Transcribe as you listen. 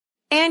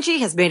Angie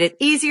has made it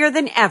easier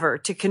than ever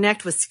to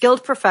connect with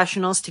skilled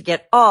professionals to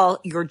get all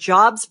your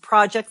jobs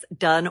projects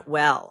done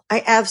well.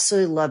 I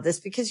absolutely love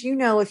this because,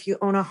 if you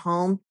own a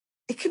home,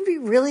 it can be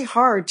really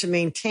hard to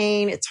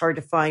maintain. It's hard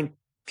to find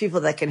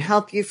people that can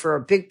help you for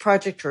a big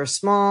project or a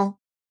small.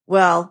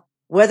 Well,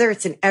 whether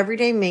it's in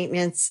everyday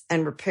maintenance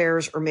and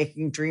repairs or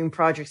making dream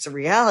projects a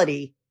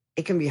reality,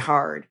 it can be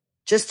hard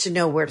just to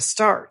know where to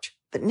start.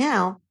 But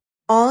now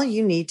all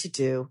you need to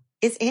do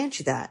is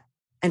Angie that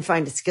and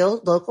find a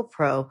skilled local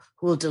pro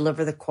who will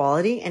deliver the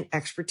quality and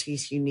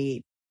expertise you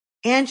need.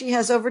 Angie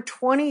has over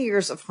 20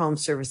 years of home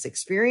service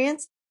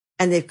experience,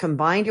 and they've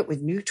combined it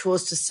with new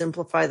tools to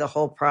simplify the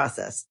whole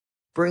process.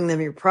 Bring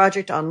them your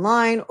project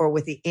online or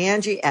with the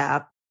Angie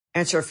app,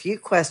 answer a few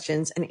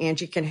questions, and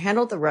Angie can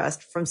handle the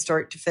rest from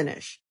start to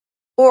finish.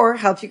 Or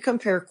help you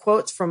compare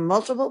quotes from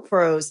multiple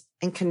pros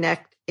and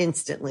connect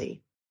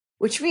instantly,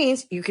 which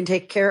means you can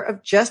take care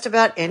of just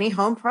about any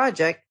home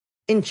project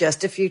in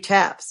just a few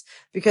taps.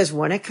 Because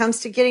when it comes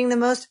to getting the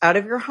most out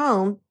of your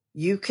home,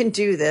 you can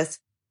do this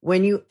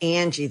when you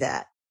Angie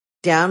that.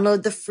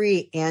 Download the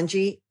free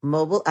Angie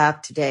mobile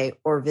app today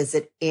or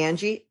visit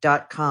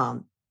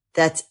Angie.com.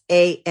 That's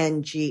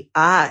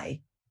ANGI.com.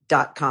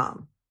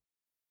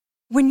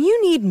 When you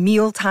need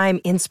mealtime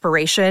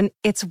inspiration,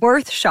 it's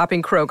worth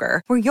shopping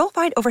Kroger, where you'll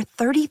find over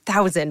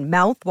 30,000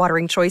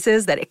 mouth-watering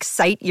choices that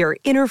excite your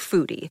inner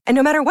foodie. And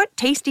no matter what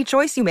tasty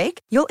choice you make,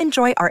 you'll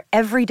enjoy our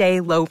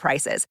everyday low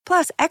prices,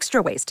 plus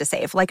extra ways to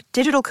save, like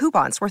digital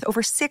coupons worth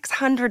over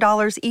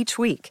 $600 each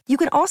week. You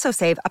can also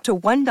save up to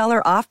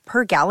 $1 off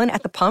per gallon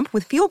at the pump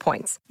with fuel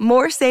points.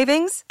 More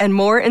savings and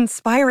more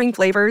inspiring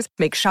flavors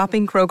make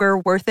shopping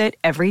Kroger worth it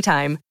every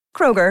time.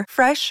 Kroger,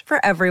 fresh for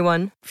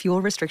everyone.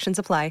 Fuel restrictions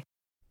apply.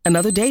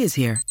 Another day is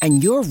here,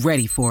 and you're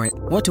ready for it.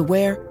 What to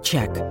wear?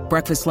 Check.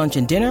 Breakfast, lunch,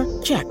 and dinner?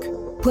 Check.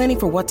 Planning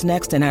for what's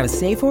next and how to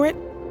save for it?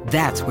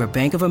 That's where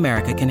Bank of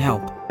America can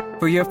help.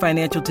 For your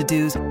financial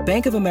to-dos,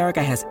 Bank of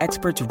America has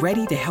experts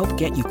ready to help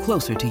get you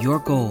closer to your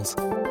goals.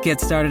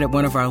 Get started at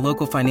one of our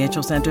local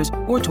financial centers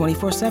or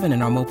 24/7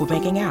 in our mobile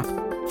banking app.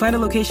 Find a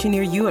location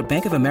near you at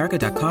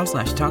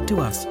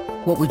bankofamerica.com/talktous.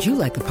 What would you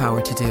like the power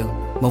to do?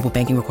 Mobile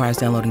banking requires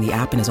downloading the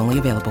app and is only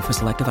available for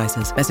select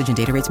devices. Message and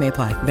data rates may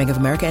apply. Bank of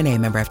America N.A.,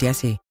 member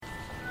FDIC.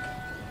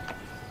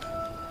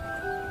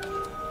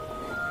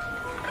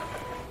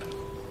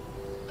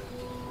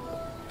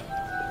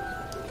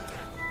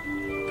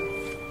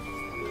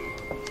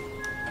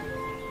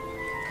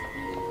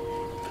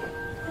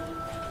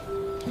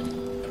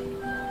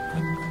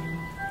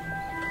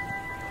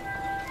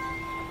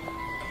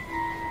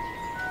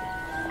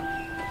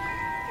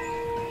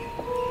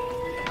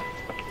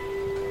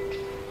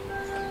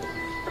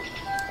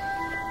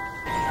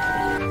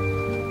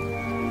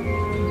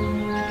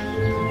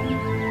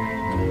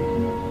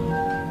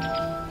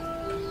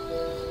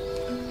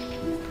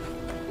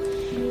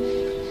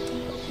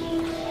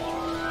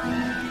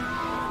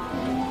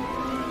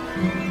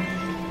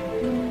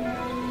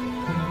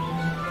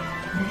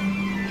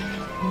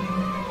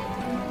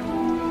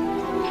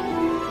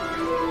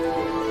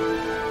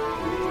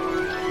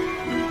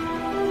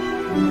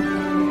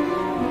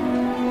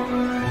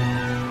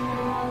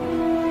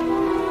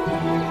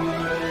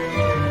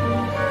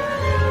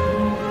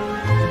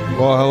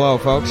 Well, hello,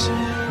 folks.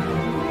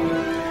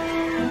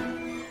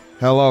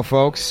 Hello,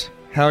 folks.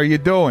 How are you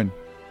doing?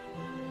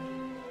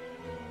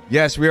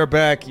 Yes, we are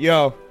back.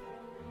 Yo.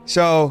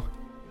 So,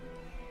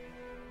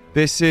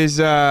 this is,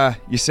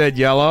 you said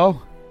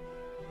yellow?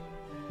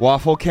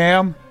 Waffle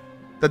Cam?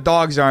 The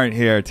dogs aren't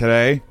here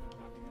today.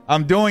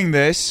 I'm doing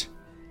this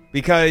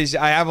because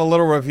I have a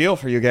little reveal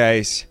for you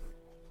guys.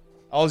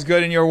 All's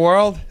good in your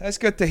world? That's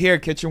good to hear,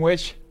 Kitchen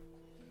Witch.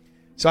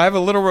 So I have a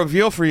little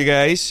reveal for you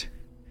guys.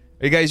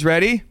 Are you guys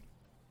ready?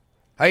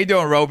 How you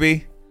doing,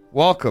 Roby?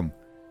 Welcome.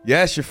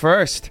 Yes, you're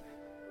first.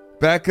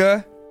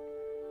 Becca,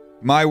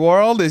 my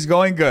world is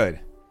going good.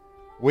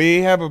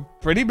 We have a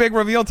pretty big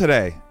reveal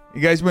today.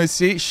 You guys want to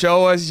see?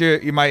 Show us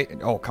you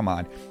might... Oh, come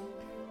on.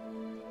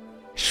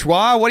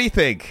 Schwa, what do you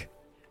think?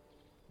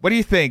 What do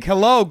you think?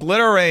 Hello,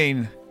 Glitter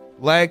Rain,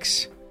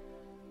 Lex.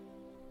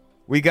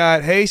 We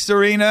got, hey,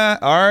 Serena,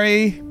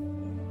 Ari,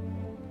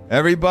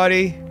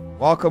 everybody.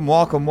 Welcome,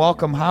 welcome,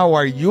 welcome. How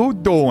are you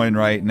doing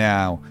right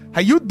now?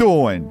 How you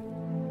doing?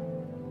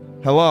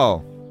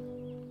 Hello.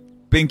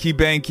 Binky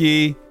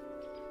Banky.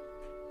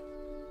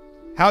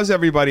 How's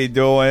everybody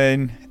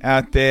doing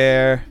out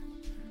there?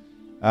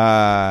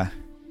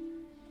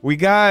 We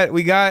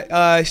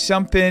got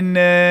something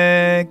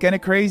kind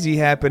of crazy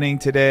happening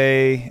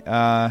today.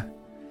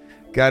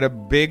 Got a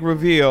big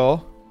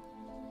reveal.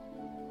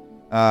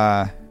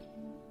 A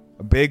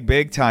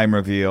big time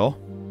reveal.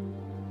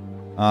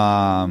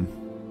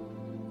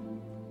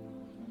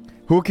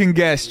 Who can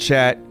guess,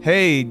 chat?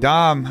 Hey,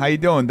 Dom, how you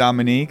doing,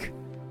 Dominique?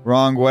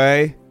 Wrong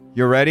way.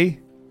 You ready?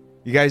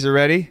 You guys are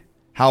ready?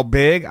 How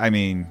big? I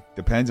mean,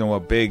 depends on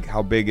what big.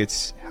 How big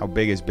is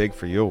big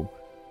for you?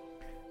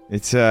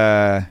 It's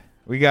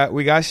we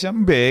got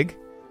something big.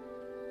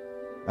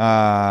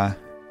 You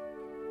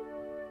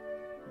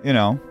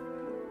know,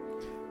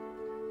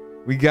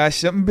 We got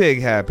something big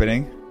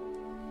happening.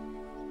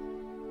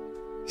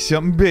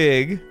 Something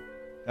big.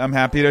 I'm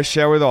happy to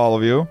share with all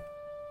of you.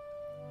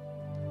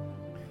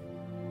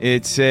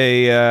 It's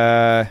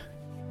a,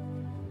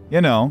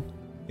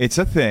 it's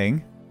a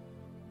thing.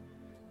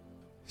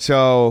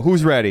 So,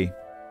 who's ready?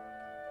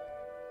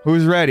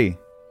 Who's ready?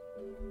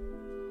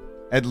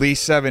 At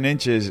least 7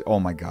 inches. Oh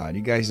my God,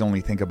 you guys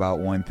only think about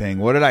one thing.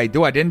 What did I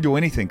do? I didn't do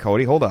anything,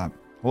 Cody. Hold up.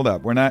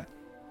 We're not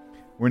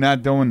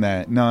doing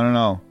that.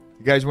 No.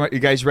 You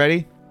guys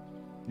ready?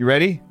 You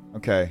ready?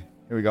 Okay,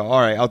 here we go.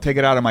 All right, I'll take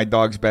it out of my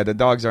dog's bed. The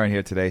dogs aren't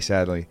here today,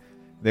 sadly.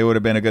 They would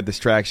have been a good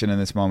distraction in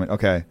this moment.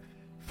 Okay,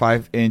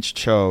 5-inch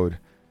chode.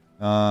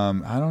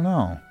 I don't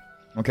know.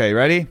 Okay,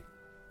 ready?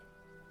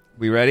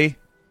 We ready?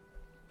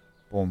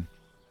 Boom.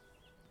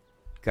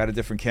 Got a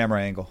different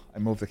camera angle. I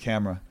moved the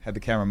camera. Had the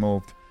camera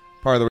moved.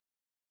 Part of the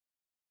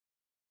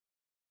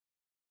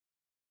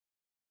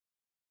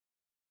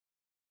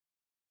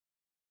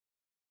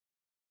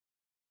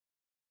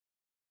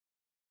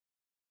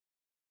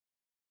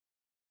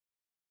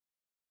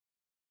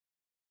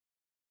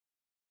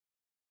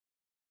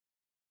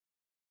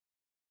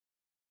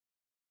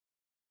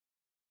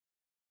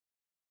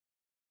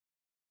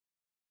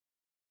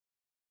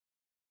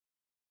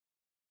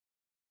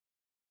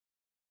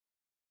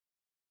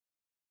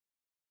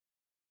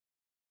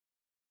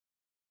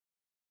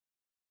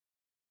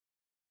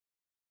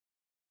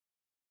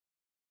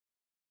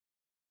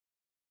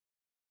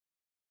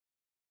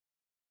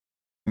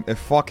It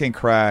fucking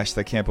crashed.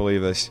 I can't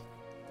believe this.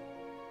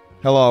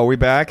 Hello, are we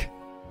back?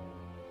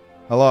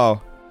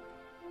 Hello.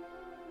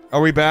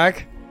 Are we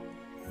back?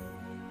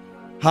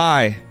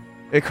 Hi.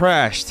 It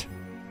crashed.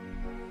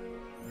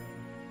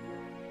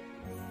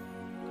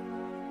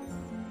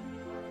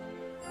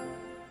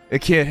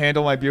 It can't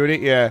handle my beauty?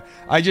 Yeah.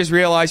 I just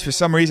realized for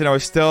some reason I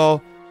was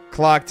still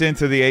clocked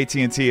into the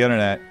AT&T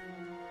internet.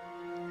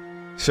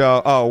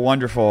 So, oh,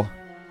 wonderful.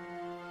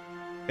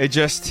 It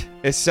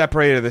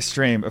separated the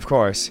stream, of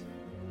course.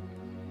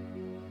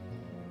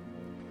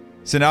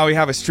 So now we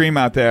have a stream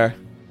out there.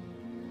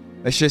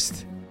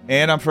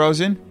 And I'm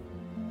frozen?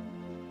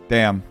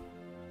 Damn.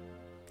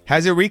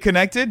 Has it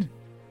reconnected?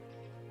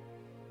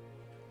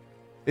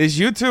 Is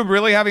YouTube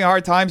really having a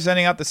hard time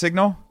sending out the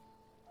signal?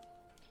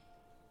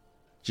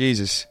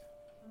 Jesus.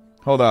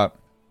 Hold up.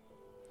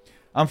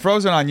 I'm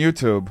frozen on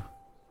YouTube.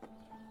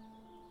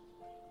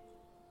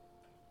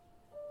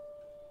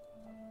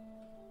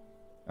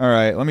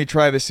 Alright, let me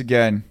try this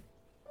again.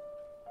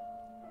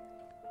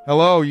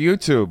 Hello,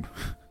 YouTube.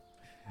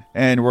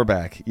 And we're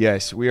back.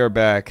 Yes, we are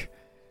back.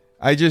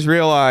 I just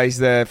realized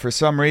that for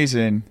some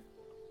reason...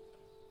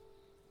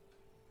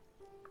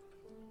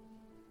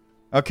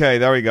 Okay,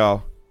 there we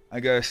go. I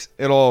guess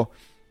it'll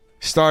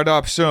start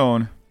up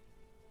soon.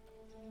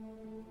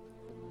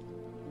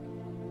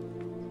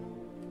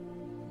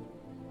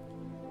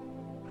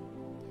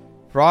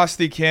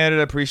 Frosty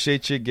Canada,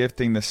 appreciate you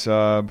gifting the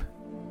sub.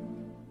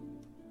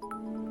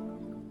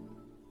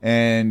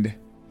 And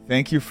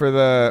thank you for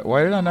the...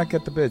 Why did I not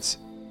get the bits?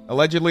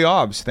 Allegedly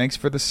Obs, thanks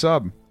for the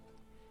sub.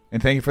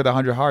 And thank you for the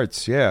 100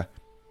 hearts, yeah.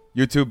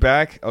 YouTube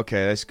back?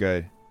 Okay, that's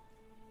good.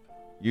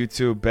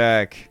 YouTube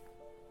back.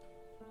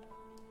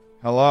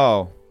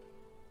 Hello.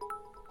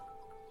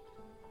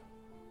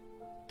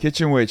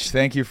 Kitchen Witch,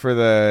 thank you for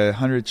the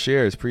 100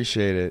 shares,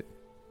 appreciate it.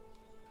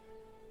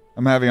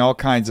 I'm having all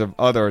kinds of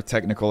other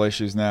technical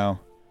issues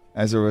now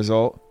as a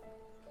result.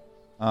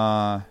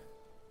 Huh?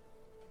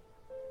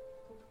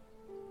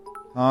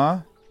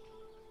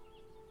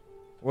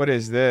 What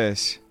is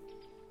this?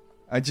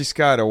 I just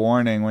got a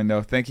warning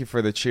window. Thank you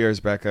for the cheers,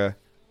 Becca.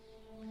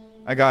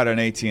 I got an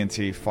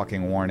AT&T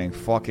fucking warning.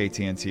 Fuck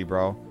AT&T,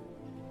 bro.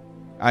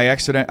 I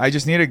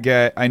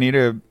need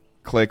to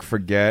click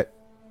forget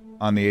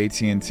on the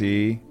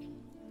AT&T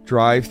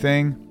drive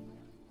thing.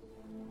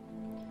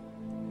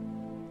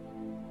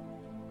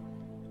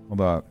 Hold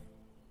up.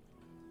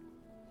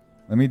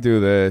 Let me do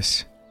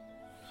this.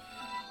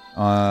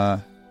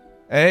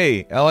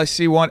 Hey,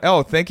 LSC1.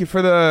 Oh, thank you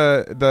for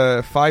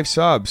the 5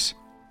 subs.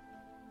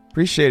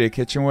 Appreciate it,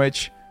 Kitchen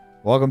Witch.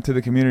 Welcome to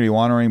the community.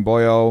 Wandering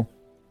Boyo,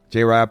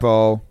 J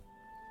Rappo.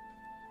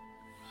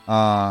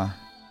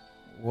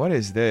 What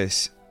is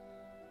this?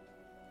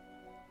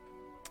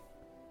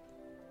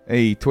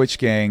 Hey, Twitch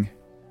gang.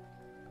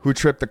 Who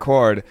tripped the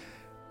cord?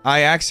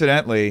 I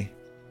accidentally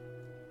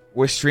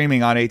was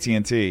streaming on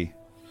AT&T.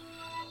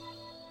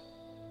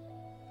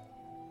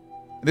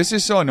 This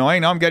is so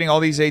annoying. Now I'm getting all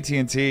these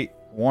AT&T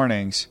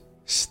warnings.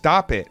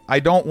 Stop it. I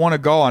don't want to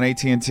go on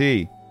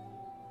AT&T.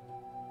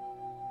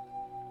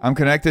 I'm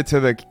connected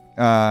to the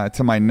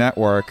to my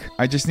network.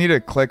 I just need to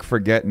click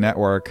forget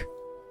network.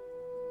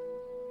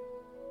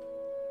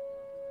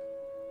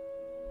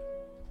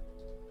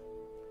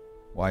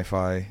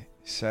 Wi-Fi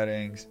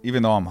settings.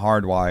 Even though I'm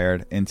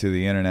hardwired into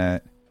the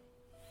internet.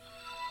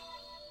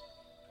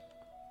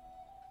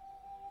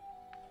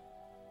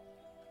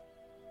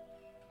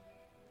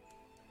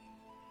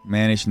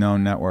 Manage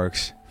known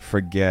networks.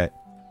 Forget.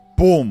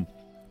 Boom.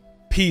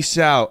 Peace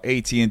out,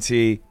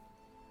 AT&T.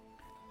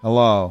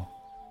 Hello.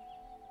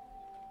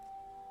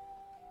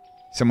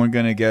 Someone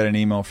going to get an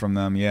email from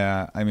them.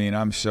 Yeah, I mean,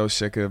 I'm so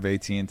sick of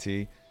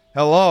AT&T.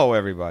 Hello,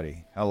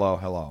 everybody.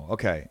 Hello.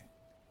 Okay.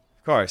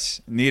 Of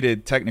course,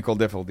 needed technical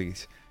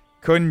difficulties.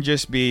 Couldn't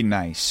just be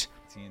nice.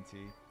 AT&T.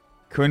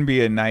 Couldn't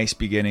be a nice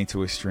beginning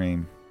to a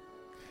stream.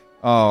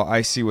 Oh,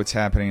 I see what's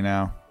happening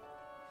now.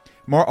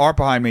 More art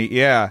behind me.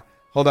 Yeah.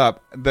 Hold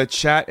up. The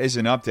chat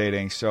isn't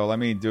updating, so let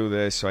me do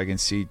this so I can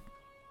see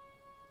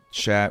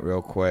chat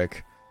real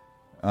quick.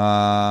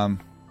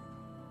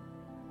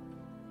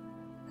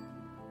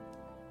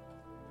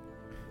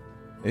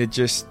 It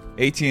just,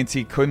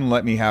 AT&T couldn't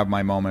let me have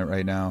my moment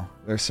right now.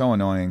 They're so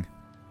annoying.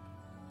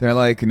 They're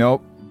like,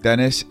 nope,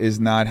 Dennis is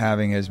not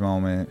having his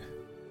moment.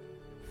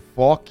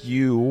 Fuck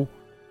you.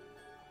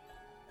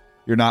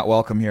 You're not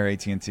welcome here,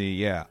 AT&T.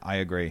 Yeah, I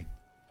agree.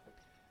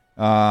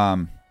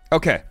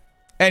 Okay.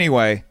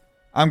 Anyway,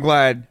 I'm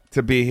glad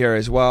to be here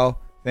as well.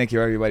 Thank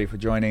you, everybody, for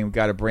joining. We've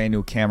got a brand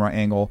new camera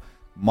angle.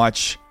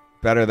 Much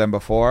better than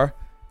before.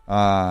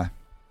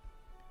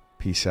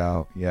 Peace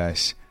out.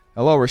 Yes.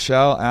 Hello,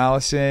 Rochelle,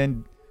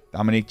 Allison,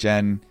 Dominique,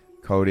 Jen,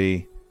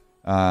 Cody.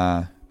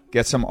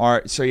 Get some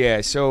art. So, yeah.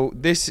 So,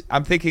 this,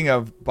 I'm thinking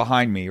of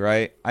behind me,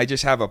 right? I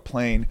just have a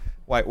plain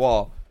white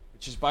wall,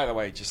 which is, by the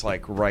way, just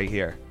like right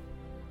here.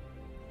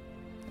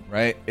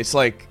 Right? It's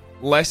like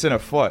less than a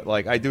foot.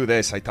 Like, I do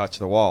this, I touch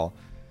the wall.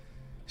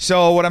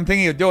 So, what I'm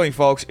thinking of doing,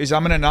 folks, is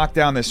I'm going to knock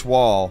down this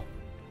wall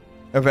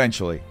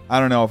eventually. I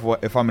don't know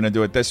if I'm going to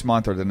do it this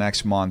month or the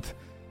next month.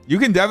 You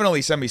can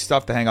definitely send me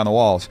stuff to hang on the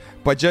walls.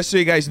 But just so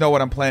you guys know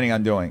what I'm planning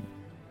on doing,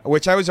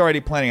 which I was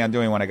already planning on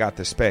doing when I got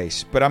the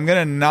space. But I'm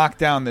going to knock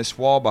down this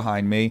wall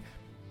behind me,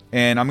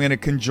 and I'm going to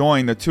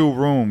conjoin the two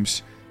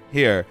rooms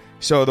here.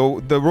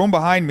 So the room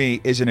behind me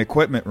is an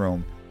equipment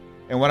room.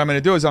 And what I'm going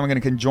to do is I'm going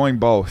to conjoin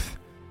both.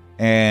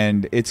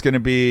 And it's going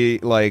to be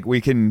like we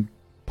can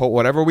put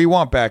whatever we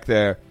want back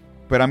there.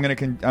 But I'm going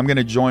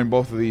to join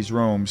both of these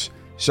rooms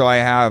so I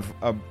have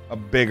a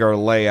bigger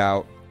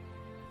layout.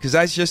 Because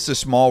that's just a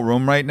small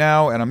room right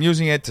now, and I'm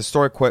using it to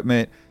store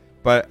equipment,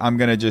 but I'm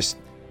going to just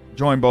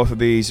join both of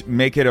these,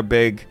 make it a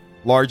big,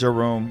 larger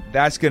room.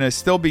 That's going to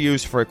still be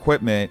used for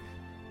equipment,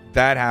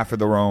 that half of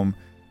the room,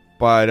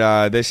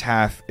 but this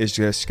half is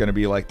just going to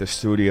be like the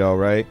studio,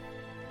 right?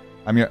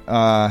 I'm your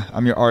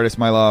artist,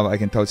 my love. I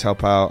can totes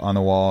help out on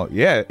the wall.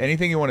 Yeah,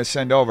 anything you want to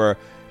send over,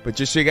 but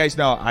just so you guys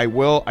know,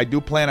 I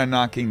do plan on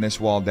knocking this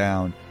wall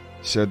down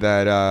so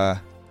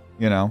that,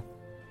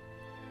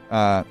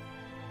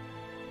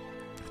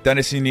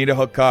 Dennis, you need to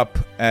hook up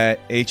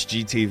at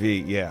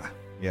HGTV. Yeah.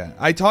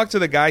 I talked to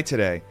the guy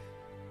today.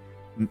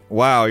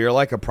 Wow, you're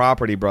like a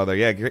property brother.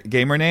 Yeah,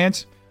 Gamer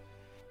Nance.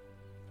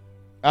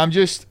 I'm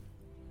just...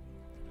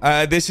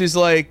 this is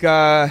like...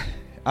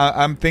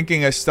 I'm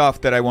thinking of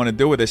stuff that I want to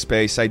do with this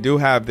space. I do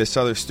have this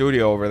other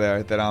studio over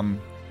there that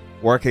I'm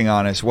working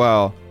on as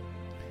well.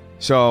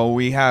 So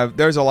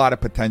there's a lot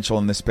of potential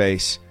in this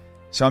space.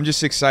 So I'm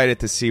just excited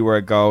to see where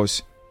it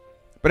goes.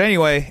 But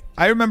anyway,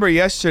 I remember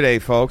yesterday,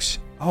 folks...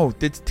 Oh,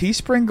 did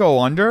Teespring go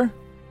under?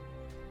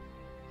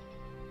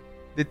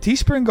 Did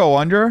Teespring go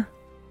under?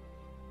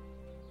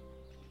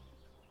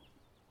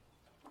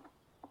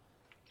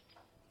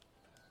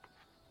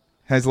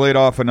 Has laid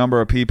off a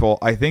number of people.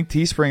 I think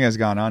Teespring has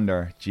gone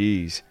under.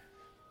 Jeez.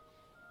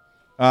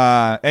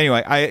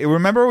 Anyway, I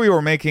remember we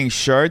were making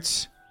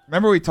shirts.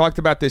 Remember we talked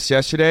about this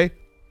yesterday?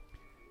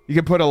 You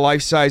could put a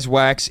life-size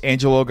wax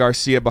Angelo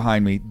Garcia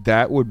behind me.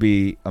 That would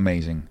be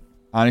amazing.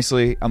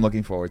 Honestly, I'm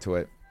looking forward to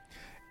it.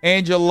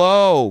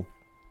 Angelo!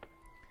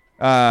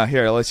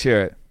 Here, let's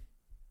hear it.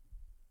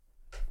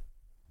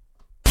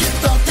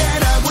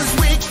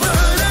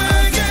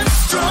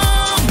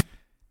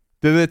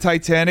 Did the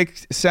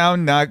Titanic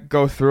sound not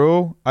go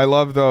through? I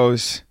love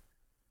those.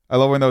 I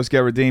love when those get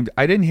redeemed.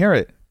 I didn't hear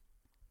it.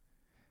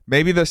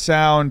 Maybe the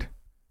sound...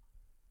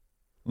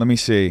 Let me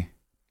see.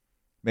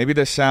 Maybe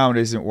the sound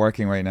isn't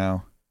working right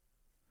now.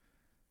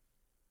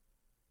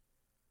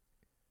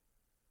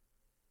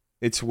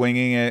 It's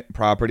winging it,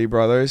 Property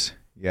Brothers.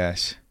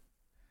 Yes.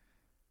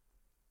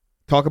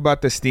 Talk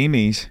about the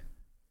Steamies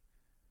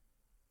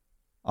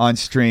on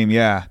stream.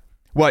 Yeah.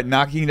 What,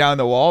 knocking down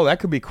the wall?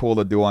 That could be cool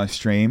to do on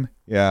stream.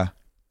 Yeah.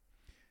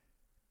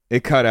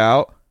 It cut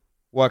out.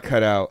 What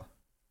cut out?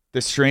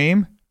 The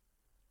stream?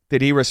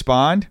 Did he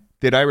respond?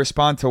 Did I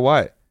respond to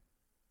what?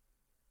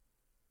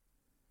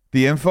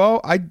 The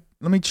info? Let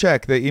me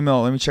check the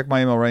email. Let me check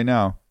my email right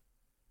now.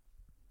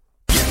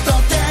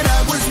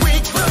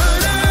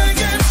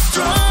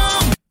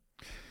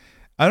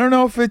 I don't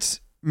know if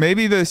it's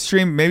maybe the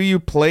stream. Maybe you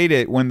played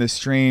it when the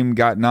stream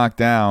got knocked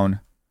down.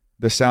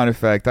 The sound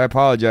effect. I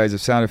apologize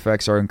if sound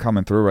effects aren't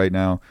coming through right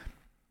now.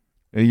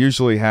 It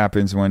usually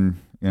happens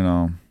when,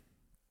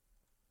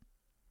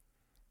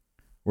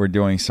 we're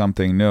doing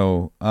something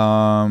new.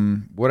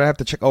 What do I have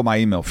to check? Oh, my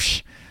email.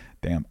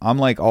 Damn. I'm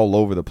like all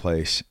over the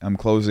place. I'm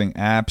closing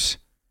apps.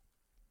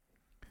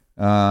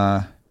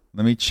 Let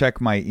me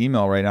check my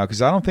email right now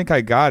because I don't think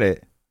I got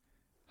it.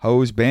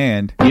 Hose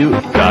band. You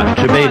got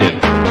debated.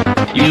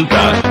 You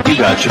got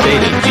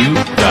debated. You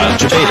got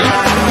debated.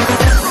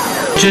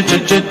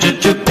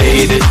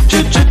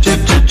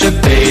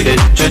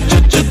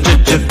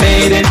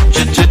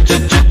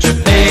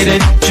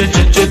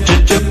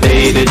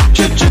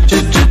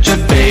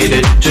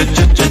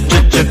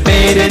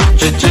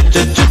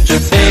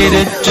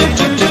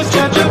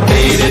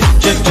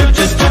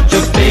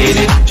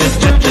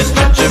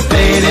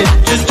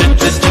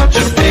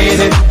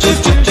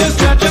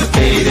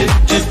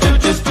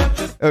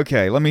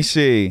 Okay, let me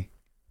see.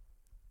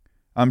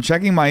 I'm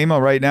checking my email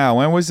right now.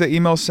 When was the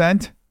email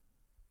sent?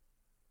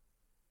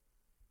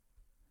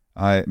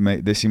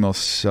 This email's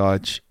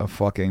such a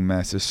fucking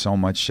mess. There's so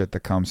much shit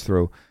that comes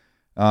through.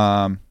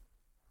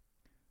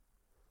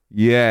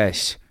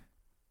 Yes.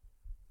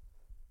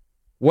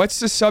 What's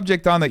the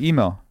subject on the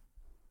email?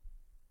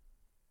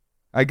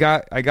 I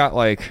got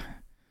like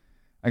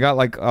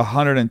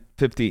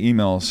 150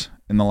 emails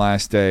in the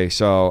last day,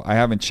 so I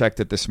haven't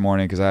checked it this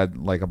morning because I had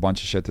like a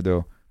bunch of shit to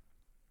do.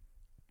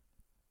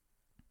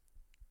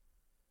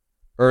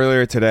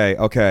 Earlier today.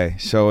 Okay,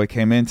 so it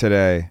came in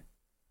today.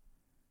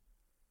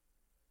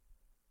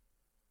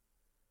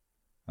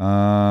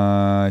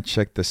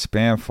 Check the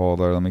spam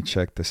folder. Let me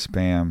check the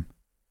spam.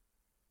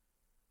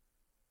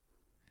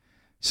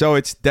 So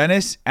it's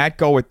Dennis at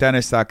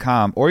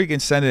gowithdennis.com, or you can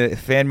send it at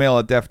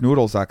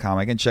fanmail@deafnoodles.com.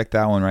 I can check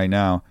that one right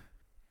now.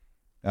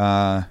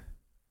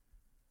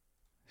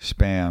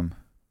 Spam.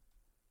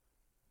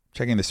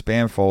 Checking the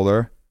spam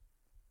folder.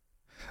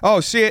 Oh,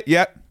 see it?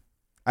 Yep.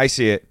 I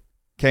see it.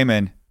 Came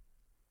in.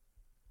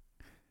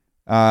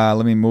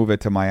 Let me move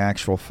it to my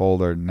actual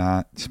folder,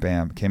 not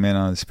spam. Came in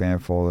on the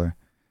spam folder.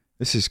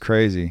 This is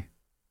crazy.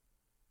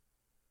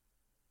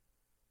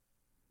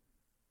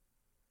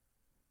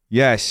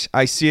 Yes,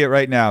 I see it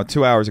right now,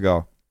 2 hours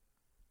ago.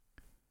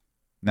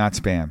 Not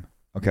spam.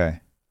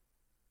 Okay.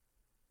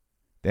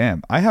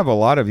 Damn, I have a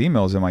lot of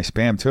emails in my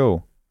spam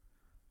too.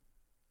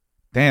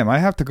 Damn, I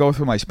have to go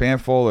through my spam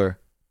folder.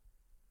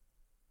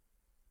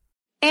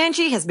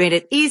 Angie has made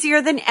it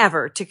easier than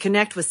ever to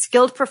connect with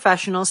skilled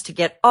professionals to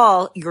get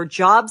all your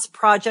jobs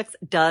projects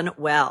done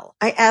well.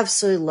 I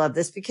absolutely love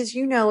this because,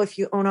 you know, if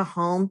you own a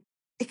home,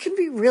 it can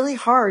be really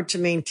hard to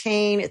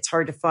maintain. It's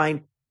hard to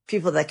find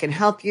people that can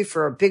help you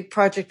for a big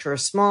project or a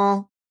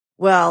small.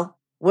 Well,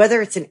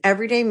 whether it's in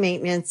everyday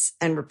maintenance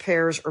and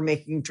repairs or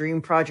making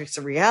dream projects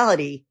a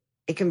reality,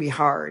 it can be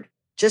hard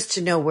just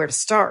to know where to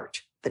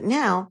start. But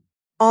now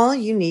all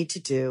you need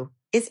to do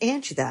is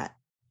Angie that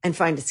and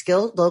find a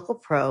skilled local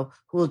pro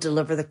who will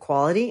deliver the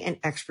quality and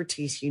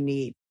expertise you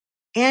need.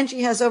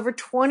 Angie has over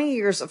 20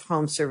 years of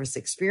home service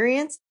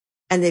experience,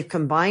 and they've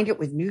combined it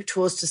with new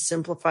tools to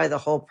simplify the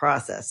whole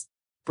process.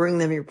 Bring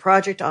them your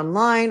project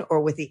online or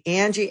with the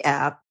Angie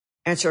app,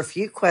 answer a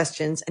few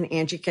questions, and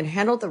Angie can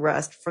handle the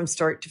rest from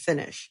start to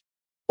finish.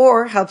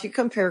 Or help you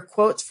compare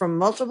quotes from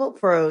multiple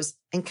pros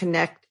and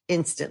connect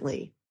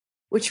instantly,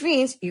 which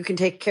means you can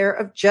take care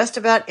of just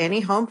about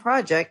any home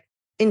project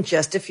in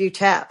just a few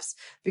taps.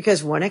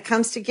 Because when it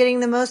comes to getting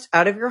the most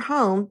out of your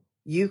home,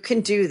 you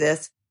can do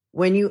this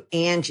when you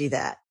Angie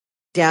that.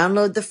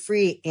 Download the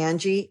free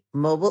Angie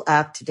mobile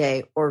app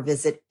today or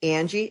visit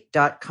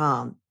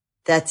Angie.com.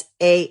 That's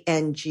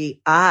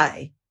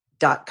ANGI.com.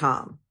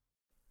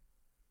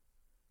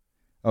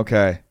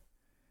 Okay.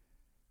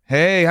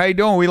 Hey, how you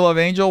doing? We Love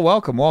Angel.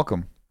 Welcome,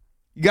 welcome.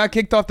 You got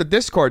kicked off the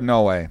Discord?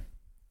 No way.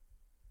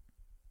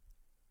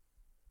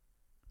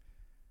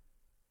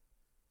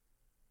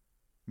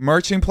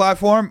 Merching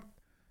platform?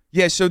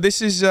 Yeah, so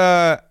this is,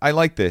 I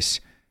like this.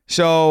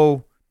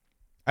 So,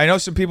 I know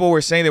some people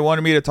were saying they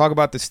wanted me to talk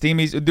about the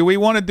Steamies. Do we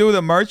want to do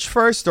the merch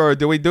first, or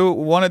do we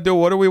what do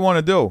we want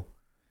to do?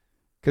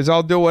 Because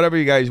I'll do whatever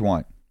you guys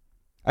want.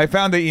 I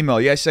found the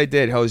email. Yes, I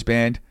did, Hose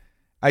Band.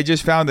 I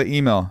just found the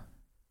email.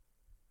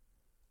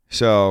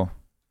 So,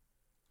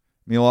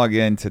 let me log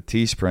in to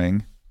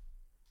Teespring.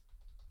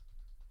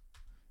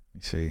 Let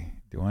me see.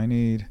 Do I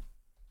need...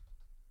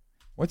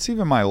 What's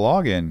even my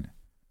login?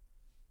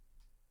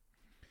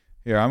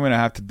 Here, I'm going to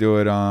have to do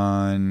it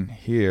on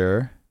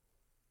here.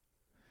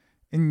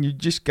 And you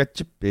just got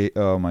your...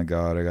 Oh, my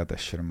God. I got that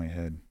shit in my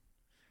head.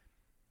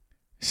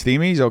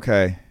 Steamies?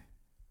 Okay.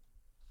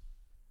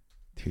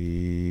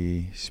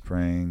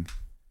 Teespring.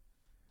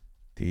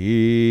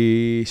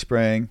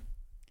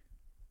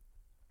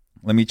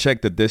 Let me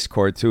check the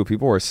Discord, too.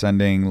 People were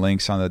sending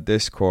links on the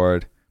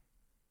Discord.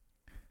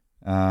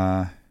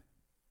 Art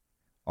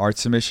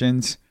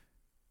submissions.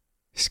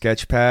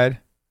 Sketchpad.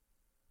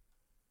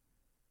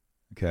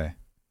 Okay.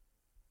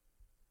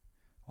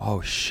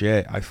 Oh,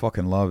 shit. I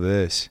fucking love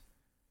this.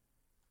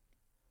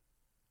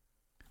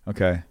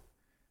 Okay.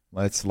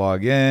 Let's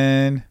log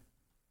in.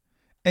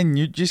 And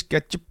you just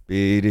got your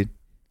baited.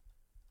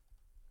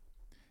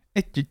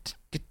 And you just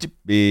get your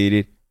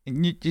baited.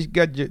 And you just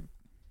got your...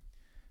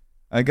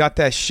 I got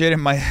that shit in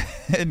my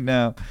head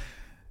now.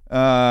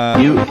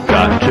 You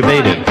got your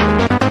baited.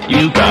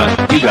 You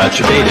got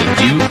your baited.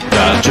 You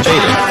got your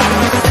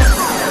baited.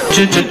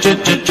 Baited.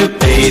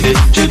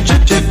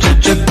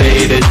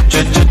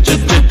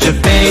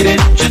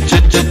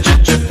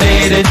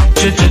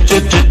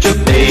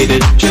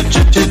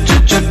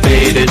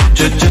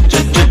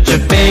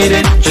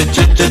 Baited.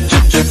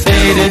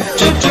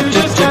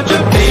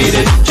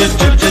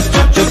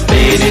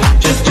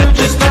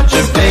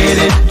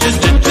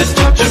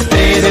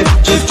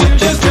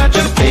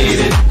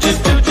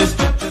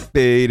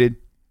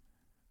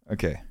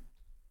 Okay.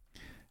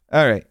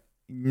 All right.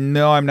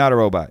 No, I'm not a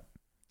robot.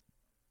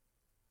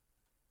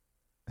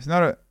 It's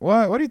not a...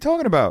 What? What are you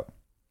talking about?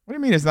 What do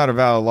you mean it's not a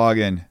valid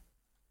login?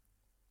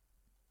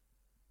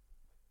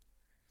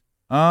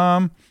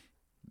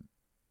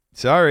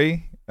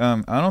 Sorry.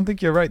 I don't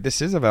think you're right.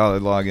 This is a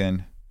valid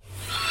login.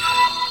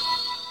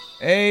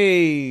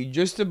 Hey,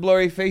 just a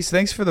blurry face.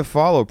 Thanks for the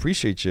follow.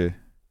 Appreciate you.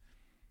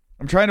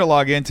 I'm trying to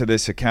log into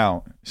this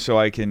account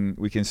so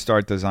we can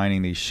start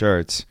designing these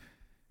shirts.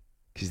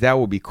 Because that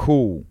would be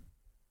cool.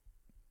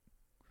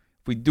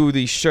 If we do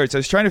these shirts. I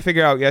was trying to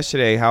figure out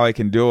yesterday how I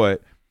can do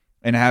it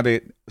and have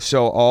it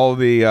so all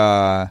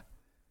the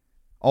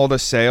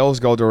sales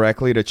go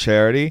directly to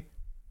charity.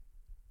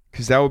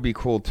 Because that would be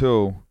cool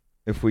too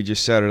if we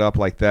just set it up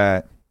like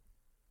that.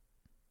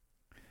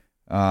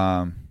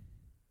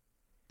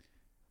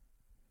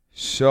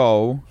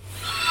 So,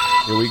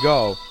 here we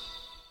go.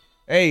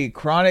 Hey,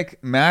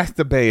 Chronic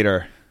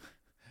Masturbator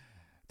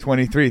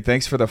 23,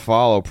 thanks for the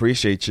follow.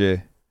 Appreciate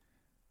you.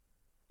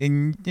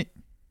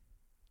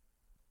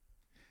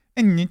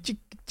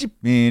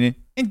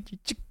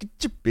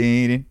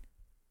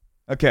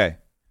 Okay.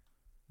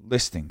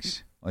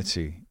 Listings. Let's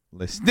see.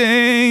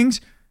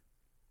 Listings.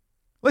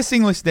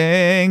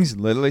 Listings.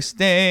 Little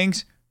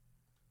listings.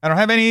 I don't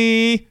have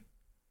any.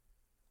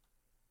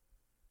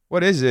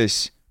 What is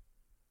this?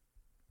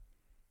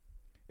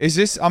 Is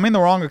this? I'm in the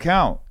wrong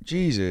account.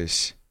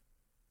 Jesus.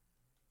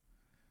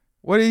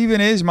 What even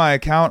is my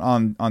account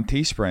on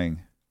Teespring?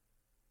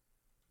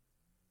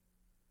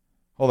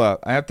 Hold up.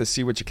 I have to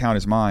see which account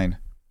is mine.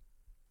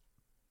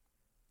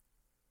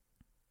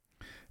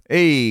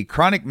 Hey,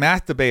 Chronic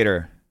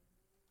Masturbator.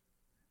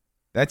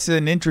 That's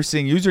an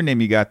interesting username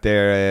you got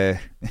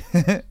there.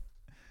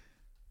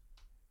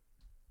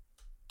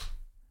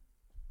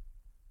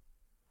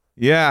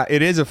 Yeah,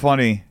 it is a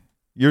funny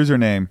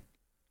username.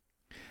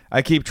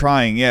 I keep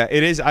trying. Yeah,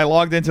 it is. I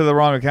logged into the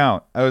wrong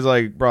account. I was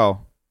like, bro,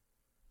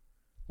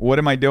 what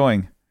am I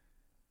doing?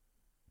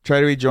 Try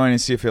to rejoin and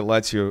see if it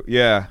lets you.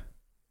 Yeah.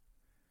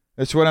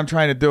 That's what I'm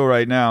trying to do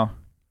right now.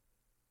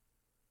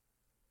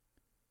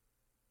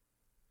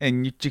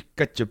 And you just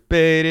got your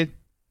baited.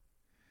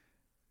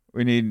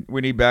 We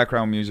need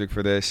background music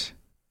for this.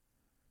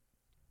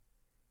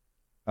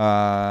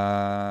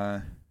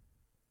 Okay.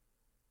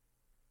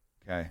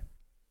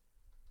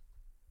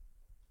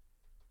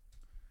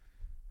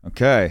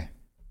 Okay.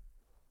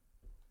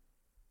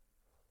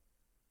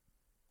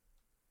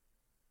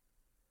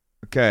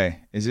 Okay.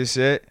 Is this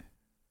it?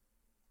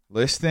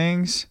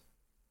 Listings?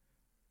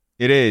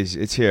 It is.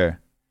 It's here.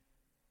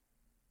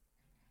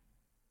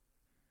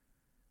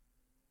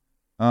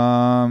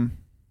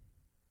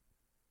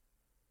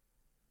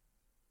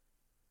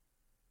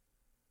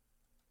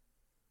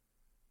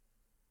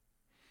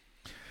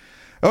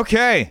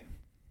 Okay.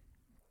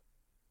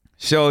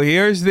 So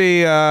here's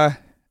the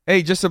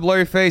hey, just a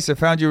blurry face. I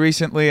found you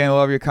recently and I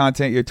love your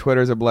content. Your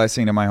Twitter is a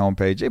blessing to my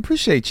homepage. I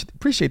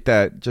appreciate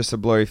that, just a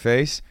blurry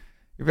face.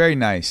 You're very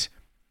nice.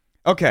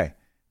 Okay.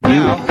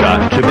 You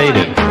got your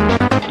baited.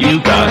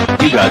 You got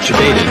your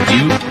baited.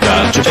 You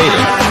got your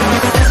baited.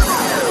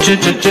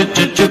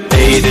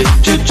 Baited.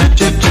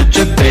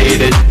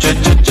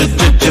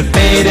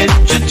 Baited.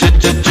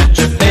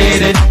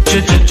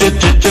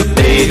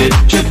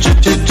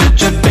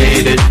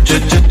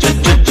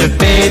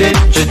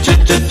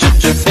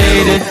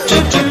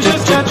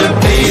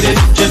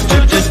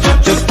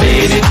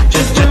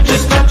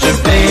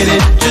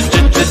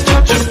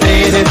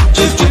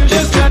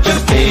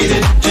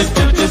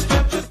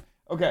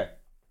 Okay.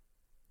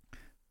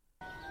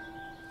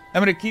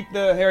 I'm going to keep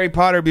the Harry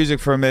Potter music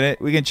for a minute.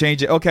 We can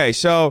change it. Okay,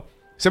 so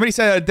somebody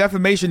said a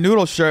defamation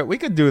noodle shirt. We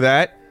could do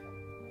that.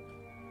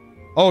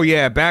 Oh,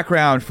 yeah,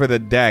 background for the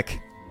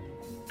deck.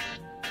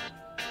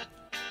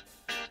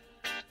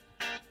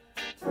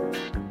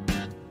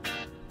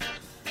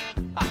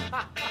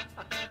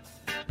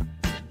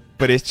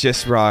 But it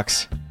just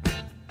rocks.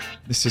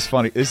 This is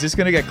funny. Is this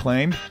going to get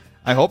claimed?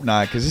 I hope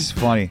not, because this is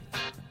funny.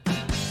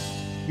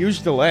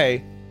 Huge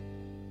delay.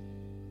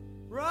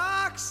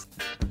 Rocks!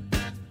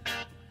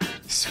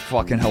 It's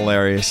fucking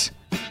hilarious.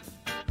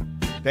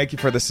 Thank you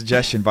for the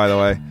suggestion, by the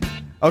way.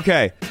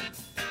 Okay.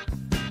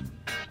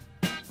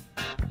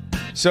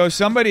 So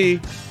somebody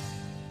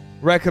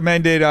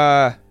recommended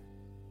a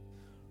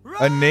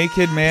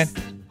naked man.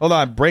 Hold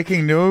on.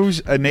 Breaking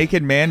news. A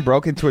naked man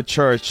broke into a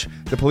church.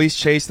 The police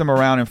chased him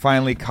around and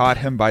finally caught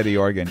him by the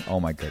organ. Oh,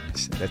 my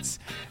goodness. That's...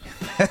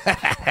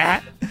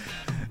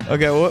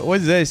 Okay,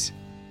 what's this?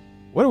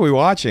 What are we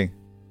watching?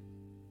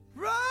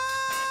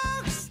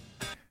 Rocks!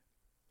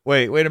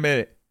 Wait a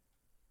minute.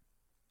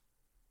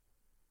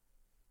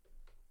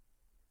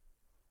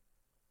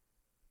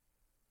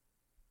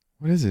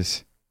 What is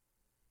this?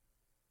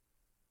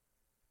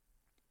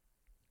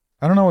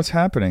 I don't know what's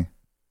happening.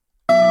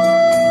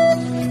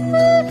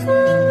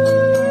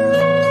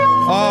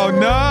 Oh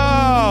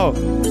no!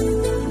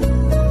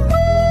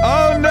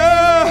 Oh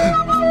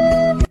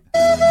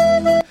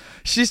no!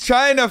 She's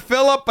trying to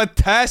fill up a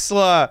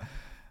Tesla.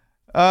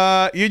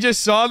 You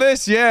just saw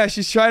this? Yeah,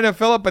 she's trying to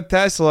fill up a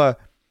Tesla.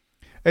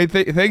 Hey,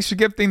 thanks for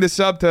gifting the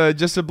sub to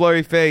Just a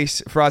Blurry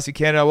Face, Frosty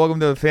Canada. Welcome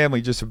to the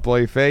family, Just a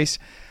Blurry Face.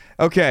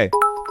 Okay.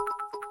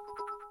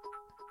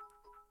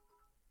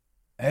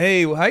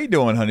 Hey, how you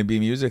doing, Honeybee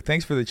Music?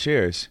 Thanks for the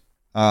cheers.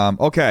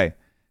 Okay.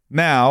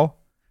 Now,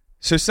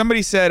 so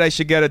somebody said I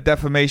should get a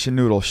Defamation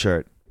Noodle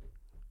shirt.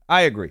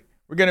 I agree.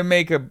 We're going to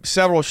make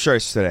several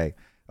shirts today.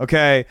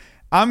 Okay.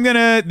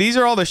 These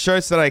are all the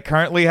shirts that I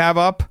currently have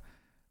up.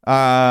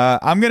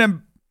 I'm going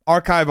to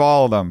archive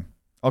all of them.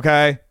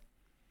 Okay.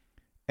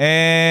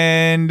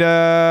 And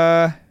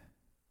we're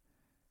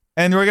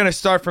going to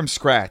start from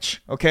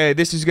scratch. Okay.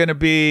 This is going to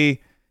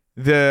be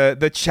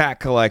the chat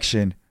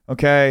collection.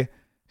 Okay.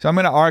 So I'm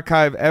going to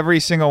archive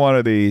every single one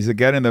of these. The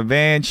Get in the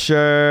Van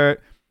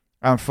shirt.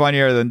 I'm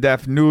funnier than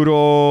Def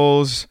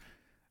Noodles.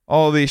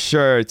 All these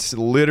shirts.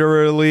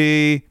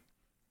 Literally.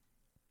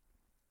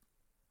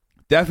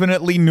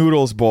 Definitely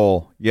Noodles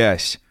Bowl.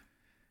 Yes.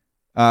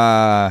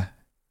 And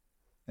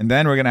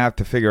then we're going to have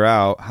to figure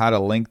out how to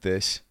link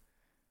this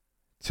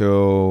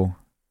to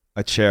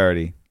a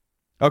charity.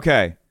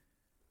 Okay.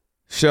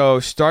 So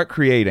start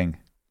creating.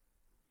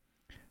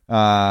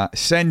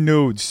 Send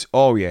nudes.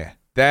 Oh, yeah.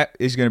 That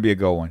is going to be a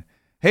good one.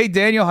 Hey,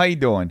 Daniel, how you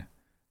doing?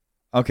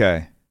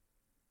 Okay.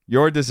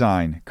 Your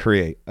design.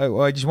 Create. Oh,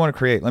 well, I just want to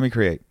create. Let me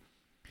create.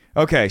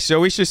 Okay, so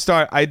we should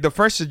start. The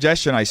first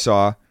suggestion I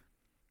saw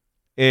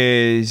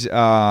is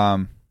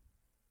the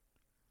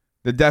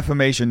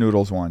Defamation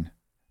Noodles one.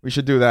 We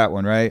should do that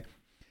one, right?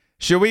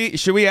 Should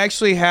we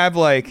actually have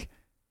like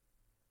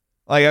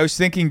I was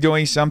thinking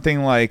doing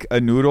something like a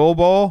noodle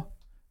bowl,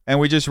 and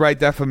we just write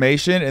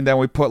defamation, and then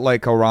we put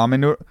like a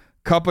ramen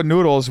cup of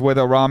noodles with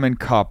a ramen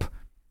cup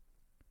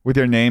with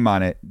your name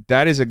on it.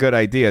 That is a good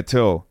idea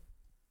too.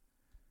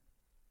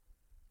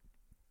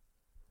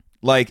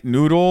 Like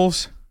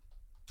noodles.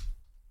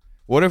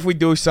 What if we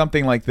do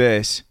something like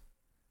this?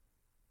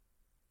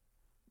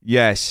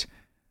 Yes.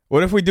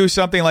 What if we do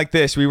something like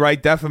this? We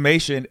write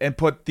defamation and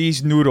put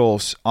these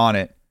noodles on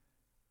it.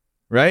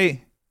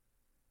 Right?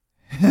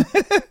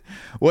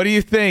 What do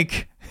you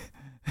think?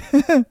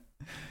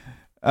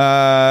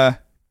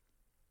 Okay.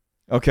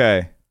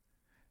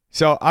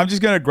 So I'm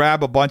just going to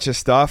grab a bunch of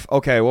stuff.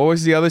 Okay, what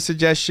was the other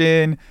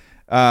suggestion?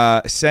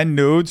 Send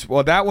nudes.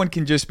 Well, that one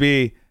can just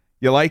be,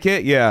 you like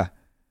it? Yeah.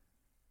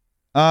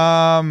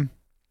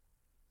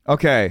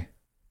 Okay.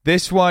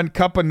 This one,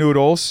 cup of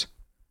noodles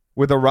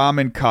with a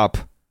ramen cup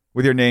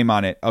with your name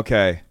on it.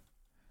 Okay.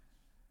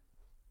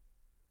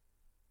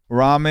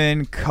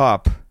 Ramen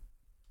cup.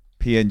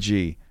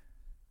 PNG.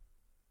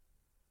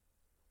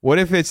 What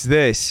if it's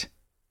this?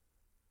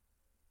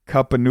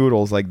 Cup of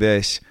noodles like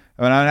this.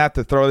 I mean, I'm going to have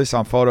to throw this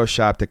on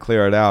Photoshop to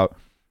clear it out.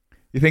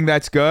 You think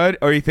that's good?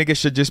 Or you think it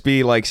should just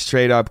be like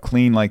straight up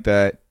clean like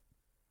that?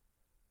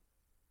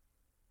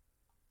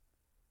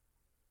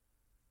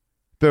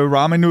 The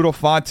ramen noodle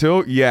font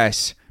too?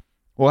 Yes.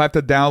 We'll have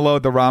to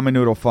download the ramen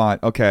noodle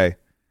font. Okay.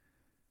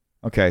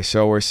 Okay,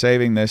 so we're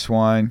saving this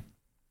one.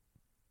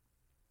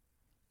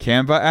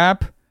 Canva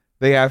app.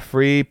 They have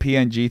free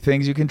PNG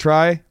things you can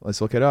try.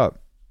 Let's look it up.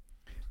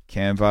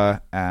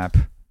 Canva app.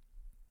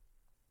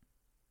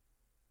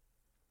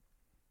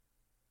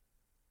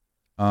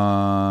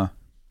 What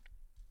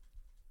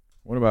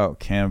about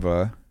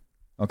Canva?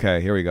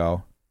 Okay, here we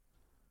go.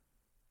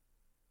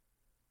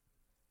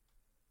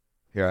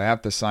 Here, I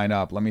have to sign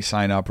up. Let me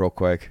sign up real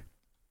quick.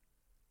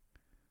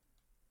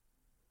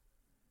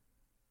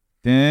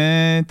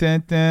 Dun,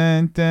 dun,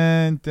 dun,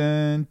 dun,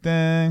 dun,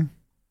 dun.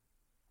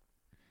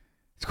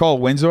 It's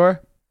called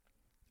Windsor.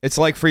 It's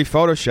like free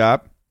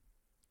Photoshop.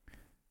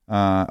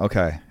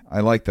 Okay, I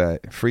like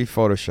that. Free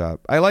Photoshop.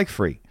 I like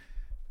free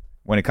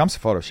when it comes to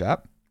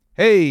Photoshop.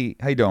 Hey,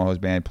 how you doing,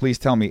 host band? Please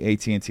tell me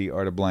AT&T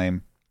are to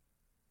blame.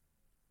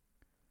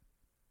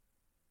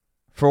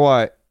 For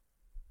what?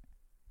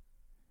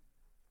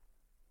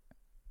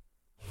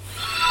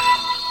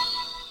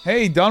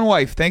 Hey,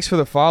 Dunwife, thanks for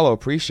the follow.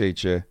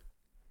 Appreciate you.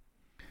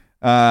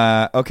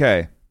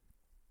 Okay.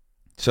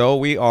 So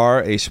we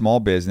are a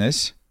small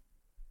business.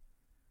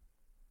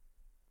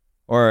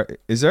 Or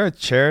is there a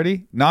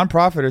charity?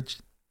 Nonprofit?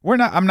 We're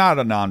not. I'm not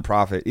a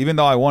nonprofit, even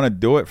though I want to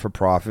do it for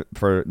profit,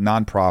 for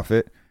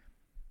nonprofit.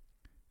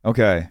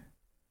 Okay.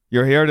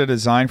 You're here to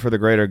design for the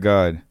greater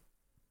good.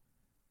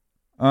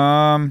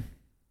 What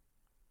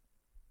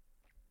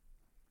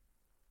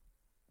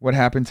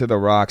happened to the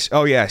rocks?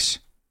 Oh, yes.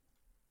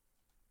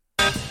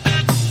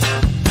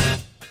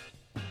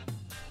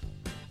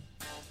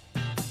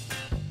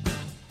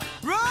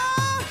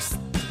 Rocks!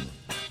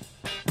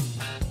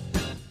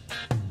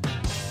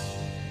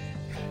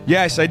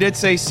 Yes, I did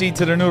say C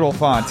to the noodle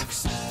font.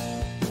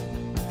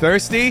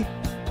 Thirsty?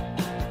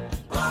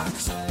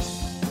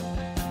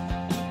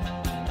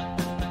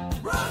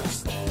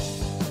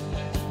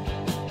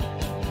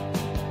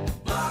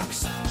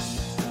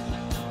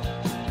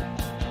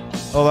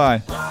 Hold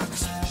on.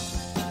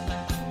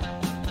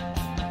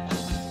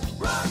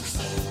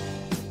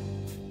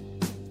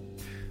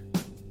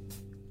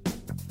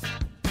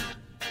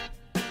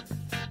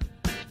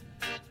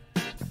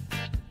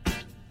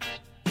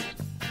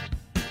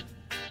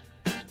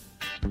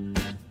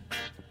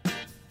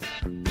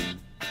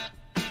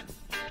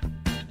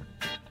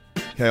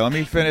 Okay, let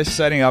me finish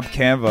setting up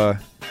Canva.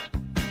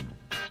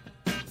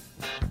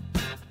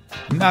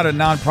 I'm not a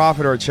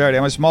non-profit or a charity.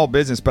 I'm a small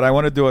business, but I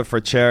want to do it for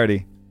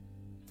charity.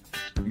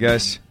 I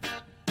guess.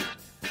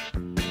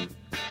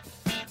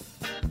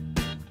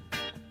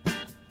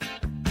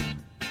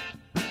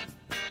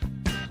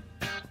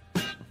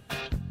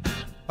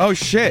 Oh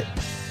shit.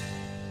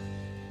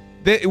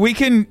 We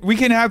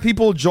can have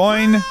people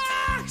join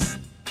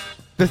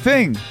the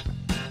thing.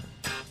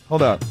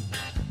 Hold up.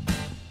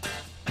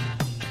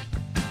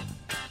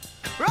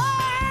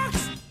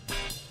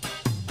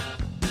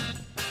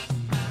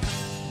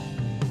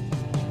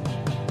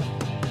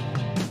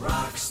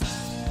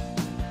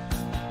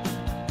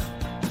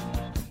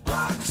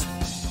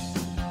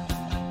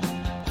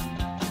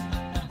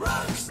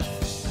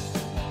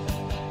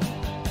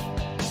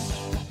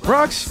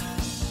 Rocks.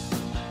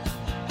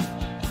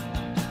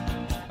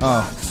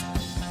 Oh.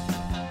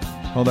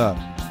 Hold up.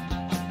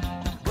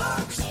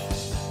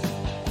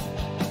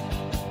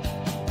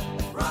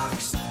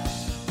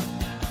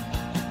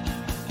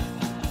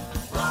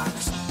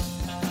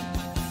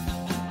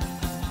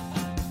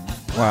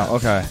 Wow,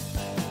 okay.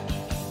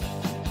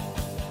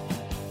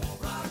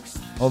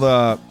 Hold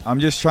up. I'm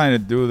just trying to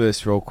do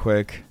this real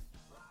quick.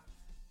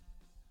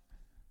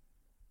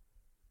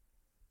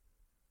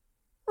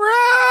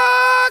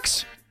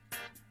 Rocks!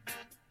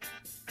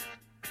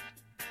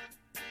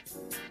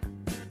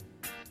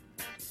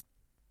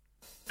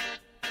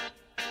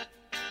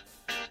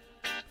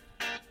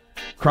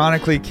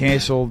 Chronically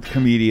canceled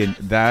comedian.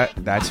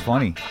 That's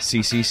funny.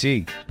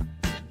 CCC.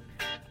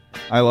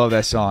 I love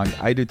that song.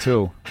 I do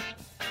too.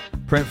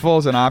 Printful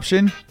is an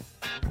option?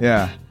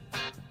 Yeah.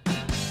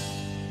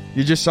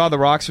 You just saw the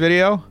Rocks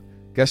video?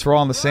 Guess we're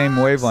all on the same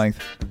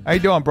wavelength. How you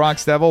doing,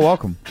 Bronx Devil?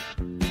 Welcome.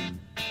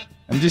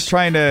 I'm just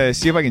trying to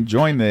see if I can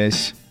join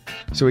this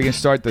so we can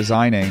start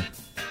designing.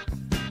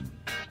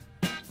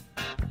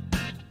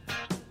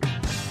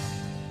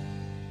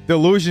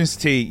 Delusions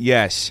Tea,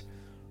 yes.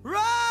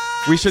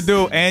 We should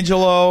do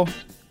Angelo.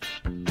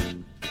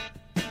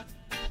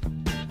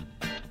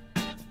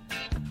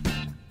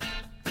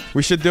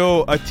 We should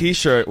do a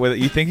t-shirt with it.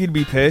 You think he'd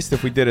be pissed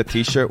if we did a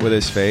t-shirt with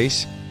his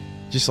face?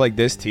 Just like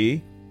this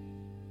tee?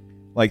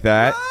 Like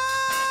that?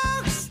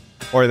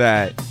 Or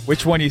that?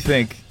 Which one do you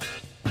think?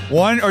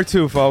 One or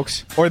two,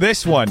 folks? Or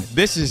this one?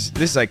 This is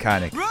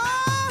iconic.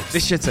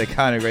 This shit's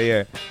iconic right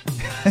here.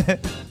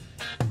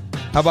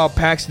 How about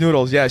Pax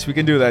Noodles? Yes, we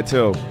can do that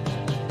too.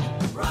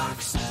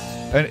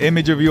 An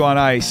image of you on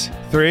ice.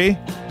 3?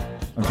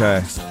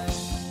 Okay.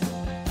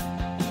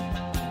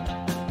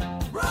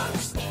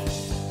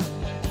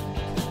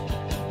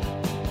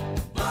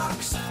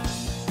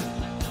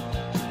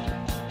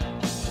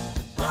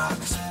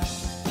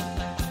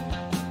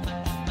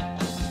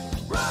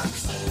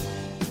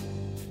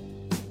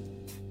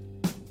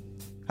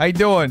 How you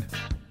doing?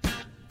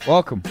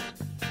 Welcome.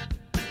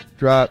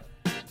 Drop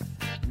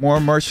more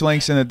merch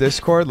links in the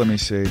Discord. Let me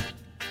see.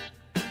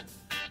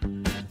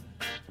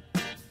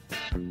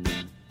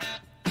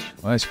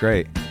 Well, that's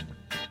great.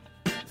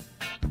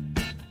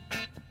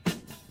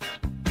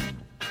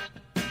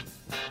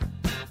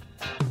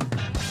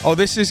 Oh,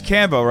 this is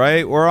Canva,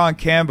 right? We're on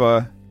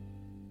Canva.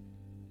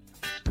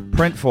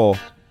 Printful.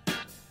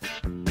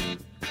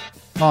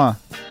 Huh.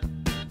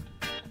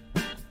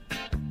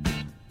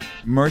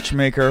 Merch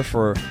maker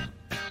for...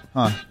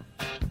 Huh.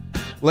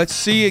 Let's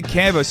see at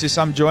Canva, since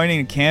I'm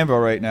joining Canva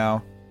right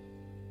now.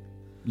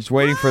 Just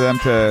waiting for them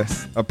to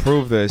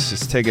approve this.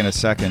 It's taking a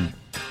second.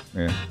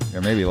 Yeah,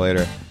 maybe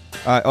later.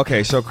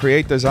 Okay, so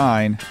create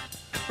design.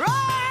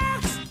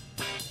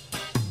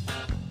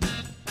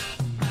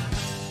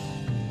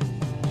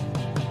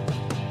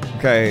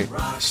 Okay,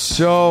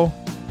 so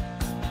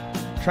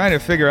trying to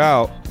figure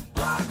out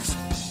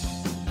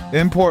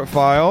import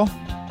file.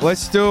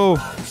 Let's do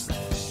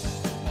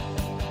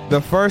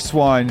the first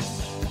one.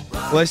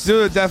 Let's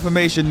do the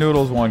defamation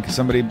noodles one because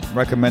somebody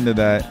recommended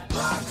that.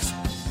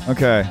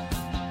 Okay.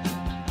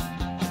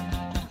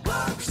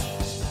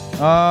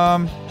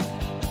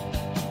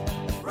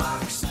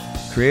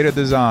 Create a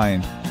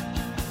design.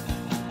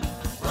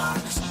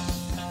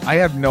 I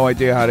have no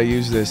idea how to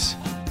use this.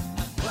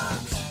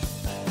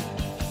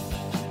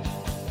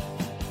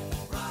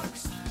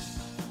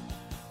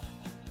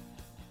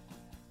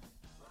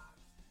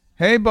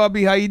 Hey,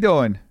 Bubby, how you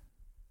doing?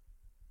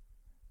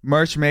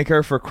 Merch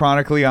maker for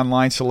chronically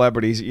online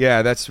celebrities.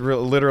 Yeah, that's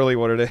literally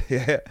what it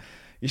is.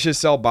 You should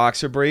sell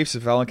boxer briefs.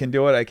 If Ellen can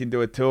do it, I can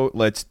do it too.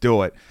 Let's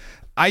do it.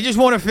 I just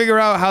want to figure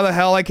out how the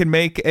hell I can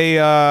make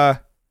a...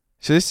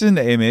 So this is an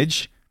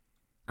image.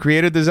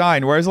 Create a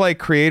design. Where's like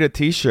create a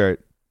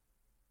t-shirt?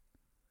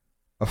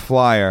 A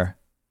flyer.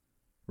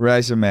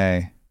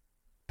 Resume.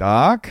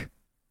 Doc?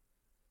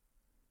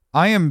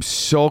 I am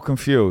so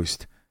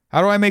confused.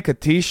 How do I make a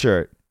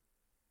t-shirt?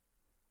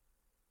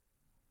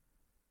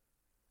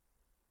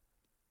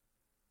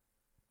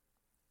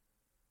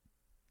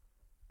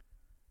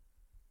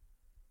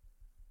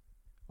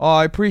 Oh,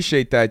 I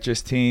appreciate that,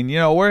 Justine. You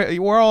know,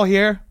 we're all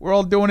here. We're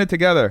all doing it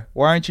together.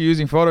 Why aren't you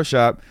using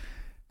Photoshop?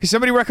 Because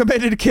somebody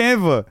recommended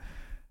Canva.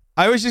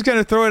 I was just going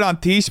to throw it on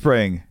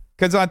Teespring.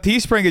 Because on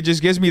Teespring, it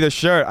just gives me the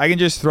shirt. I can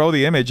just throw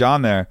the image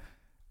on there.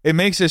 It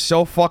makes it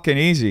so fucking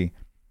easy.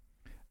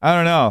 I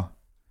don't know.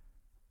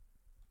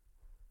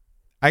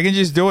 I can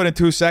just do it in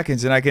 2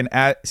 seconds and I can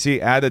add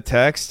the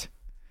text.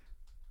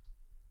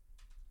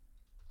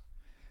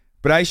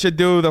 But I should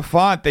do the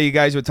font that you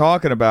guys were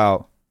talking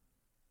about.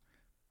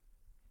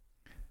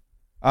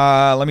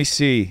 Let me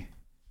see.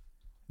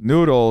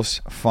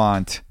 Noodles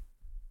font.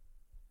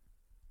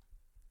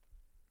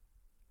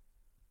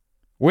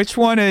 Which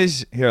one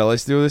is... Here,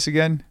 let's do this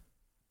again.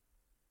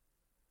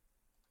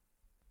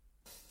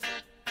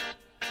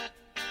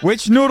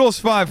 Which Noodles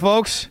font,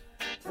 folks?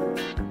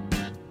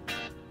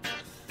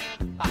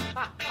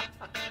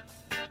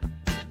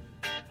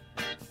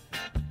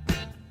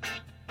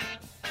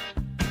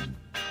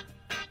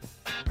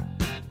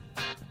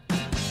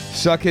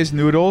 Suck his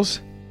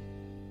noodles.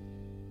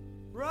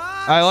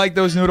 I like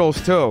those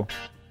noodles too.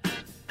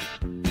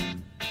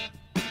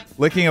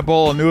 Licking a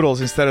bowl of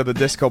noodles instead of the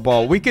disco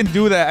ball. We can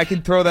do that. I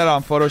can throw that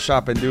on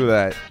Photoshop and do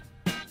that.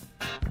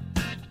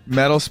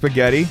 Metal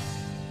spaghetti.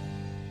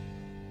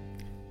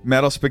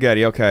 Metal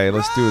spaghetti. Okay,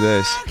 let's do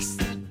this.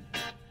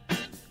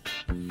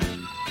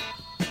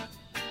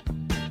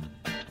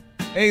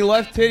 Hey,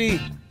 Left Titty.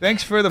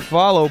 Thanks for the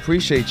follow.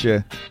 Appreciate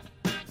you.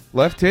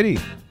 Left Titty.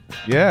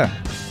 Yeah.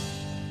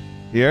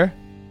 Here.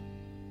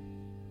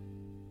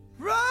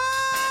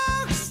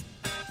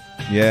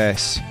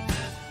 Yes.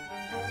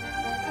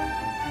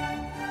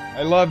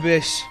 I love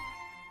this.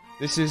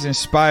 This is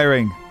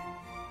inspiring.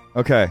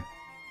 Okay.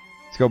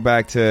 Let's go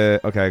back to...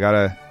 Okay, I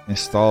gotta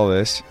install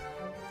this.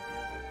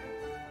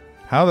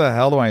 How the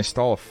hell do I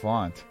install a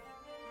font?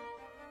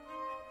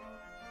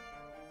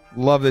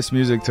 Love this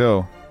music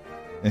too.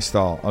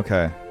 Install.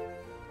 Okay.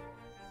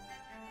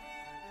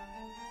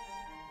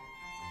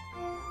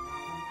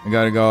 I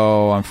gotta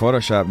go on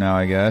Photoshop now,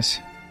 I guess.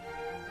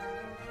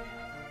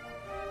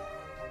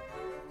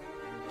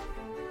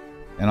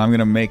 And I'm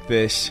gonna make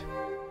this...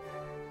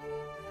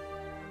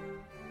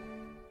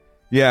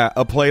 Yeah,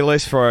 a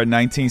playlist for a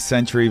 19th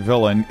century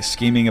villain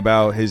scheming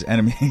about his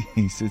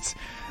enemies. It's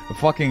a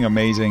fucking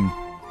amazing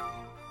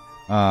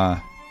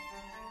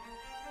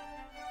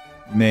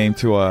name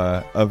to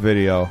a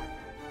video.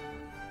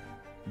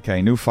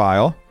 Okay, new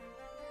file.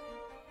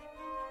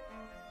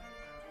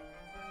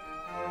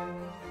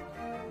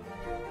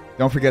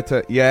 Don't forget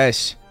to...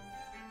 Yes.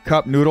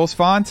 Cup Noodles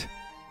font.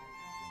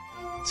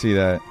 Let's see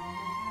that.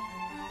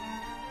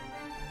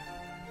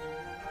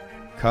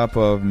 Cup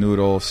of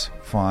Noodles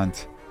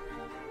font.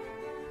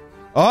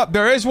 Oh,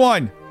 there is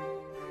one.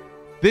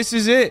 This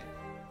is it.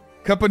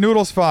 Cup of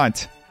Noodles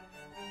font.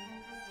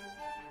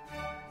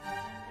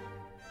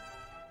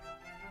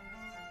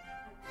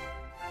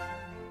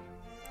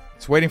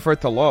 It's waiting for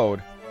it to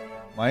load.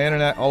 My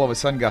internet all of a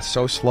sudden got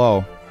so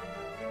slow.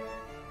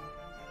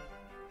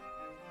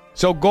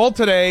 So goal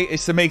today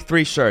is to make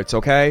 3 shirts,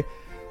 okay?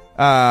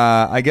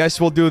 I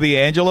guess we'll do the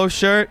Angelo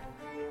shirt,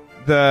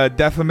 the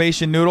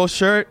Defamation Noodle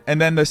shirt,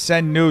 and then the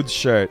Send Nudes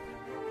shirt.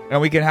 And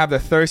we can have the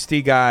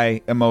thirsty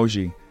guy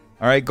emoji.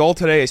 All right, goal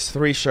today is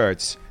 3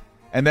 shirts.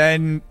 And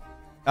then,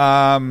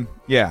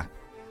 yeah.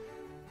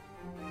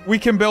 We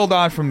can build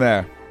on from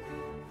there.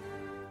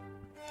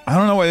 I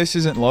don't know why this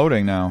isn't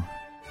loading now.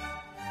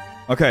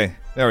 Okay,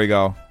 there we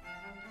go.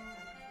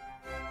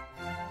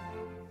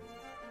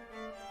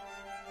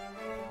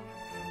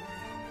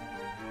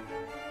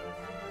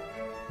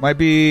 Might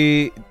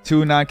be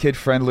too non-kid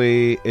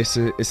friendly.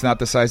 It's not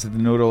the size of the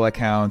noodle that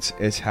counts.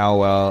 It's how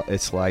well it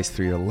sliced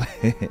through your leg.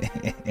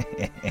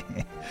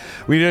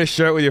 We did a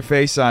shirt with your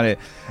face on it.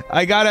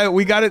 We got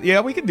it. Yeah,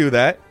 we can do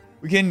that.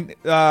 We can. We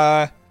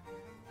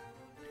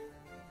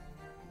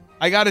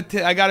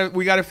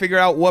gotta figure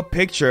out what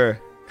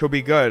picture could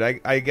be good.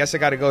 I guess I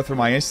gotta go through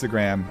my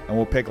Instagram and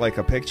we'll pick like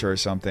a picture or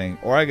something.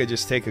 Or I could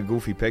just take a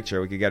goofy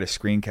picture. We could get a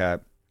screen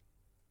cap.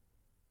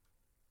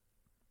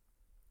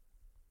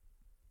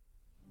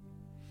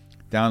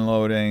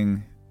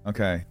 Downloading.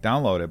 Okay,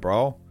 download it,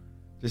 bro.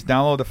 Just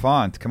download the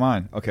font. Come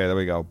on. Okay, there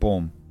we go.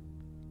 Boom.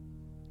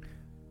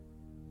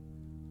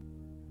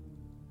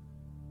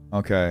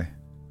 Okay,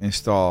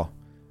 install.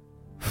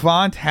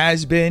 Font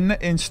has been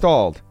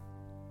installed.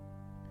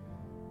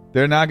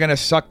 They're not going to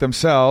suck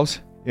themselves.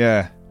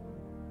 Yeah.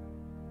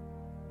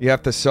 You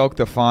have to soak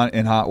the font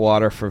in hot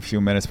water for a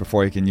few minutes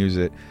before you can use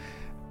it.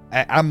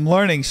 I'm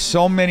learning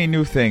so many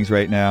new things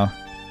right now.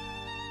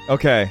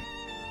 Okay.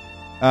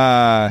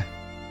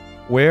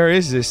 Where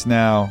is this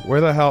now?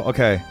 Where the hell?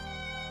 Okay.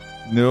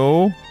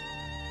 No.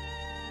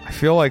 I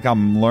feel like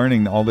I'm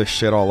learning all this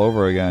shit all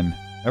over again.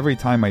 Every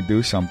time I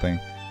do something.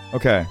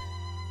 Okay.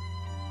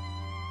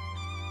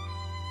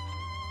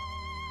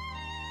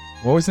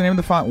 What was the name of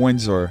the font?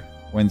 Windsor.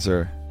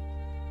 Windsor.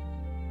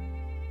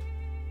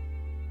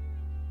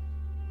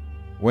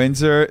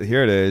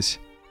 Here it is.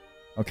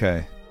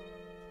 Okay.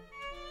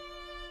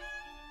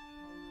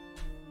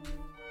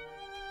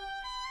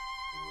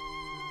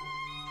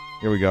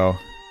 Here we go.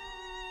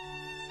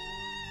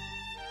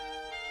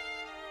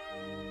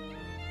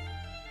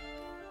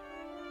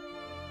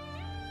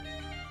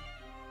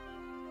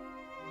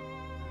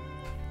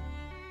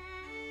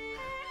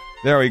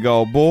 There we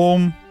go.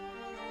 Boom.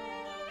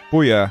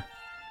 Booyah.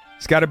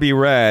 It's got to be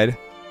red.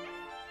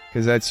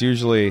 Because that's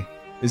usually...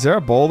 Is there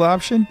a bold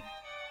option?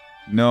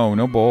 No,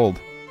 no bold.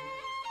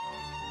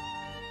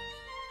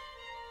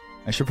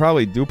 I should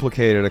probably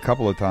duplicate it a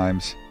couple of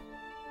times.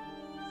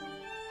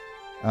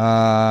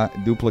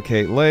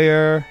 Duplicate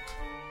layer.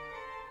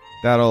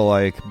 That'll,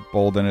 like,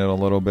 bolden it a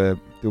little bit.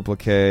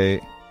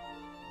 Duplicate.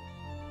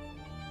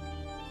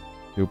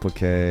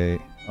 Duplicate.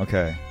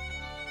 Okay.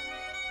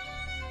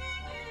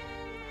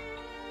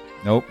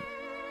 Nope.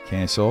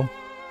 Cancel.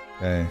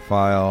 Okay,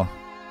 file.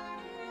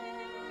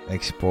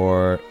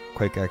 Export.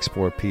 Quick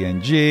export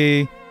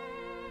PNG.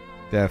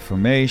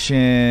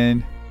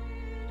 Deformation.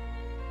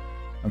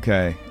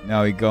 Okay,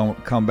 now we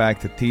come back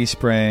to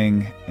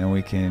Teespring and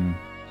we can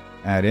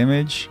add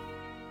image.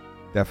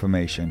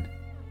 Deformation.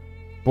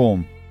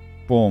 Boom.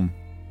 Boom.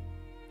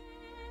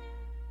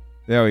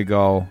 There we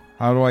go.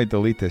 How do I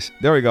delete this?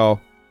 There we go.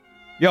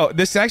 Yo,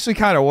 this actually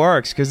kind of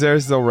works because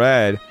there's the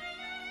red.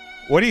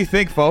 What do you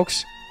think,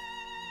 folks?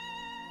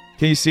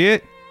 Can you see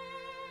it?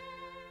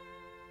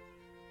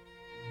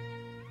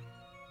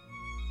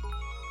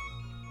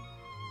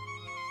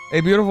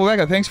 Hey, beautiful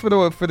Becca, thanks for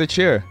the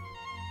cheer.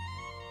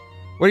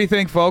 What do you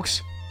think,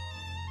 folks?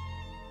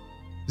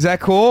 Is that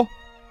cool?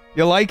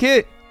 You like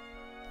it?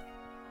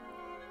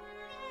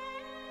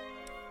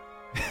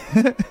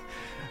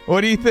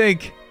 What do you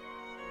think?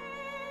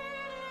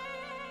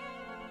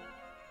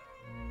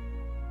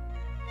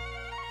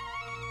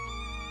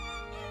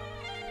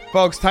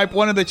 Folks, type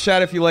 1 in the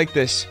chat if you like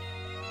this.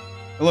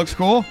 It looks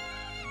cool?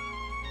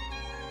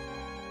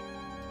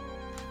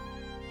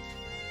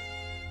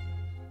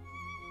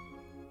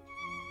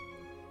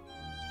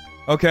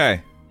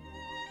 Okay.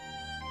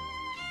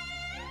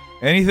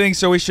 Anything?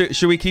 So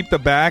should we keep the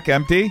back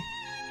empty?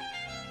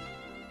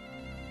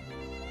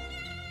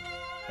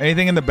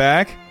 Anything in the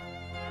back?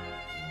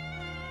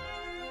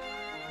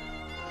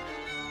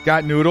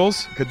 Got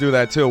noodles? Could do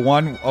that too.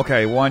 One.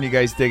 Okay, one. You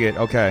guys dig it.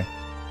 Okay.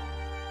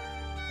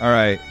 All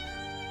right.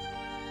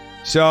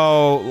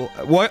 So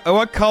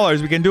what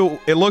colors we can do?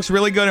 It looks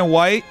really good in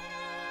white.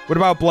 What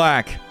about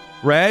black?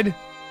 Red?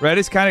 Red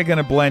is kind of going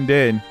to blend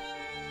in.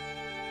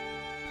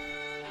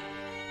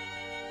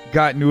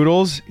 Got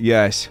noodles?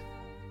 Yes.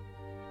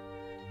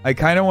 I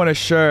kind of want a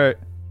shirt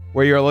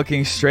where you're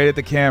looking straight at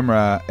the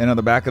camera and on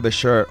the back of the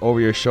shirt over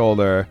your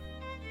shoulder.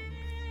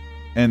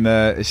 And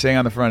the saying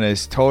on the front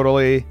is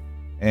totally,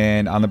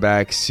 and on the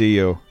back, see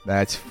you.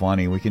 That's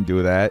funny. We can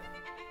do that.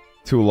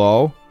 Too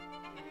low?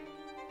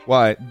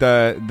 What?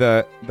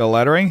 The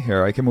lettering?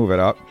 Here, I can move it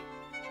up.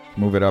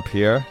 Move it up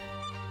here.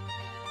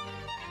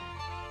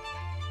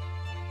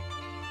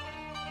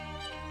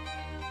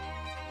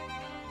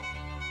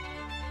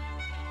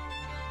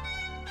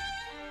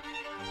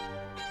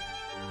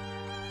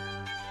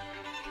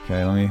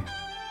 Okay, let me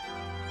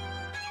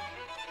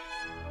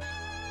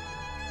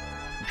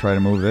try to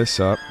move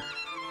this up.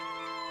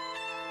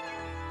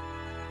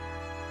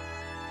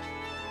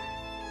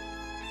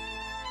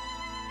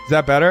 Is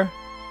that better?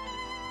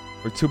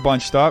 We're too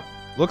bunched up?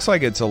 Looks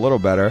like it's a little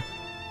better.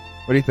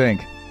 What do you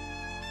think?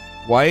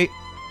 White?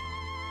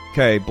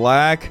 Okay,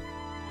 black.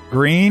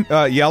 Green?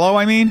 Yellow,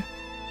 I mean?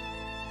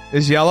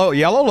 Is yellow?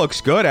 Yellow looks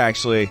good,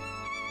 actually.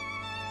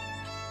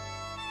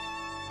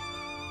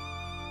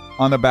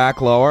 On the back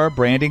lower,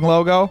 branding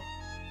logo.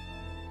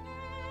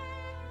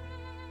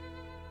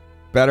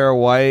 Better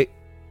white.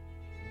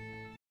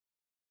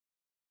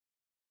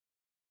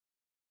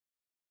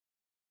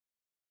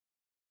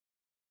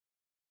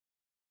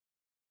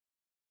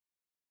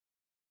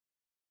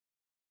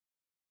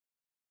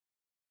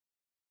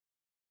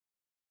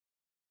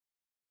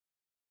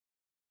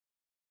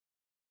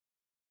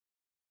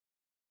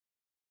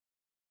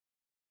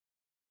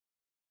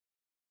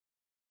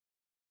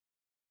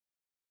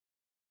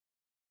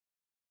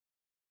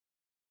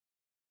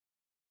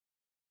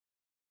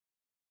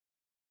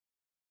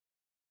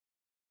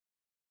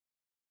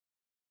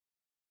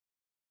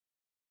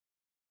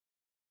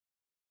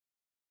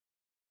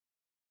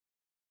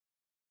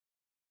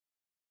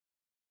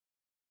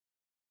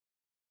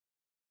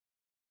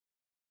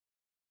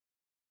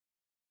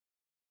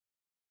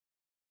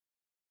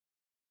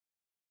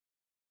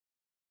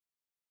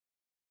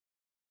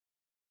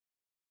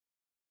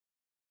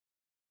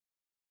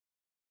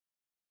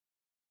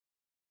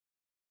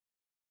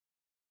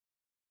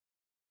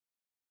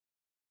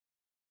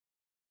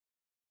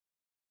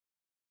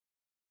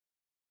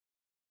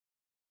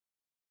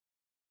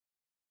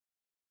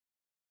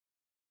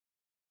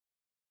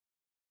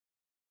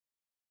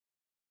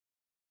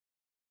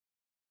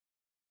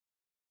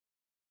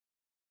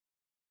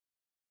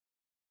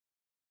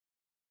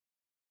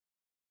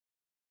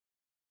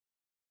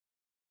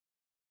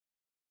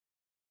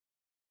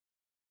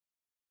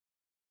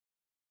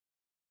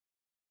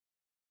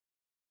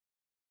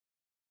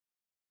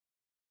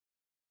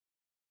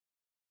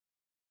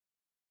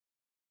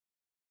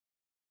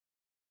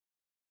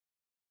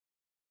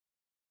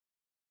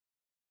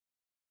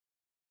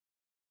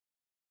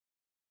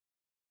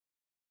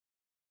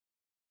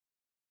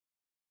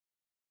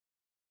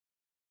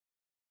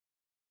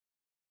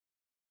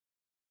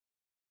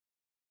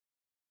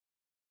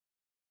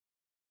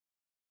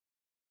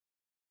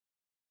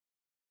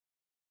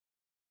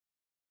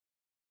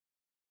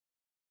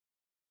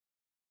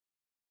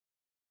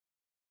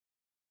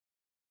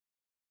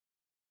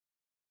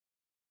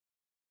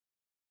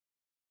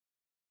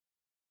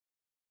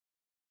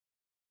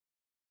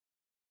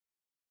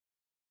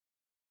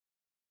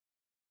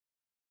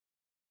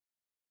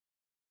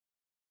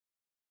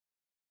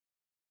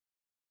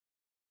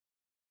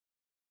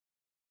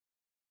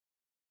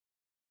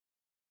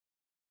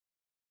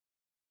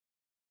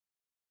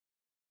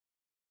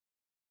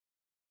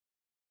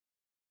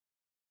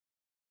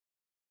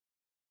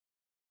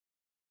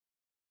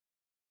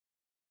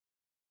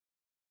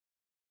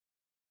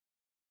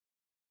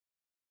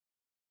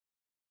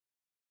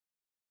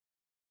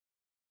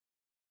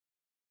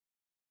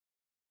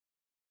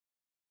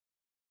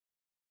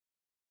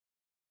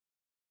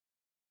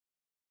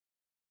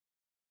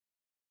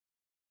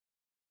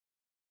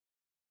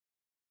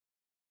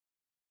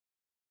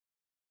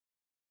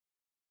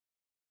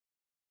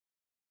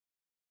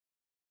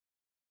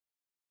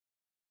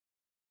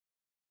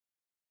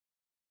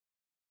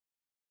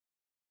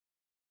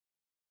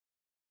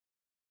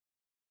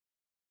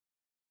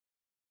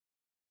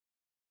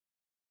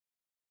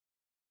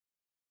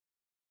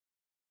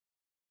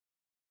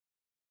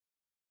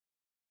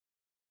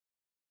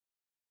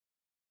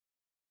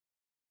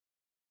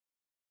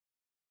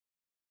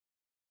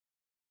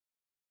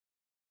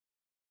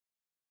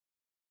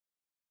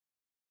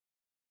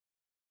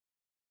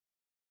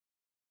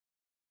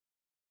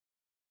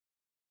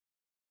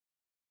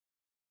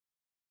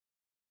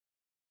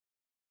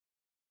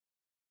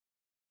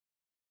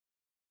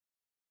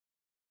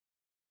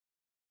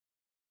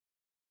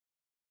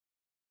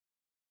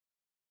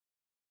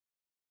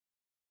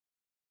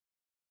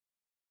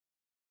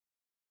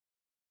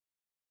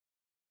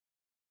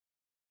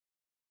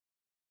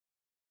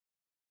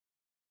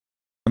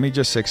 Let me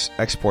just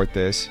export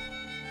this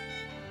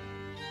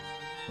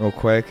real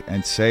quick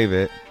and save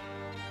it.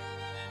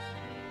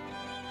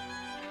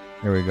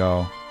 Here we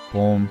go.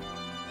 Boom.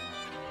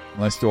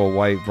 Let's do a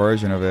white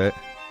version of it.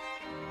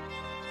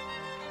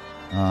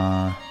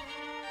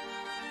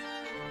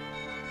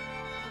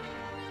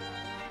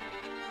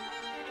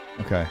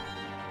 Okay.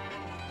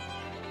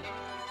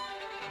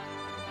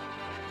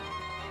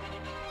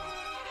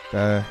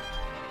 The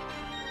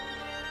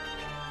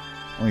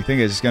only thing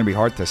is it's going to be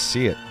hard to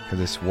see it because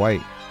it's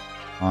white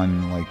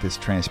on like this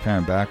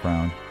transparent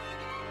background.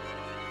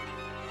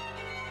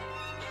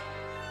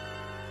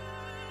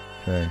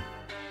 Okay.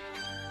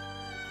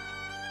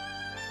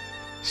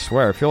 I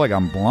swear, I feel like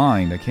I'm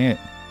blind. I can't.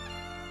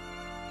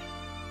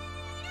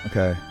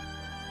 Okay.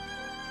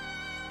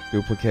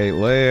 Duplicate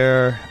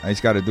layer. I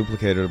just got to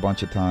duplicate it a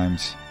bunch of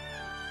times.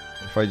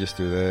 If I just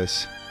do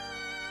this.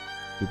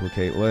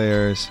 Duplicate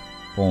layers.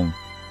 Boom.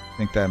 I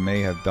think that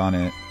may have done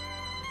it.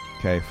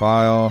 Okay,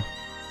 file.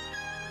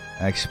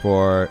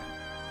 Export.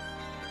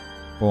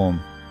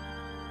 Boom.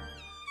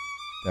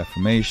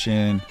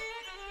 Deformation.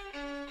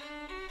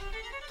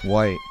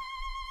 White.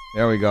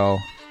 There we go.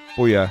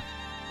 Booyah.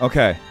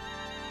 Okay.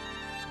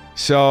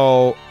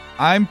 So,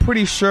 I'm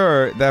pretty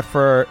sure that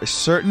for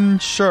certain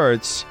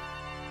shirts,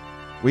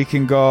 we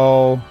can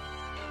go...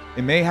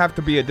 It may have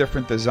to be a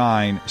different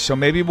design. So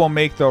maybe we'll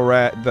make the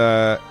red,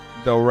 the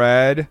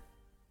red,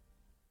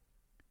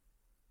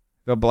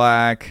 the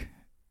black,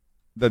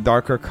 the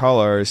darker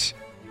colors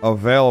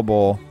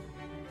available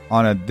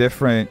on a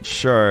different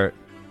shirt.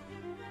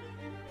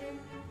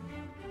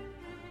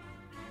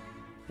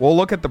 We'll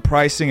look at the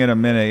pricing in a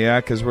minute, yeah,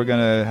 because we're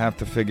gonna have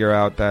to figure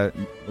out that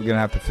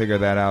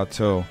out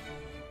too.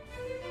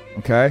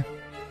 Okay.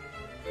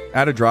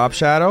 Add a drop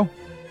shadow.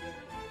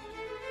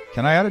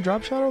 Can I add a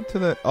drop shadow to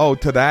the... Oh,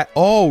 to that?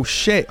 Oh,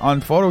 shit.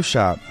 On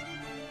Photoshop.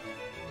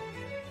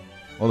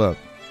 Hold up.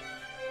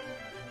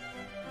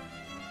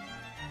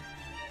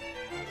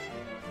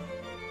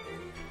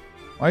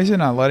 Why is it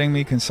not letting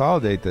me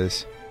consolidate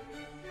this?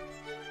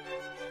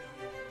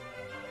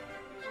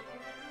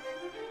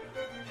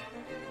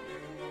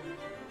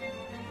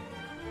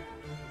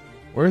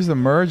 Where's the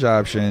merge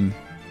option?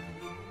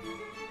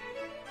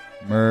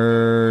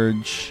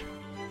 Merge...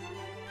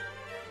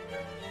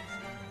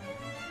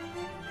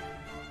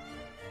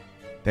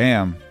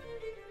 Damn.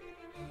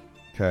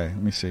 Okay,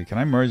 let me see. Can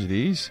I merge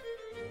these?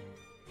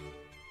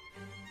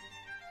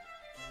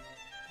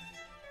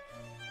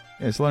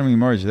 Yeah, it's letting me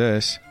merge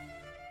this.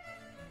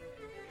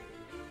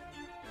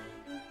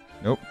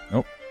 Nope,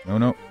 nope,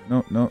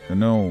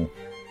 no.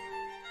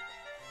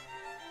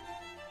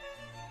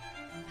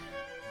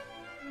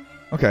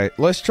 Okay,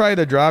 let's try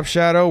the drop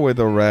shadow with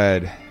the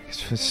red.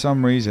 For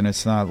some reason,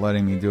 it's not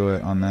letting me do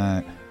it on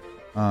that.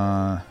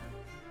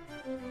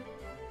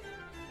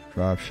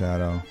 Drop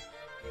shadow.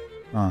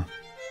 Huh.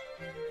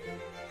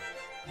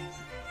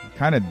 It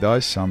kind of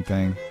does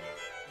something.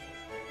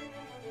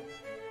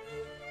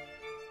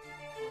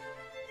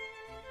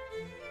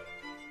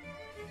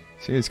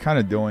 See, it's kind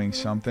of doing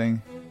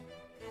something.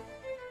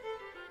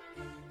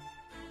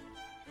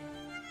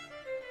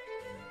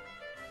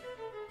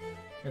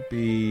 Could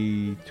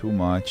be too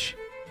much.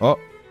 Oh.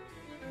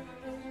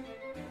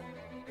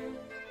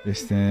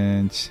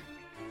 Distance.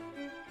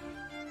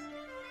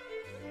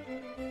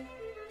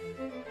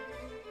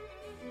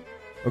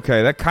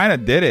 Okay, that kind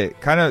of did it.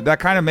 That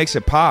kind of makes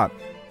it pop.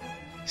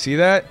 See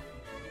that?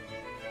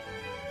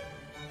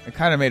 It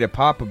kind of made it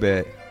pop a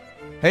bit.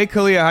 Hey,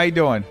 Kalia, how you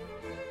doing?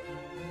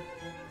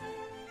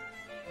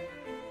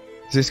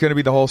 Is this going to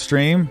be the whole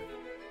stream?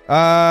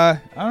 I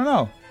don't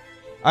know.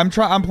 I'm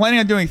planning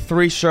on doing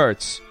 3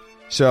 shirts.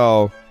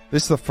 So,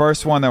 this is the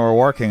first one that we're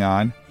working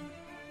on.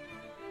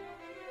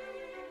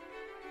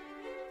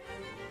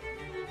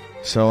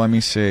 So, let me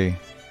see.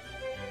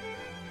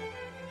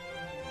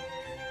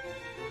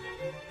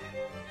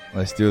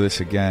 Let's do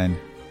this again.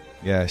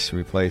 Yes,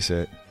 replace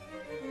it.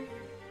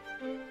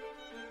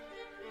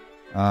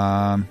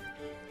 Yeah,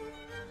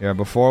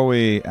 before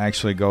we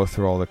actually go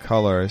through all the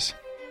colors,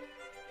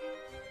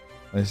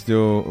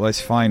 let's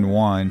find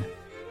one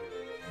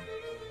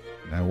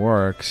that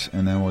works,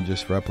 and then we'll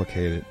just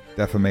replicate it.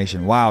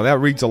 Deformation. Wow, that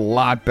reads a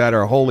lot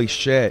better. Holy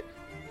shit.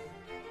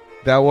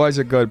 That was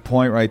a good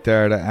point right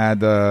there to add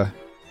the...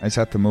 I just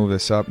have to move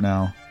this up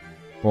now.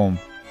 Boom.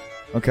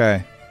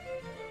 Okay.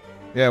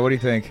 Yeah, what do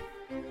you think?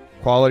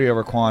 Quality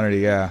over quantity,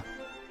 yeah.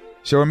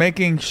 So we're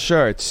making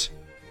shirts.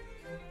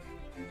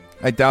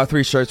 I doubt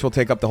 3 shirts will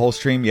take up the whole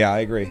stream. Yeah, I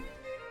agree.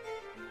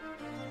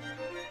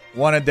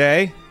 1 a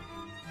day?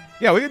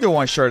 Yeah, we can do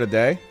 1 shirt a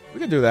day.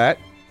 We can do that.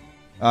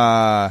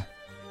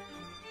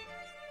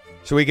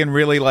 So we can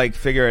really, like,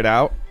 figure it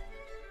out.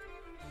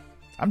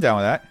 I'm down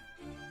with that.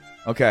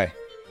 Okay.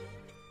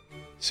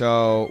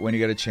 So, when you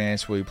get a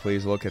chance, will you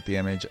please look at the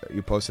image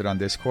you posted on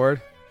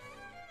Discord?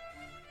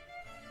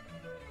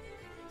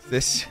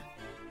 This...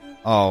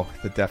 Oh,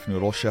 the Deaf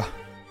Noodle Show.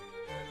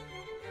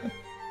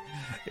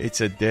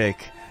 It's a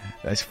dick.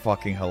 That's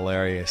fucking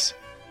hilarious.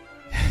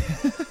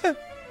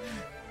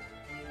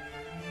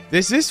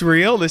 Is this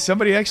real? Does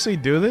somebody actually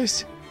do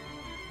this?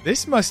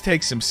 This must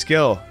take some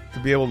skill to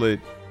be able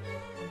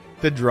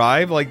to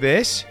drive like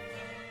this.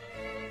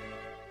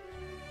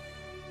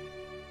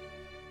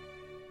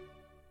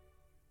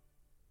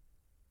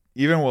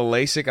 Even with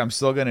LASIK, I'm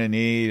still going to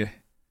need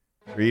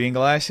reading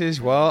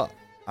glasses. Well,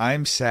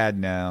 I'm sad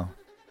now.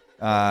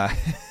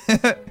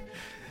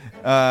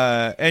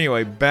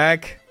 Anyway,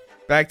 back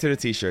to the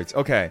t-shirts.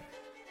 Okay.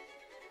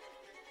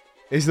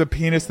 Is the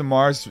penis the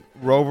Mars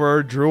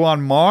rover drew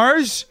on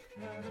Mars?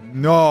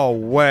 No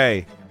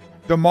way.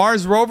 The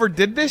Mars rover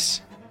did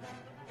this?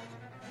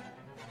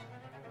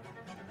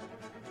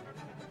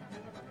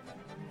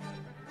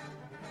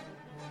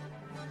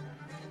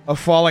 Of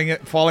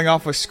falling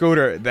off a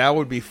scooter. That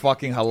would be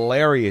fucking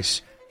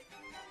hilarious.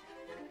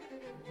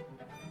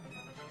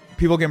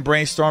 People can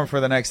brainstorm for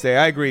the next day.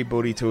 I agree,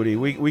 Booty Tootie.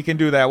 We can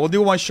do that. We'll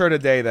do one shirt a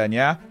day then,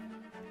 yeah?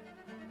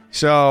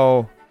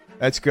 So,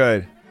 that's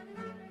good.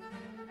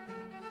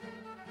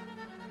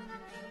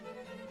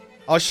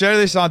 I'll share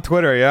this on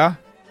Twitter, yeah?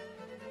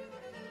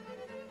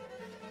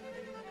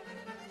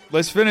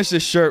 Let's finish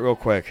this shirt real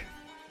quick.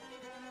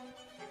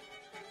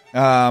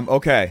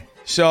 Okay.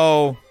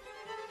 So,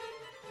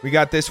 we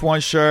got this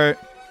one shirt.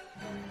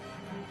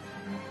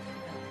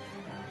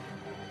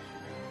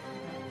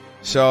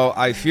 So,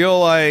 I feel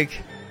like...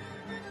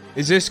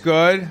 Is this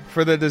good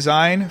for the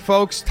design,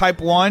 folks?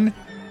 Type 1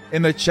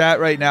 in the chat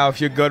right now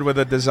if you're good with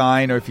the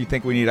design or if you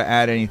think we need to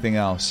add anything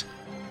else.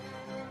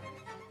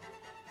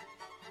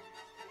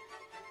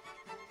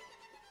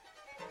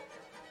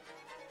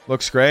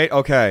 Looks great.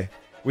 Okay.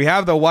 We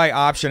have the white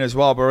option as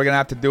well, but we're going to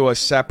have to do a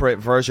separate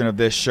version of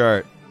this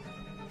shirt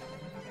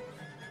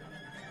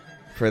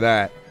for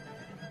that.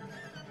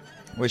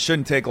 Which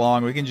shouldn't take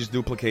long. We can just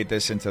duplicate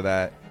this into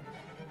that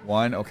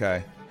one.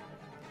 Okay.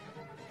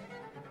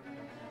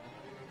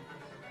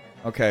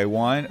 Okay,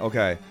 one.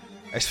 Okay.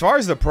 As far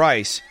as the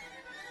price,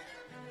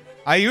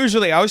 I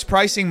was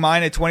pricing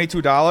mine at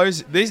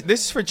 $22. This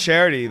is for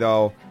charity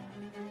though.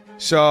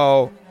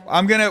 So,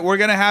 we're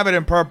going to have it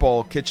in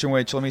purple, Kitchen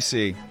Witch. Let me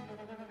see.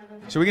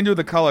 So we can do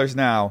the colors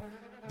now.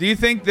 Do you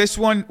think this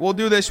one, we'll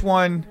do this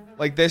one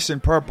like this in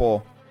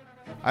purple.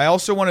 I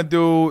also want to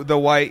do the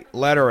white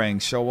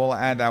lettering, so we'll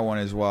add that one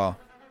as well.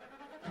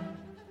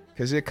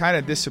 Because it kind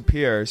of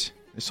disappears.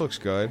 This looks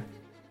good.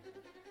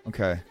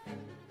 Okay.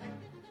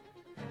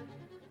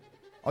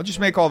 I'll just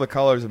make all the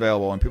colors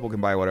available and people can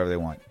buy whatever they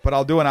want. But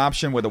I'll do an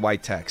option with the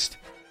white text.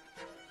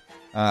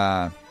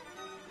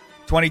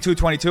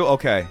 2222?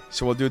 Okay.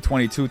 So we'll do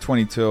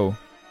 2222.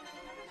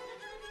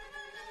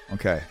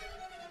 Okay.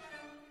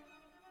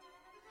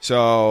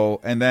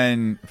 So, and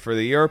then for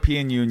the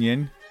European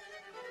Union,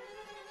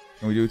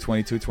 can we do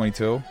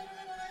 2222?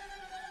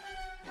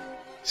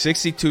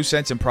 62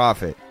 cents in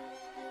profit.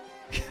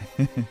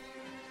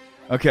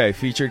 Okay,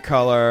 featured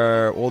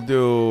color. We'll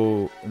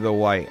do the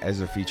white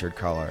as a featured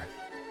color.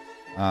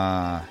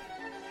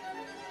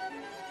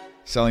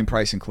 Selling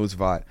price includes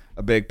VAT.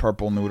 A big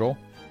purple noodle.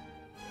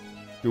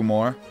 Do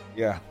more?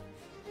 Yeah.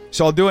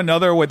 So I'll do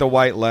another with the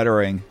white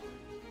lettering.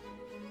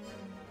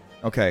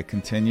 Okay,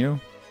 continue.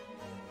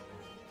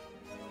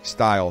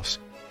 Styles.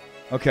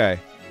 Okay.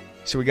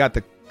 So we got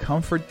the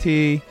comfort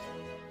tee.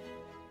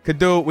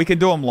 We can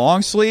do them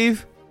long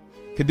sleeve.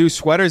 Could do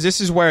sweaters. This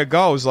is where it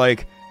goes.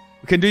 Like,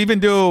 we could even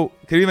do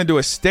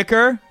a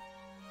sticker.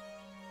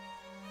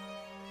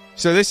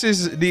 So this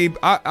is the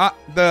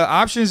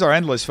options are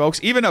endless, folks.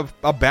 Even a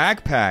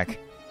backpack,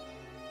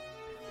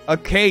 a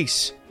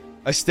case,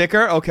 a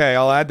sticker. Okay,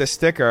 I'll add the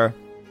sticker.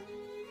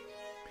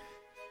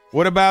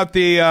 What about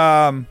the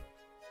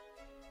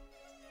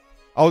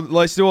Oh,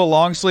 let's do a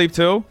long sleeve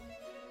too.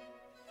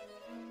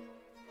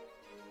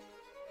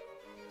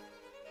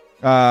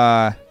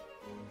 Oh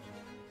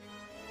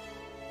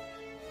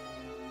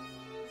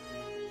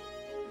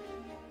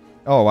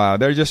wow,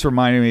 they're just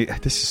reminding me.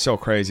 This is so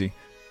crazy.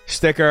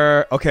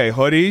 Sticker. Okay,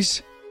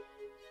 hoodies.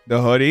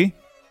 The hoodie.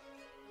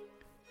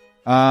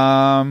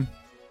 We'll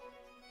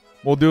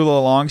do the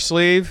long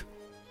sleeve.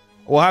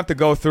 We'll have to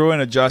go through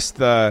and adjust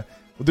the.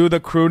 We'll do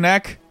the crew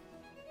neck.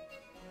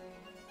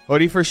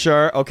 Hoodie for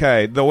sure.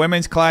 Okay, the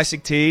women's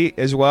classic tee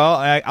as well.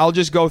 I'll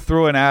just go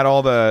through and add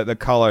all the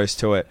colors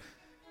to it.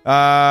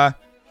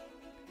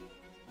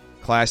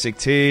 Classic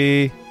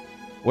tee.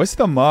 What's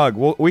the mug?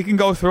 We can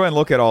go through and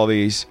look at all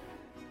these.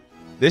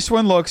 This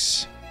one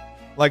looks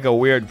like a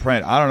weird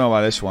print. I don't know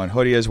about this one.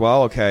 Hoodie as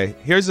well. Okay,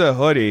 here's a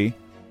hoodie.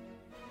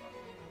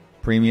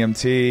 Premium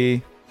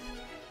tee.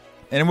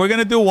 And we're going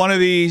to do one of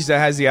these that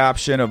has the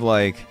option of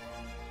like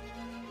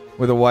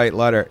with a white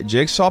letter.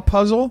 Jigsaw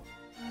puzzle?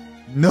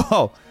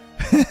 No.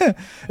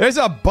 There's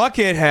a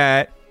bucket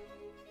hat.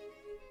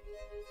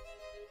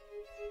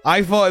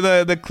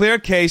 iPhone, the clear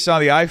case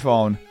on the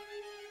iPhone.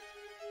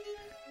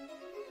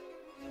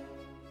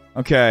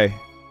 Okay.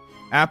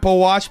 Apple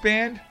Watch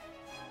band?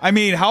 I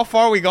mean, how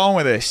far are we going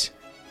with this?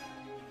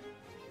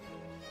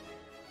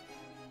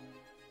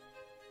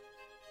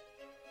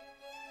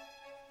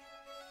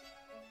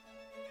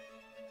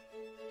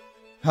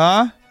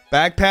 Huh?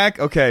 Backpack?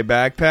 Okay,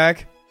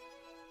 backpack.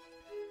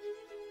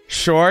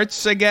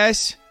 Shorts, I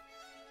guess.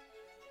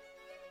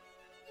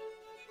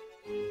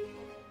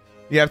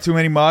 You have too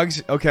many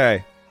mugs?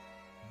 Okay.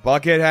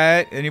 Bucket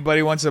hat.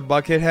 Anybody wants a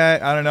bucket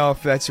hat? I don't know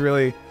if that's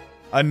really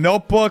a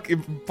notebook.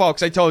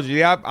 Folks, I told you,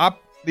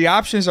 the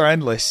options are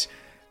endless.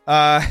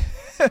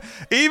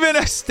 Even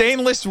a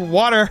stainless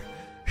water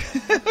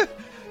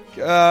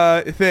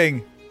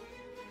thing.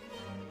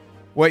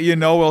 What you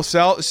know will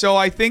sell. So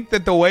I think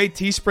that the way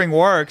Teespring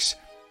works,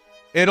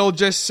 it'll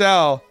just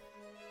sell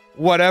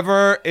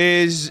whatever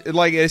is,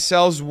 like, it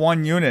sells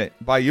one unit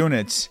by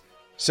units.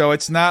 So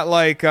it's not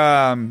like,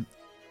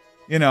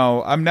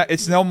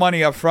 it's no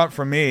money up front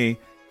for me.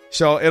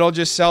 So it'll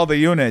just sell the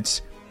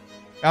units.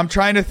 I'm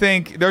trying to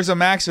think, there's a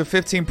max of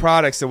 15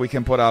 products that we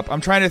can put up. I'm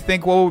trying to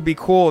think what would be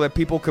cool that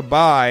people could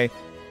buy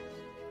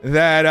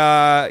that,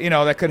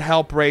 that could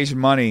help raise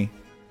money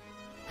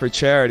for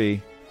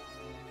charity.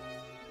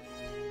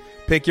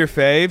 Pick your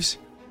faves.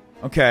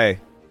 Okay.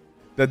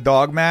 The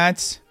dog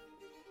mats.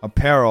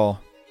 Apparel.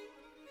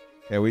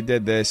 Okay, we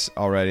did this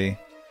already.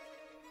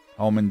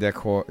 Home and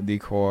decor.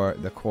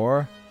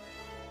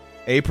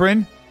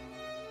 Apron?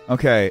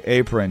 Okay,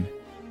 apron.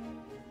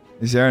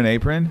 Is there an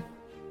apron?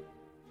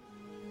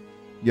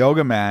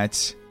 Yoga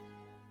mats.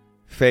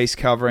 Face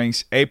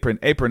coverings. Apron.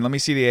 Let me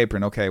see the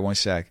apron. Okay, one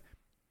sec.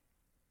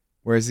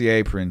 Where's the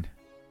apron?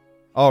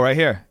 Oh, right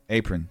here.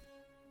 Apron.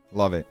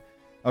 Love it.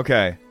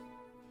 Okay.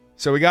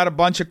 So we got a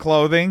bunch of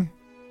clothing.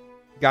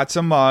 Got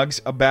some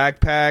mugs. A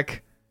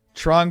backpack.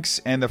 Trunks.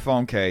 And the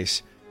phone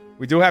case.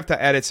 We do have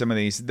to edit some of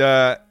these.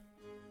 The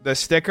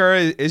sticker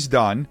is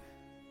done.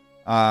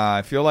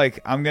 I feel like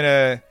I'm going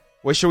to...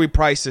 What should we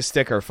price the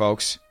sticker,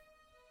 folks?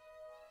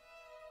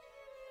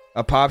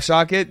 A pop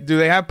socket? Do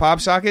they have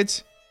pop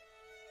sockets?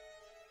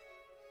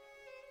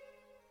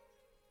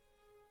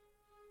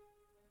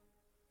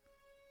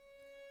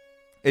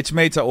 It's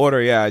made to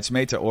order. Yeah, it's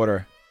made to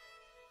order.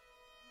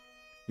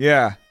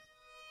 Yeah.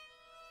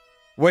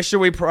 What should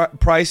we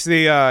price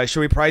the... should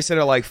we price it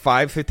at like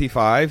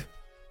 $5.55?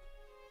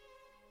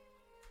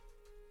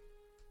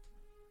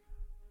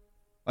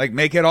 Like,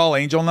 make it all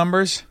angel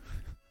numbers?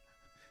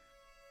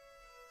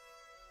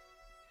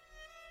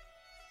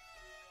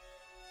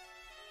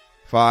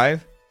 $5?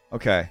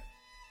 Okay.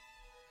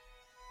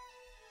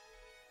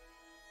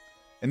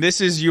 And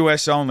this is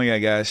US only, I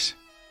guess,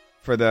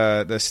 for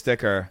the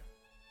sticker.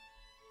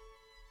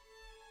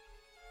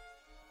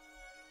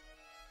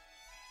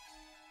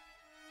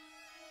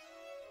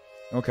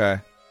 Okay.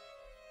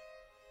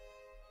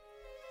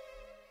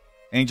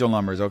 Angel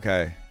numbers,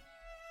 okay.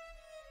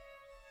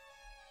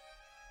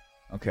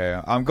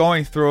 Okay, I'm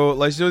going through.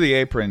 Let's do the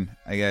apron,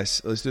 I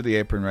guess. Let's do the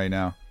apron right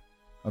now.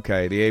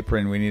 Okay, the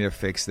apron, we need to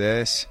fix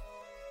this.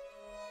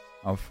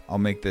 I'll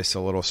make this a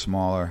little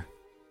smaller.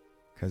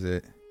 Because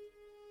it...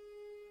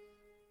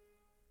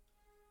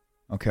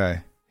 Okay,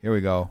 here we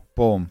go.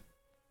 Boom.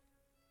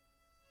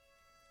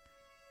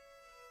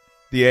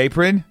 The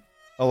apron?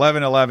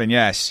 11.11,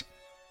 yes.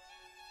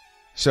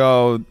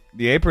 So,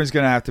 the apron's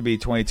going to have to be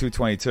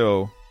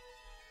 22.22.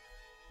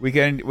 We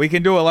can do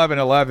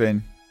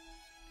 11.11.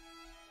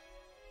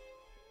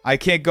 I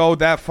can't go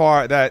that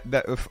far, that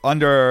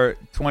under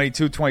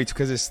 22.22,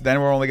 because then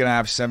we're only going to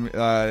have 7.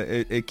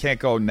 It can't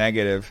go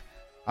negative.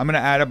 I'm going to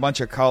add a bunch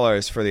of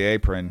colors for the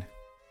apron.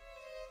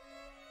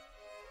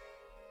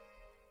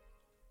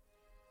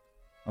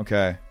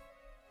 Okay.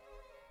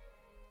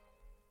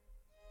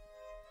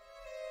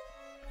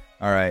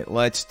 All right,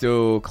 let's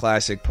do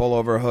classic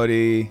pullover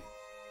hoodie.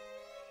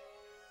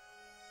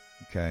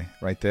 Okay,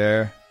 right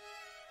there.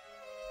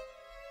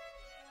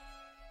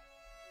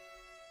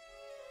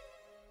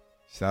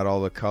 Is that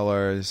all the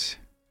colors?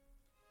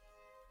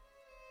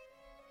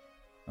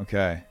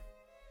 Okay.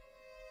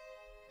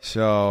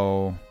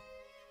 So,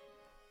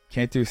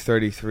 can't do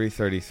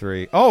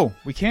 33. Oh,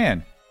 we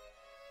can.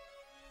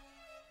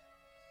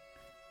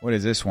 What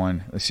is this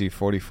one? Let's see,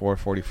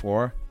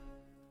 44.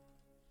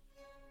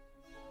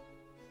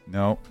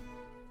 Nope.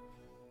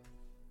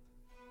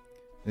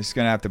 This is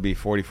going to have to be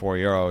 44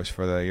 euros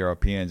for the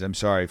Europeans. I'm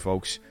sorry,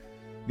 folks.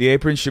 The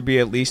apron should be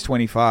at least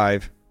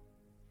 25.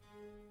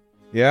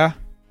 Yeah?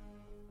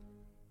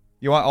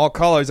 You want all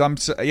colors? I'm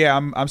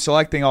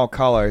selecting all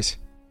colors.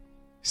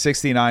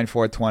 69,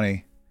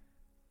 420.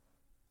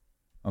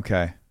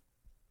 Okay.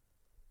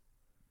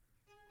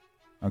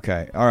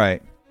 Okay, all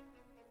right.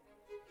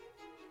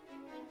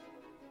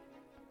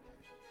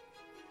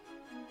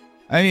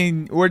 I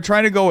mean, we're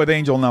trying to go with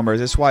angel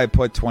numbers. That's why I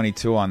put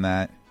 22 on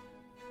that.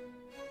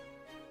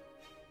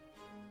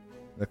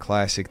 The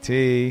classic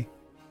tee.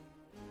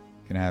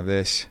 Can have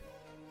this.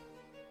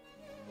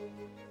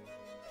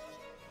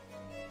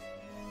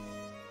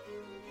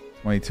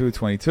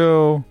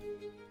 $22.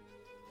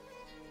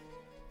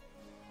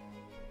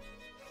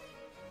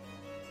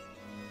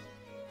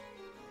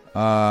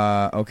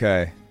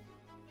 Okay.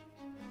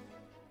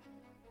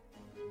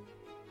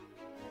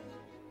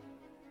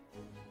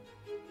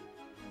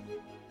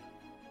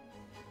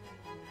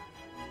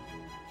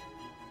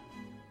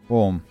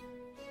 Boom.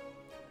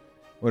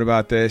 What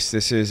about this?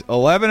 This is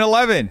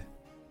 11.11.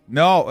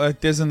 No,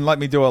 it doesn't let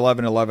me do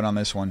 11.11 on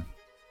this one.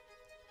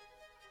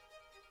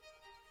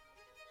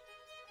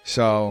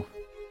 So,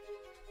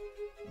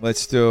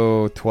 Let's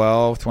do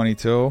 12,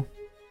 22.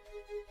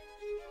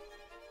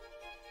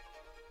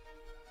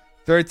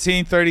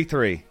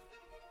 1333.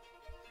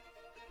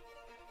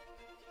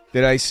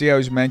 Did I see I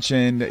was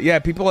mentioned? Yeah,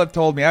 people have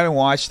told me. I haven't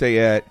watched it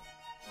yet.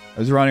 I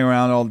was running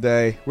around all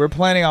day. We're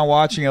planning on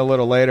watching it a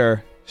little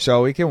later,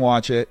 so we can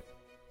watch it.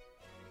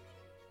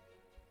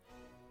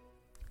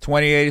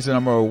 28 is the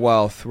number of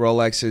wealth.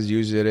 Rolex has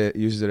used it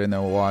in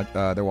their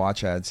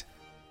watch ads.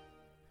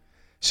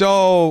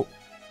 So,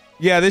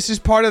 yeah, this is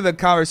part of the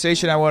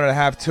conversation I wanted to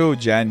have too,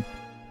 Jen.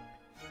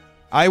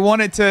 I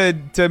wanted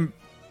to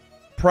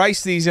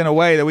price these in a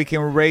way that we can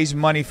raise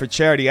money for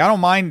charity. I don't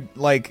mind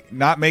I'm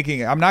not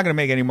going to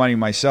make any money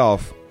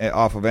myself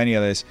off of any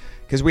of this,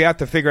 because we have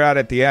to figure out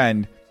at the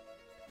end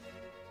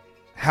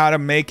how to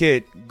make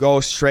it go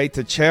straight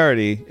to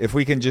charity. If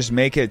we can just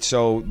make it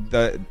so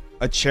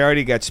a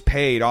charity gets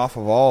paid off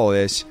of all of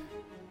this.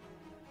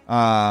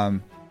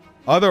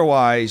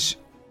 Otherwise,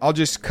 I'll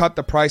just cut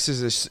the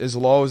prices as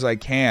low as I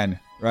can,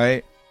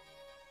 right?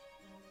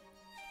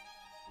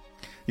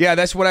 Yeah,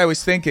 that's what I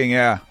was thinking,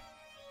 yeah.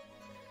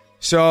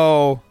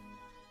 So,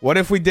 what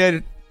if we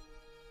did,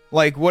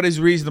 what is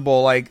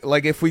reasonable?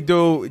 Like if we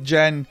do,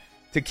 Jen,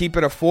 to keep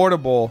it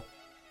affordable,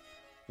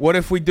 what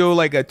if we do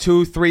a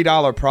 $2,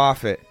 $3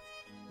 profit,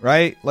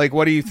 right?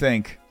 What do you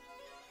think?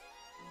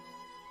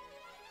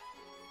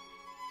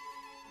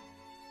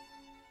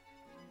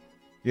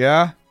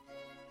 Yeah?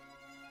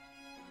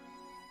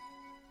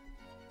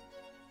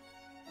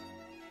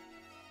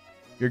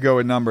 You're good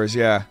with numbers,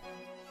 yeah.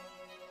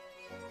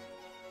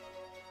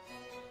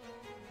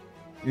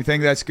 You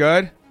think that's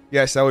good?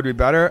 Yes, that would be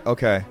better?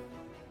 Okay.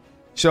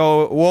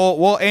 So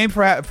we'll aim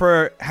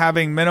for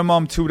having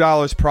minimum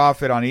 $2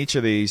 profit on each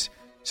of these,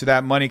 so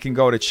that money can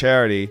go to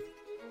charity.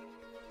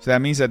 So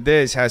that means that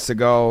this has to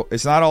go...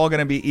 It's not all going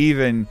to be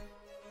even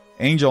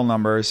angel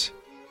numbers.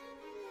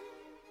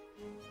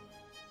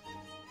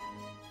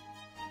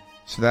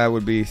 So that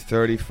would be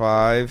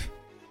 35.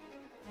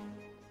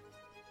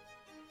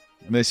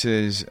 This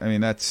is... I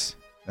mean, that's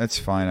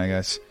fine, I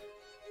guess,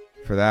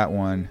 for that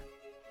one.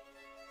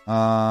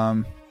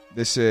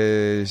 This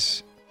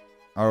is...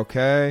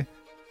 Okay.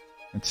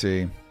 Let's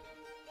see.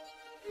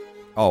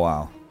 Oh,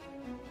 wow.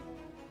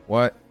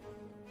 What?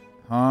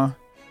 Huh?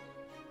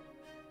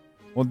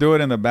 We'll do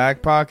it in the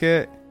back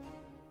pocket,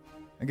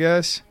 I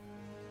guess.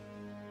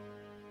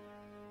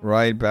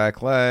 Right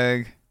back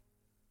leg.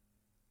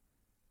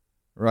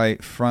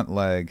 Right front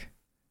leg.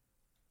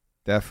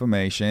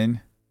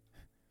 Deformation.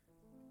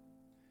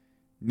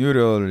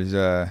 Noodle is,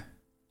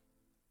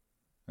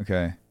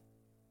 okay.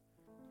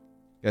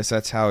 Guess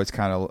that's how it's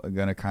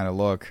gonna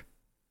look.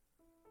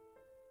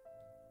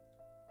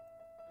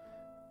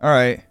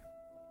 Alright.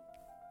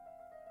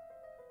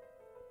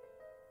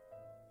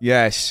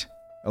 Yes,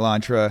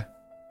 Elantra.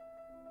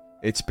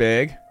 It's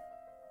big.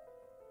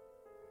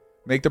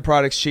 Make the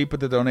products cheap, but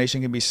the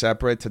donation can be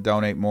separate to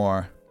donate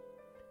more.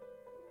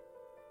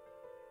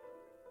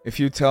 If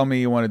you tell me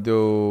you want to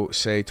do,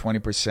 say,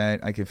 20%,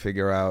 I can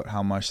figure out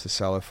how much to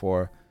sell it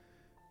for.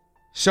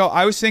 So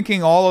I was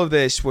thinking all of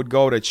this would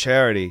go to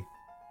charity.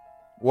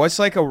 What's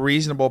a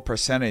reasonable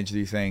percentage, do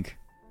you think?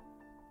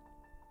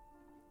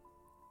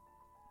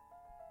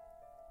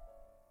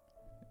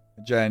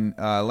 Jen,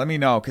 let me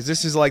know, because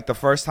this is the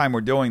first time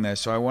we're doing this,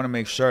 so I want to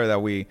make sure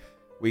that we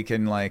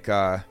can get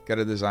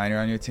a designer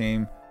on your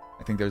team.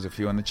 I think there's a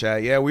few in the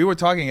chat. Yeah, we were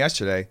talking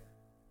yesterday.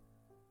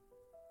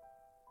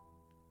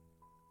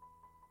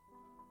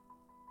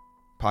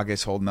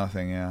 Pockets hold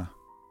nothing, yeah.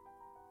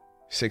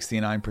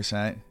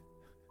 69%.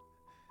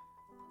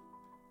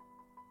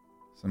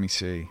 Let me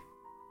see.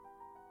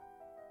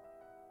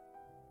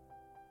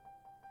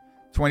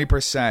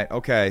 20%.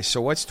 Okay,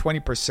 so what's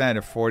 20%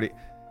 of 40?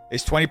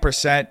 Is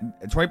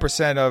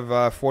 20%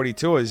 of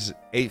 42 is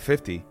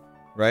 850,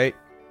 right?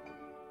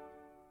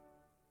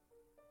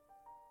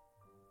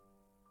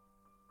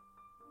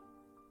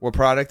 What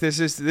product this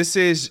is? This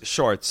is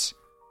shorts.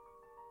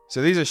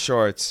 So these are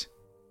shorts.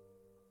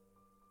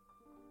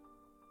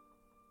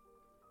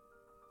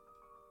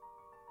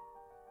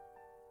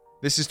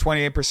 This is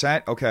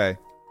 28%? Okay.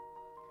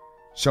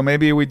 So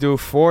maybe we do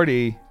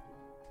 40.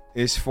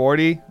 Is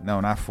 40? No,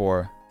 not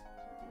 4.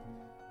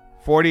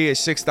 40 is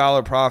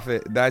 $6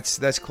 profit.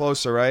 That's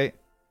closer, right?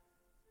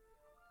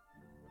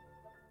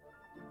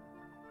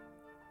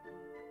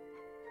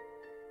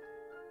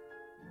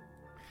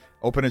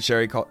 Open a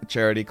charity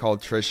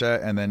called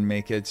Trisha and then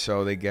make it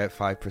so they get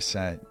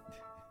 5%.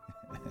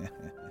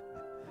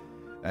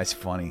 That's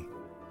funny.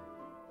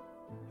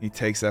 He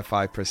takes that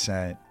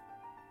 5%.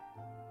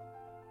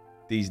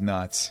 These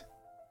nuts.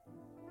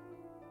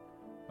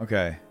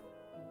 Okay.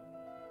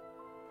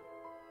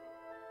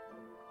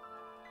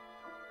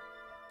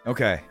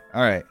 Okay.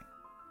 All right.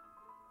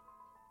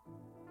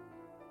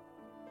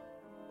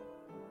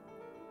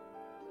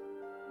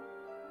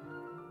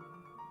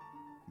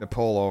 The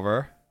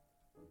pullover.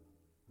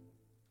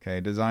 Okay,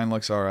 design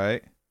looks all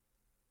right.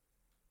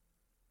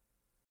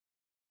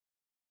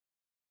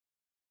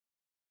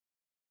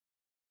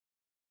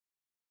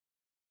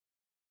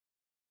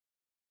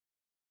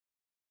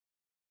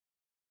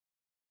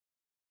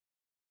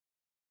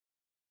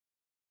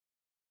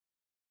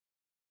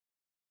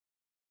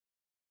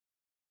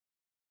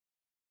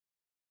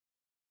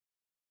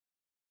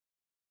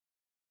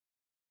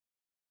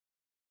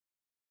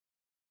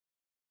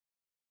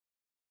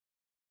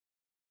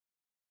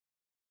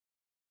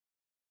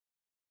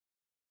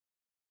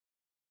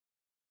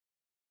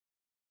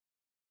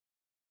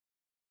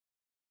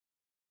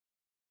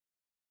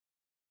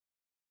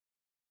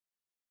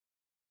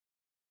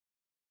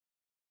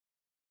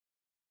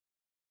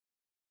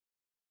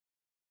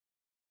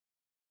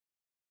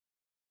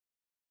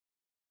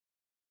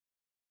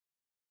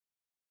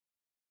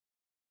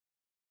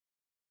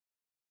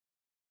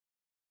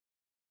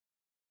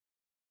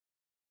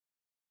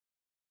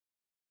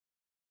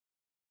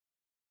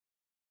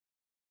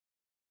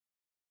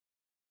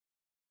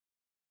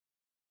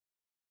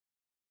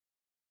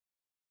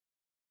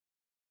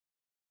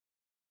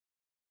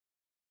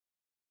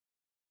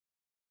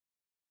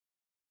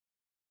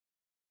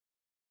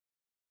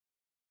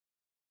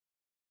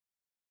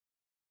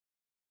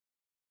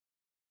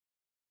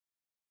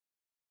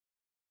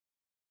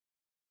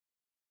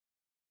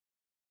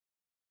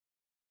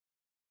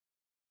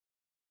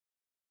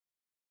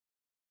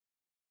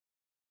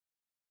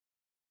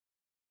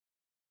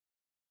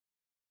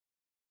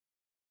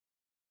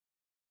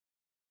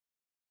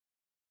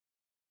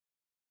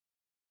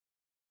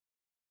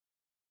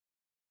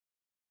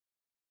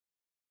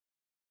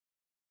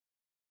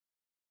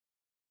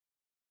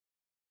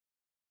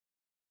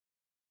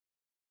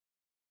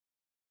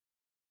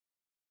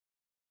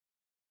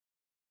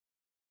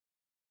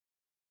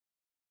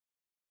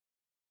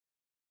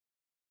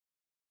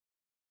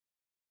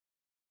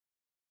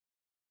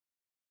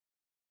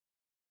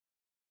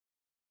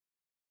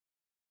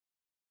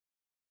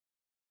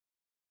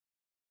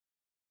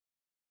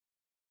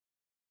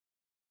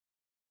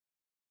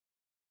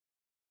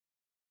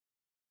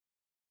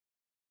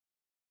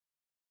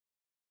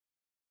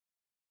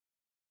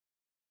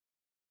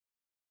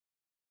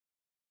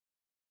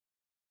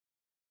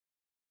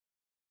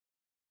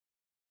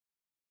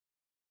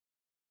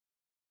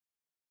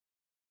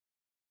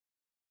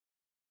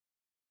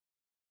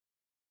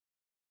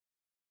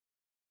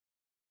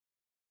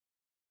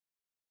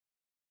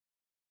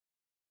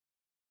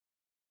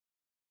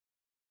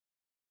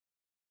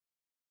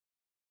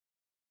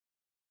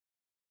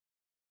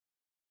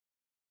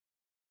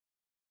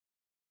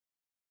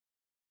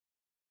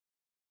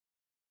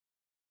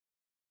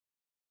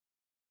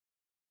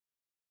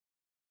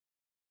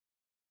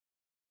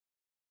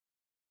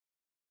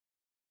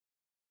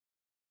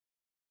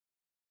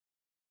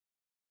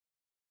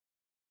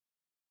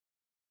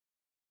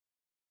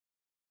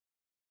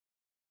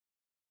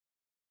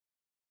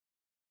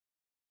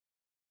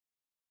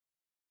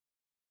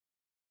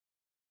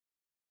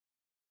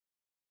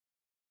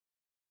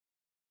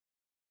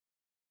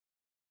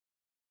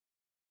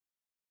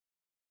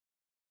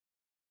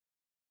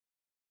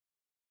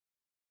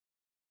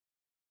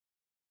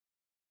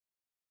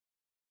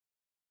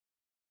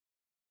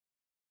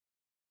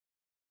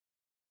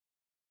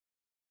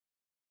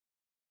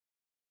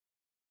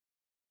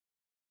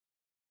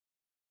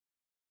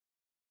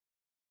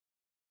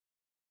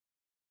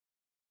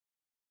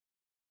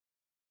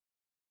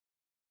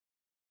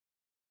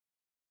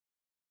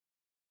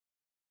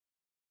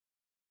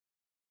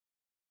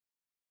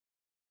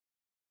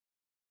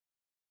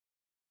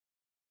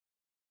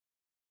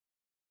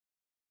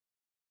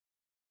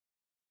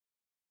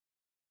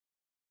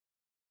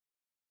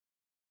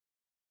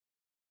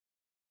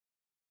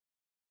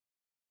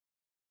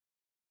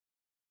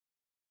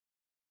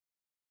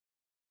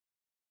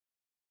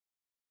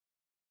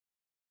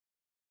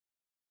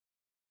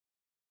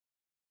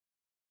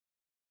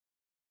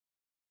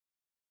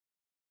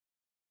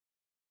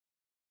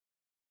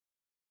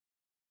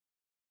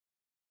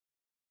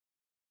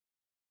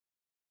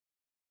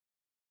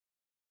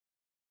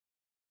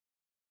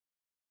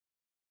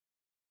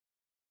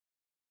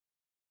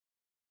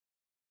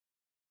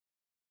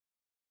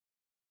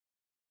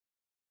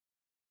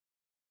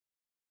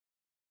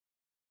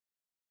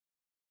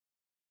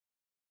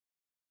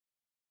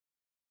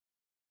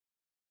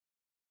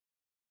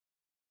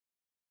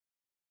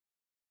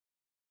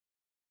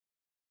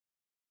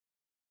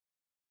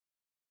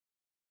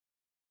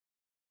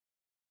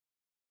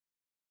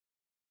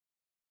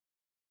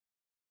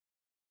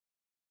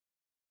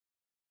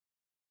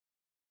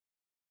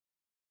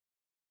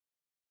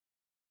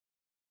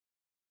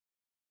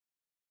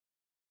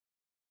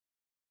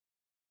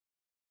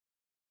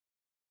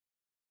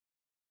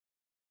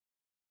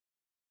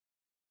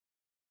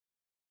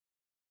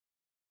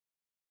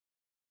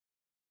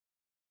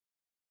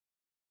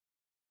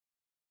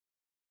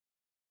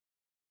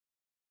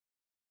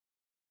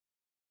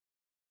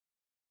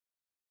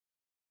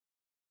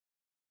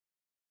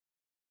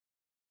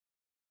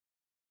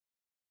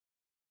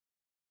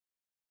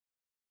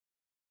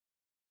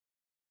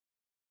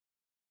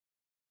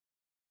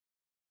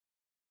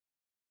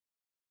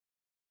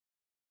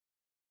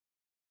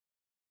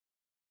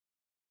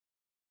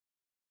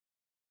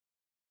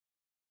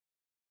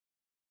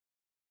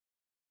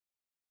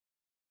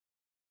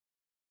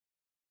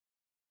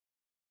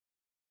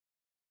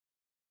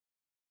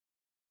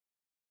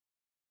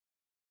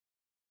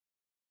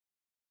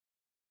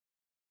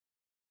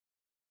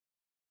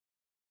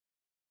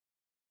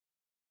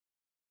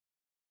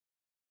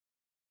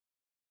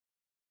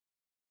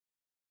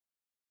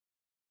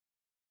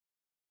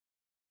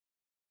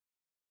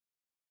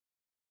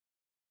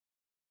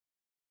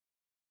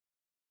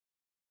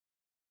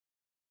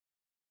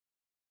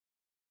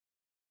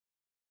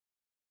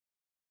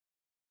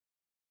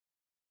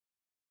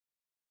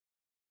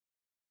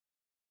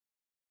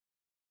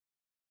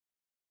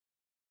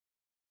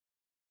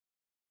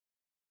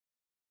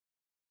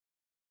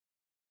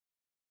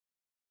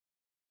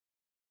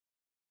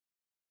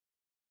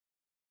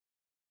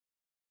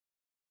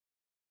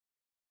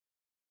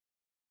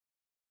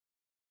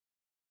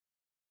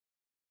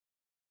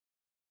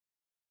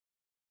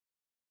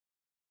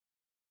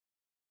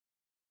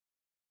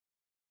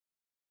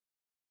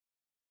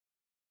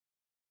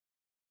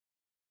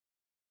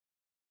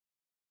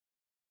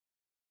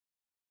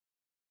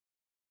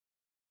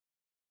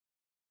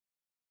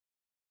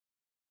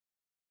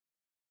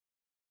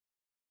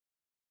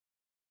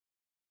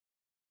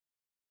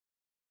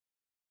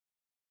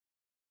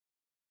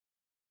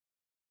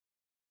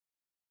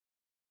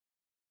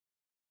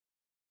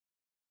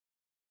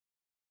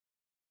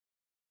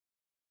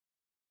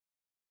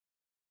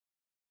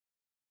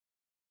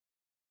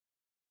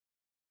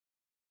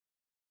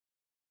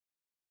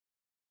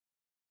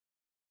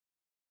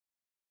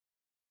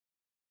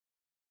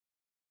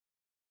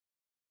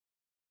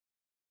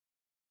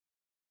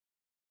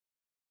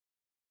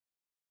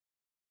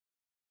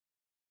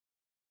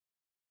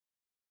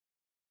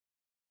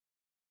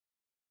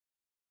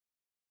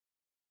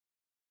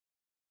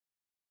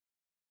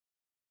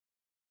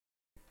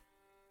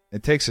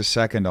 It takes a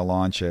second to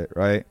launch it,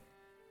 right?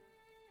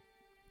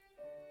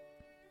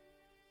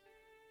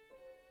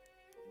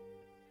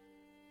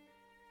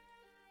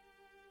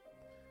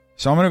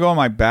 So I'm going to go on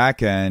my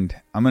back end.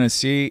 I'm going to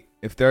see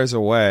if there's a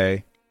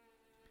way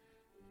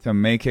to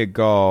make it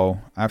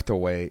go. I have to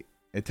wait.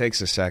 It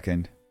takes a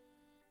second.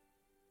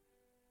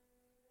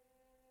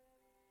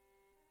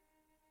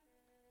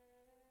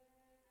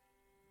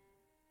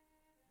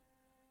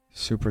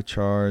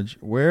 Supercharge.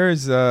 Where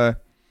is the...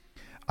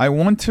 I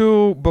want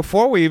to,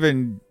 before we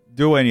even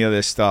do any of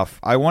this stuff,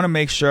 I want to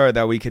make sure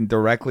that we can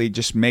directly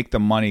just make the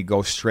money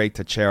go straight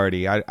to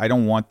charity. I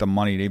don't want the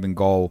money to even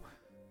go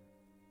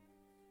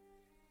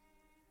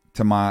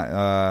to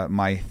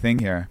my thing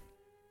here.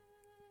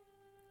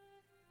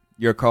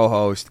 Your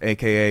co-host,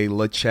 aka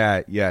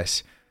LeChat,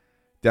 yes.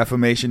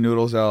 Defamation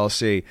Noodles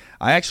LLC.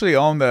 I actually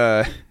own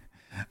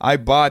I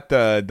bought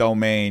the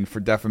domain for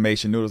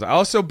Defamation Noodles. I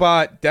also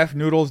bought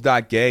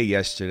defnoodles.gay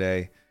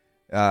yesterday.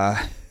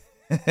 I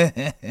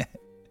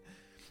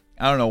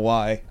don't know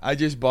why. I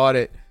just bought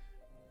it.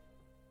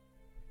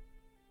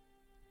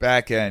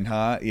 Back end,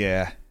 huh?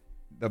 Yeah.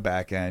 The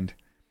back end.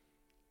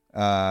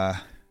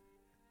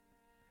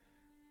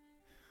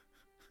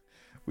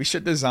 We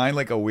should design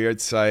like a weird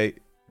site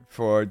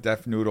for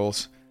Def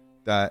Noodles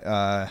that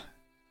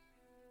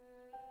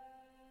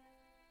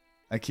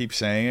I keep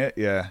saying it.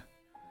 Yeah.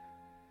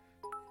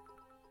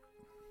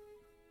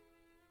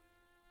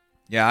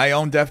 Yeah, I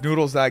own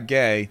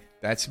defnoodles.gay.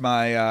 That's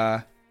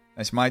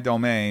my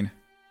domain.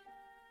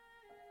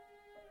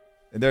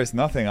 There's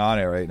nothing on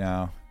it right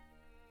now.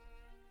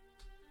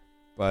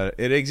 But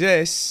it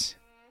exists.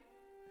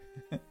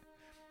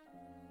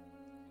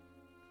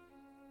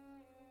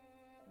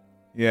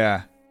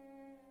 Yeah.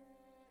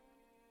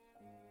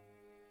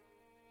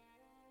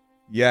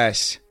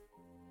 Yes.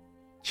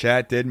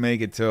 Chat did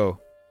make it too.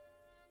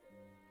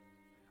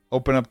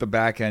 Open up the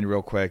back end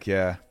real quick,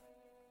 yeah.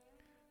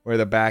 Where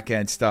the back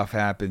end stuff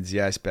happens.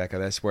 Yes, Becca,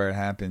 that's where it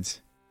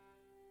happens.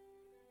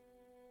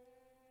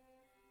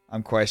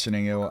 I'm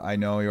questioning you. I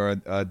know you're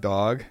a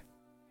dog.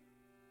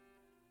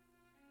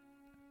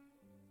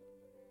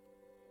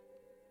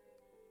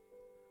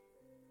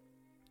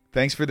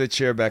 Thanks for the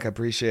cheer, Becca.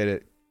 Appreciate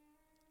it.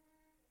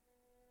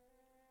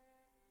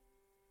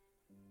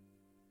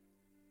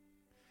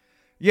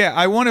 Yeah,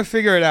 I want to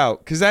figure it out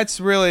because that's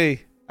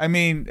really, I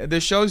mean, the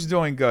show's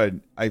doing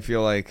good. I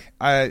feel like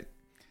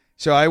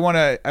so I want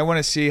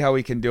to see how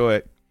we can do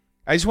it.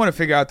 I just want to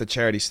figure out the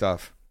charity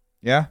stuff.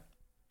 Yeah.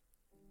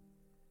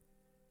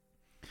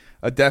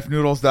 A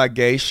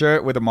defnoodles.gay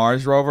shirt with a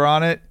Mars rover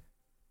on it.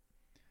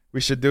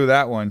 We should do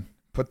that one.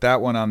 Put that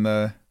one on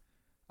the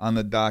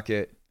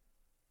docket.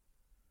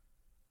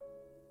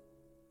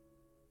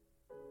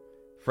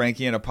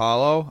 Frankie and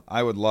Apollo.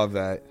 I would love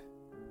that.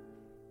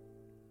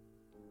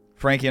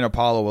 Frankie and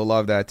Apollo will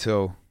love that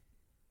too.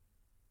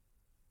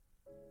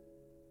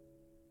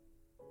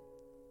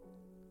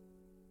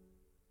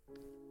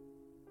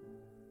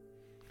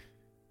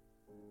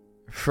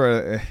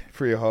 For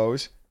your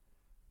hose.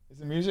 Is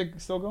the music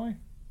still going?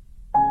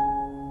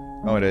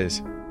 Oh, it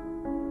is.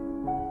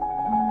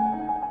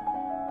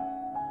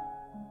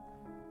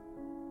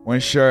 One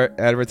shirt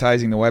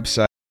advertising the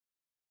website.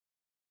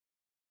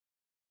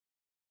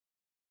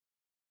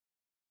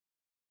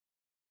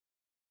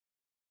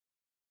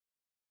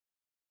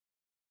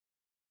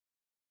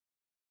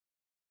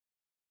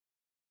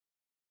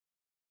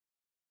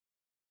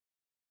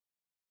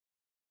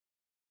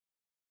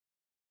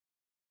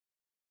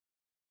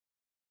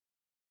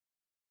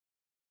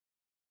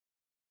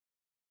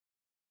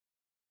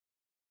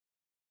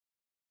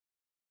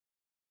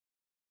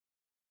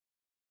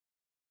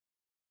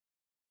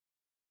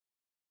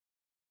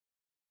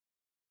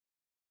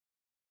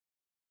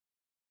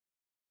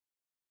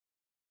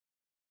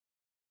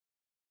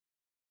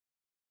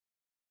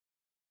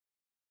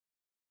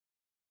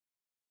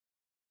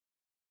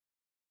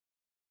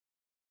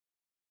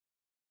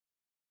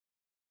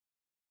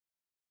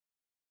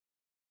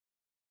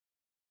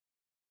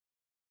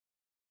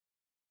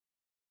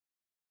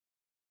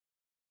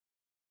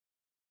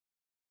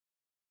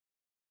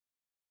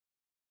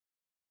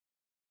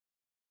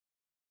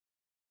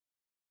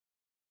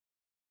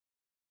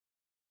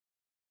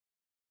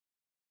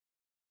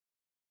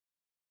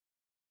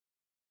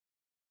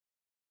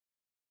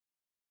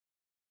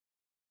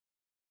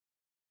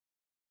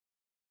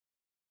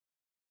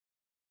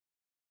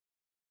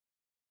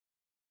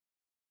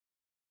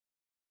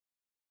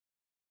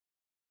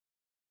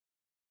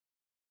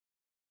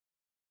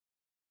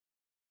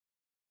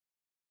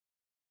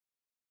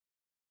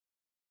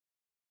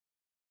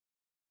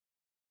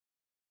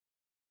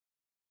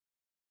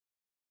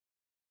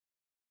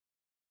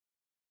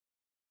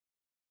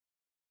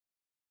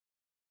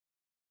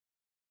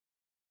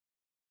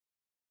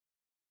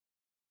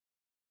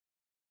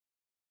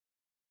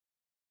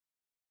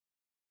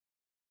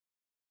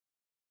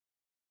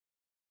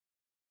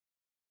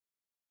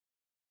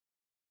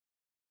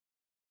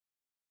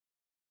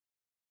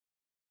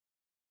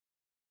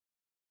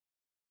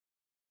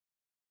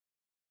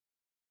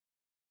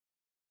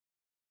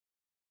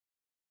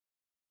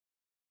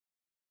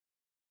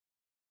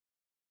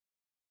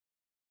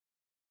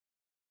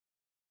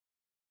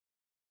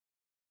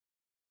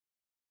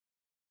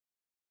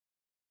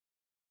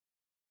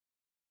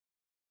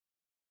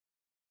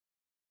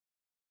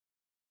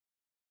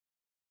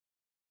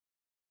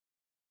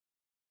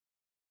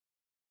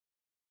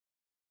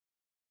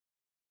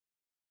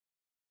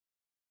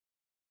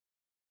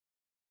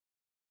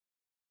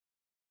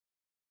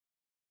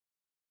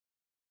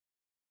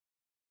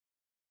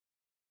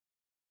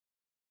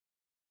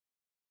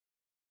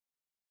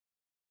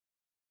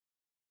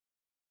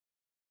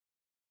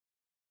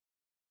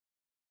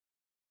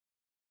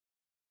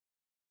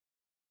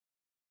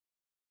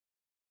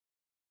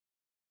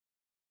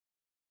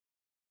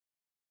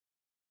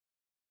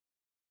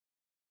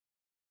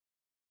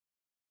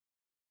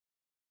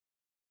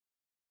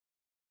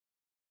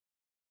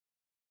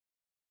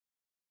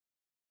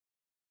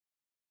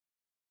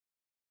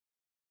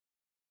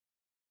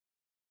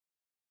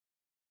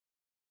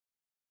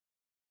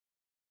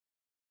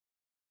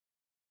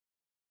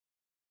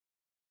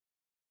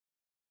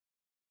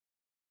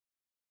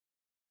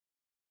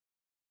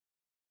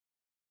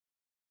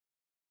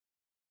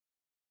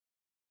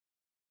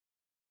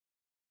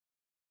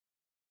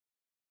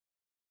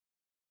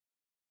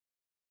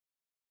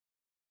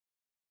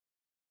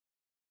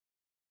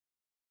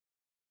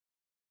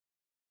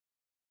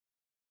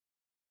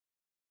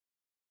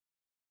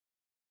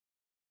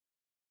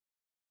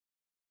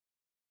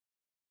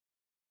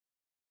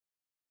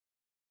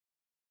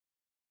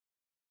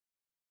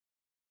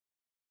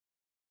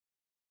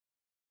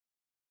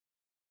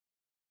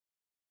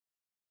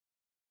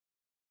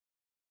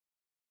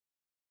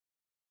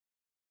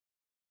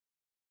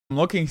 I'm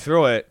looking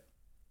through it.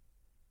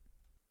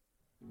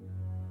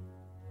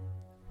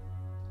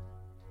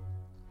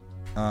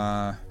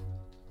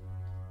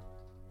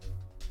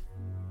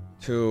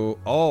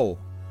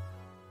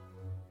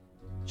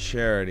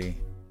 Charity.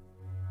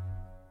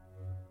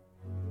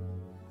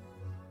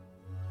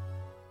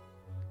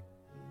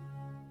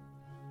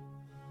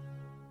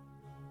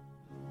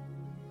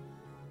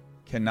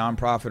 Can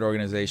nonprofit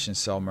organizations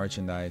sell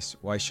merchandise?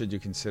 Why should you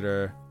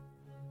consider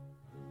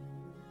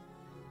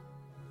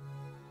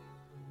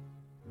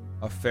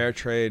a fair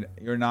trade?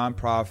 Your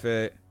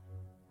nonprofit.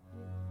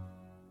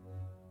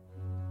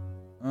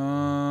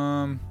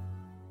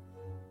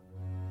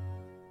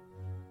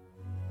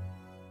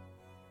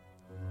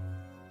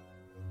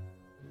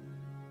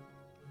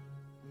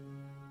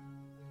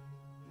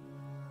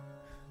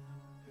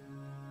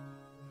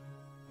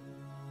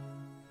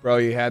 Bro,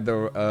 you had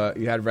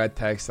red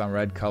text on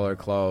red color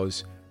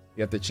clothes.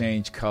 You have to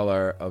change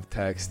color of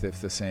text if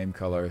the same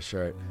color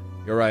shirt.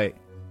 You're right.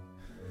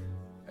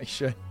 I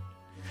should.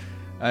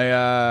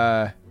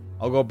 I'll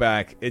go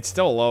back. It's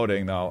still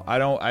loading though. I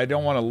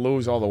don't want to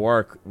lose all the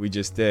work we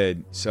just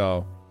did.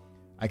 So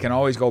I can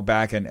always go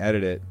back and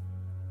edit it.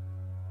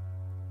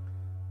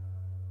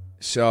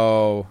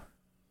 So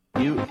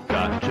You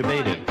got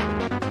debated.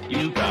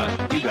 You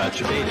got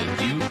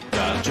debated. You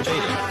got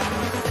debated.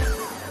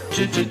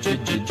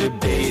 Debated.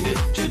 Debated.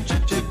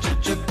 Debated.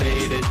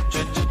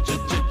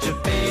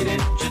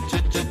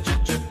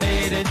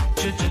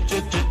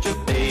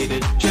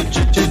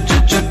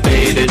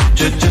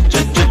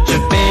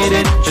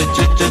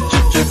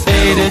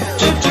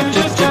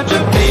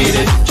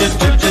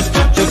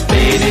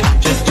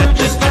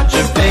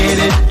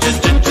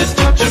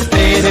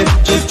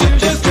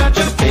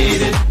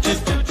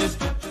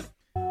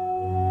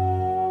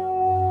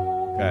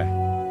 okay.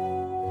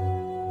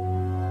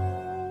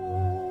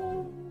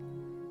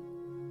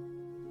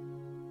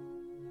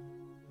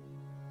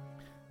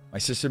 My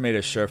sister made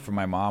a shirt for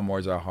my mom.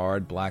 Words are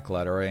hard. Black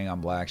lettering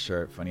on black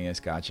shirt.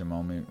 Funniest gotcha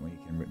moment when you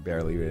can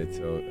barely read it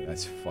too.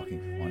 That's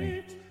fucking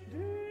funny.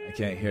 I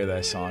can't hear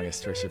that song.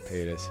 It's Trisha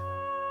Paytas.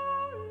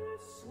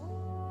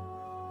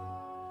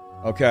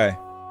 Okay.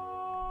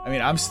 I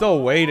mean, I'm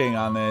still waiting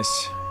on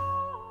this.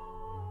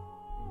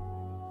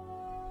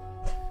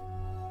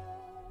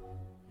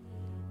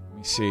 Let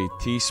me see.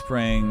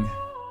 Teespring.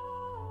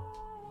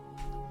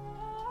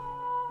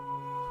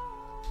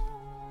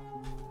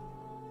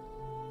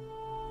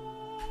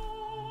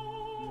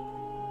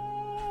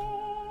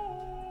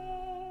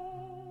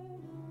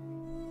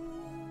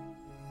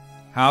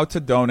 How to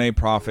donate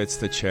profits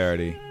to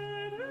charity.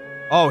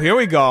 Oh, here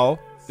we go.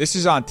 This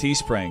is on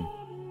Teespring.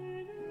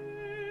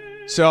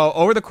 So,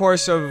 over the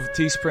course of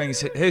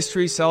Teespring's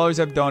history, sellers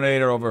have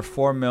donated over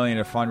 $4 million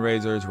to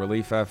fundraisers,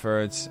 relief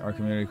efforts, our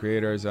community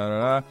creators,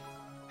 How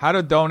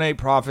to donate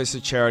profits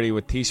to charity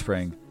with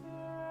Teespring.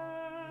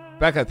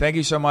 Becca, thank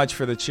you so much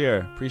for the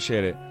cheer.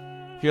 Appreciate it.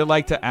 If you'd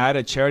like to add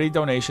a charity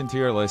donation to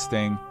your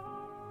listing,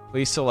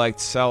 please select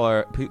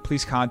seller.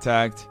 Please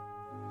contact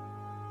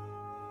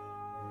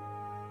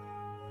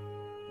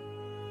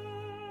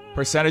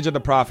percentage of the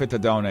profit to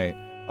donate.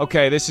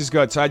 Okay, this is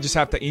good. So I just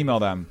have to email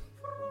them.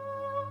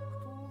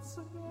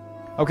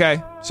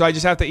 Okay, so I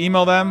just have to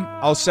email them.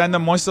 I'll send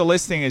them once the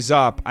listing is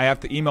up. I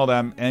have to email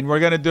them, and we're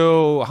going to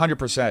do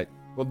 100%.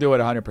 We'll do it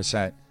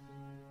 100%.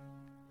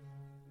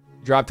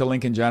 Drop the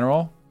link in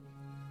general.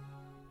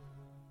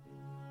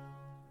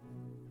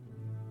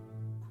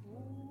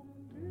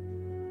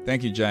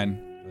 Thank you,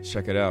 Jen. Let's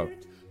check it out.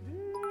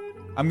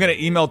 I'm going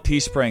to email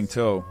Teespring,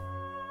 too.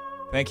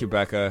 Thank you,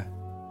 Becca.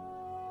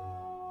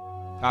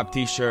 Top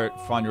t-shirt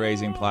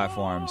fundraising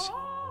platforms.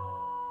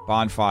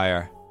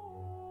 Bonfire.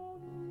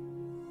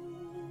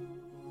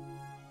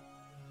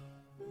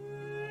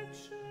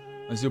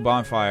 Let's do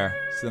Bonfire.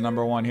 It's the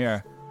number one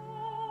here.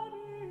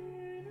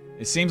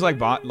 It seems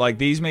like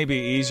these may be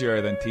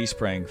easier than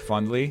Teespring.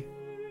 Fundly.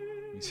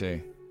 Let me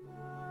see.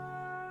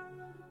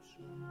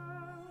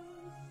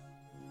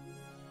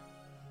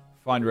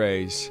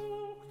 Fundraise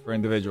for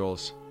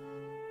individuals.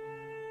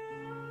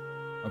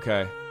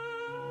 Okay.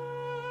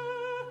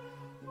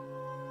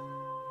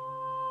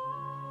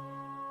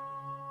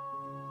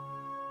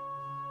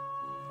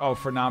 Oh,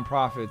 for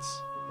nonprofits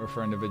or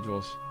for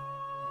individuals?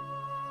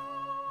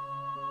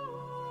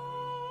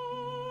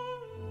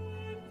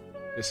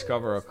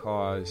 Discover a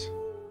cause.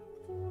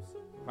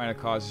 Find a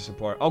cause to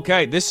support.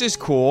 Okay, this is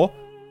cool.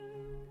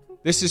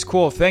 This is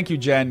cool. Thank you,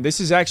 Jen. This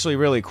is actually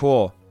really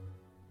cool.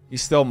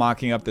 He's still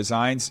mocking up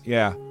designs?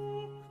 Yeah.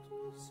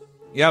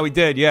 Yeah, we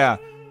did, yeah.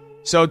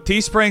 So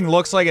Teespring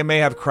looks like it may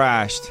have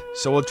crashed.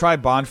 So we'll try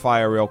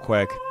Bonfire real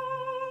quick.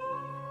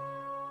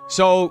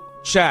 So,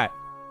 chat.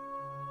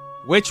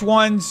 Which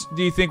ones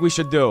do you think we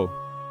should do?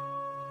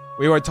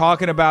 We were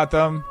talking about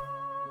them.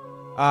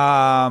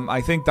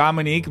 I think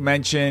Dominique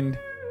mentioned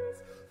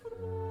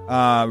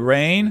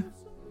RAIN,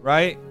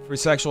 right? For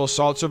sexual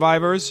assault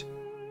survivors.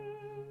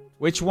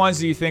 Which ones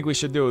do you think we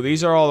should do?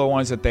 These are all the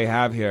ones that they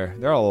have here.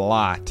 There are a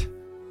lot.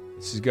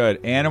 This is good.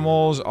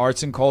 Animals,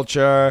 arts and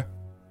culture,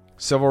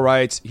 civil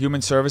rights,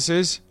 human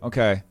services.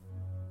 Okay.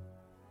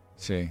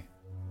 Let's see.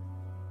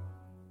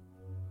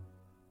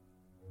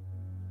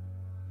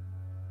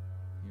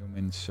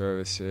 Human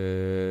Services.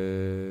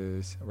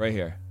 Right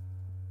here.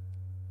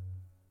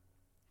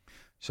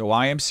 So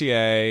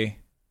YMCA,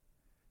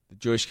 the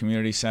Jewish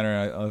Community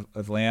Center of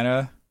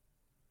Atlanta.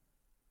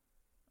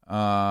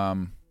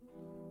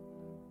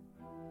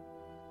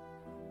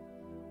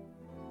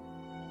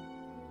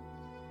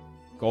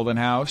 Golden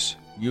House,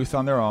 Youth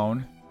on Their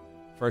Own,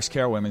 First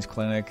Care Women's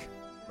Clinic,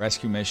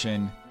 Rescue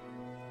Mission,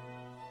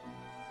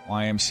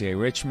 YMCA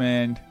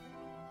Richmond,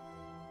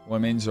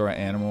 Women's or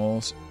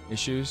Animals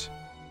Issues.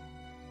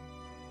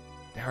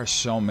 There are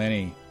so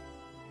many.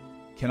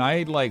 Can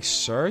I, like,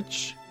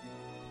 search?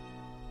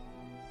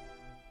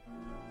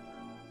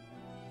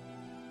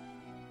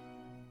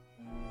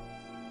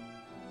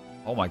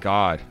 Oh my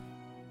God.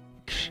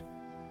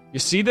 You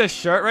see this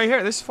shirt right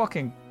here? This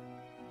fucking...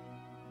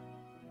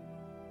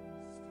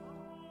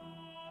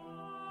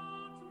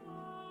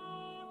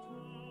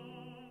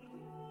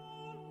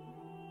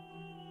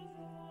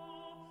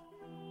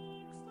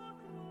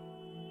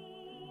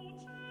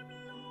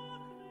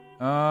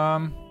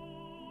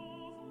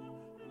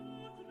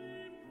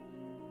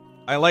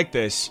 I like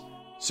this.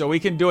 So we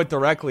can do it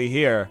directly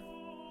here.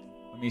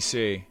 Let me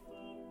see.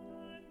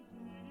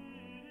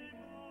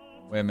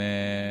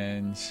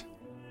 Women's.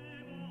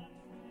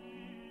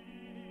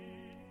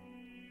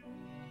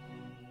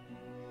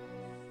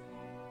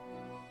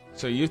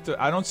 So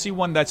I don't see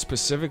one that's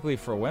specifically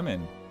for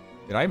women.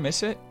 Did I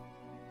miss it?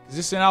 Is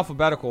this in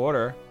alphabetical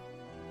order?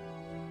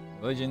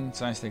 Religion,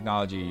 science,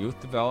 technology, youth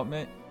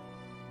development,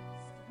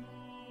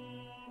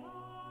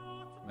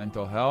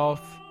 mental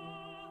health,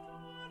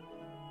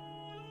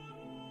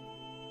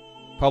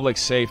 public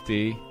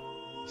safety.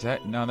 Is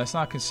that no? That's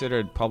not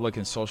considered public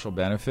and social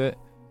benefit.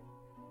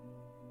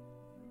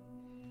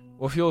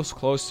 What feels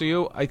close to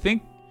you? I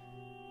think,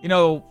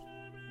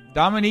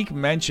 Dominique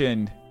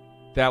mentioned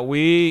that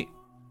we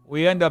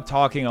end up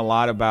talking a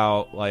lot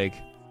about, like,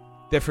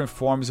 different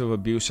forms of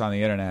abuse on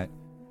the internet,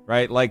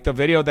 right? Like the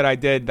video that I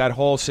did, that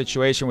whole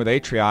situation with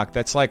Atrioc,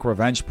 that's like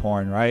revenge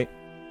porn, right?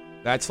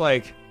 That's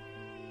like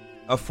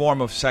a form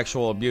of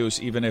sexual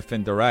abuse, even if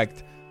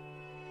indirect.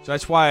 So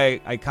that's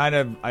why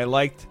I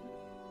liked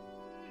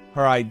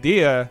her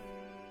idea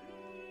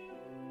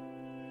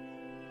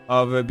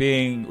of it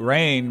being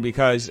RAINN,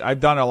 because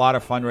I've done a lot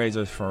of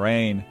fundraisers for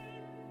RAINN.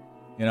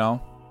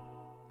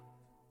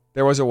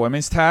 There was a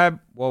women's tab.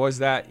 What was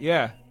that?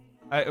 Yeah.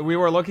 We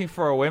were looking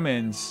for a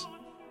women's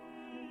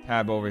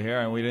tab over here,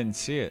 and we didn't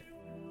see it.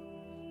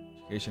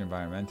 Education,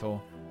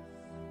 environmental,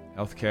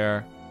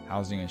 healthcare,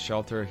 housing and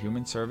shelter,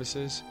 human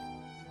services,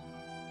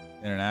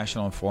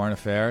 international and foreign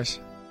affairs.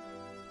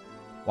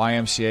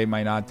 YMCA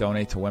might not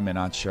donate to women,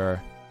 not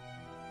sure.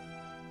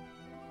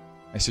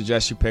 I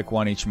suggest you pick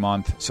one each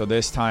month. So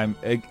this time,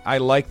 I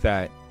like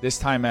that. This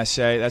time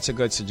essay, that's a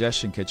good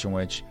suggestion, Kitchen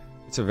Witch.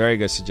 It's a very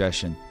good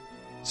suggestion.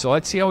 So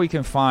let's see how we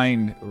can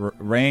find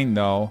RAINN,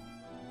 though.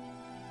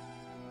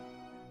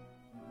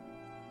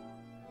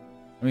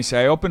 Let me see.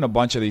 I opened a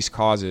bunch of these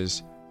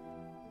causes.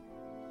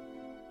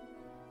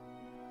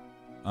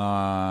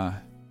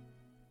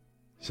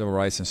 Civil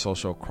rights and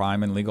social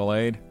crime and legal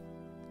aid.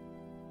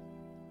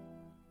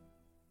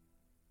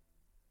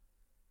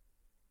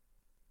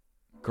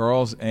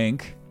 Girls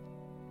Inc.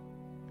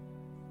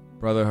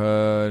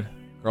 Brotherhood.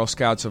 Girl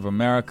Scouts of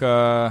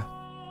America.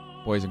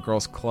 Boys and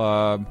Girls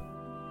Club.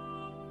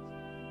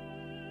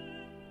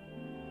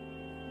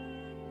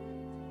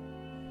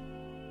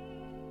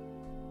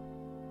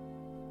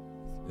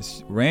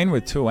 It's RAINN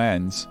with two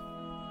N's.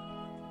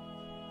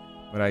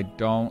 But I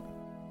don't...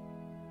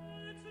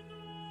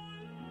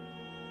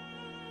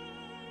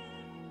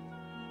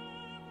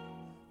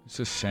 It's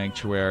a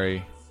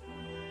sanctuary.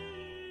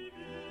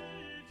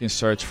 You can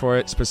search for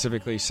it,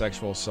 specifically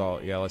sexual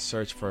assault. Yeah, let's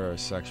search for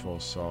sexual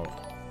assault.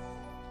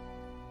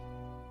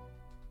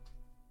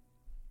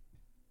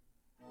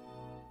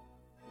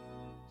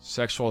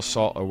 Sexual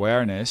assault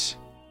awareness.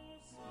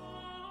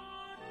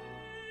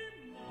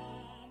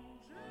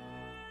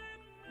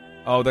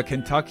 Oh, the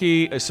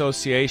Kentucky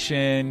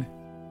Association.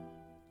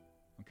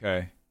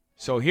 Okay.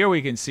 So here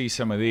we can see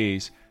some of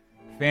these.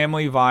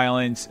 Family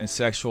Violence and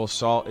Sexual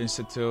Assault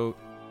Institute.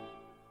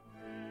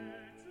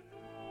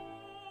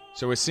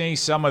 So we're seeing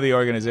some of the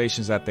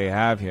organizations that they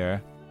have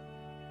here.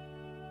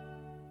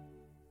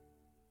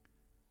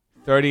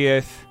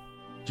 30th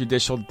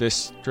Judicial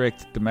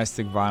District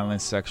Domestic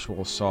Violence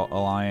Sexual Assault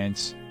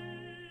Alliance.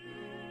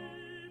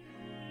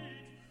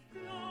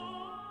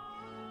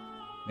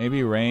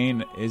 Maybe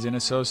RAINN isn't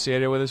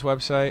associated with this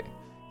website.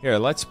 Here,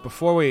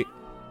 before we...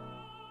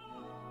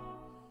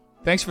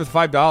 Thanks for the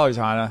 $5,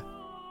 Hannah.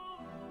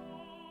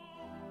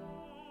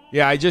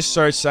 Yeah, I just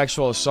searched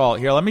sexual assault.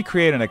 Here, let me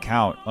create an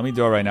account. Let me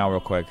do it right now real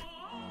quick.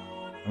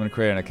 I'm going to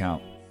create an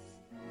account.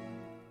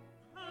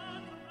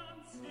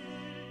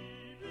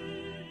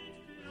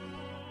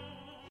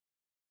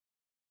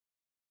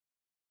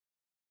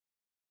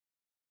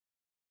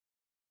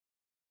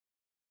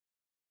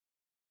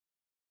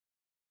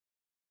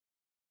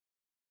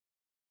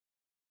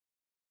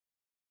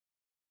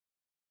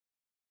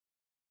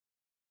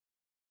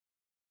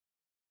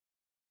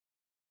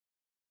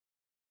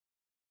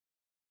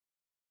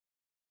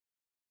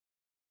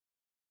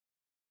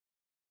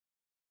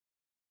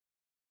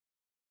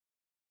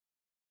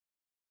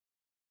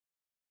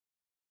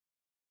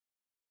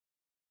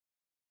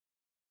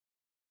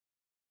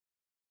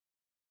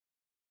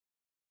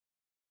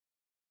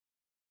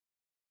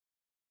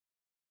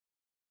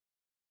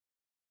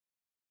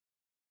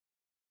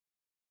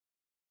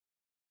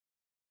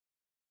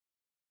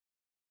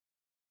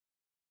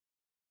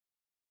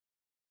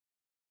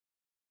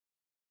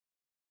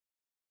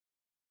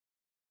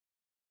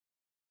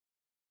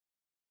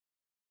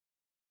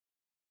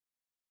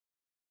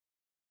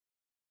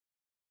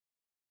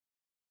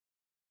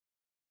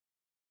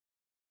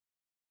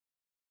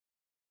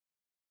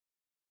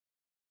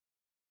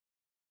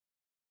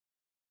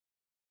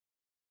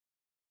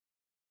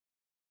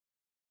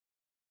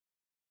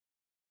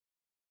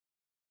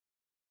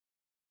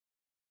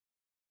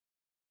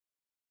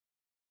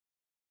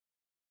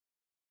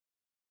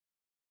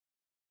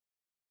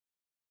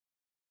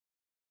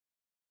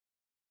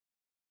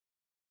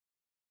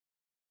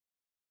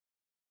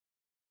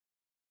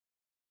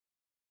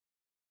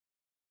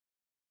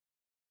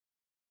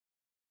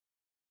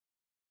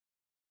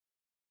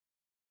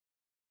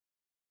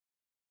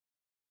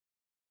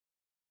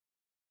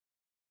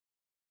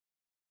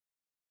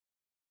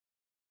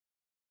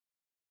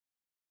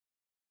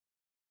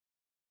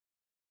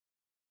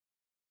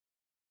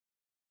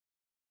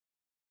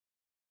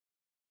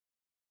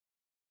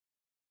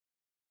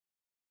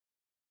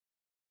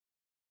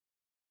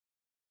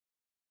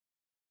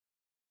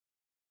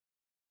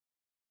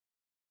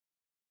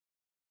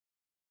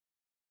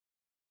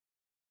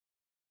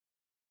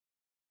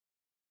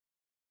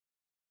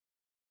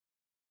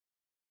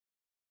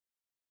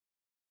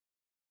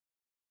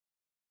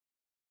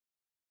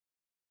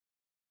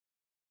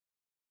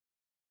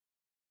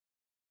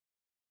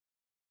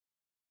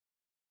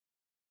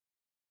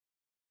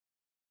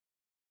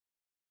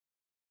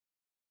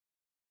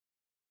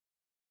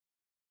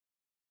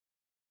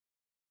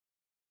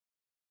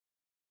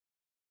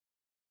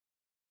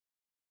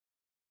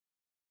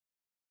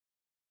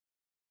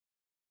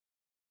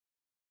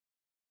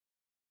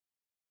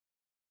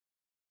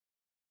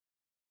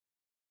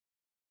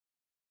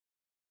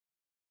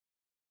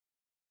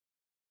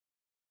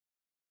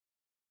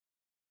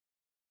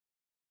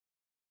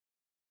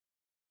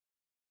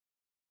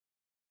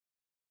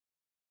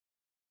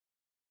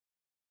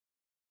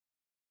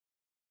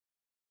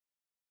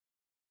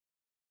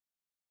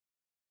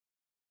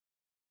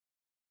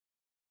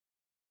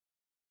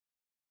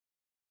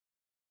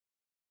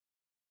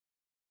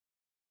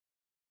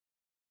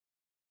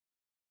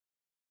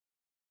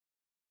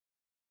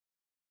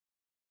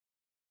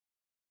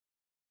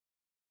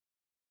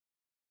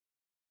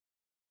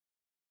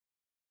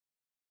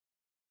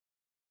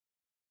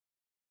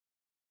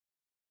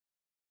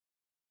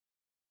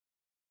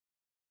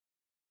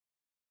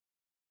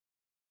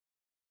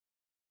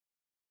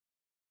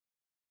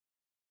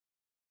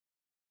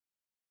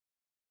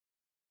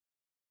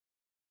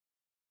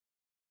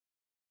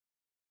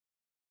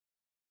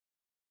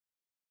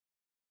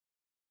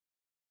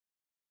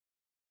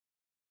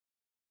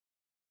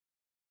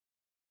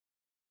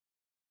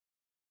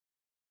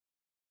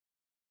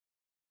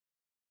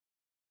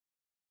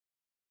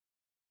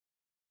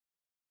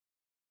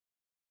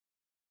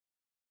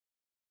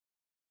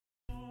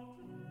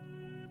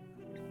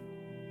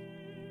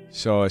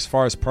 So as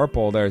far as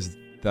purple, there's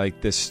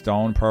like this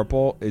stone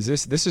purple.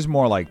 This is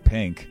more like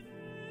pink.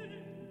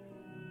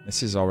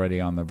 This is already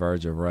on the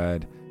verge of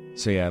red.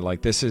 So yeah,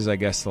 like this is, I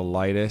guess, the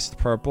lightest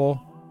purple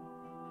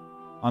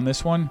on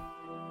this one.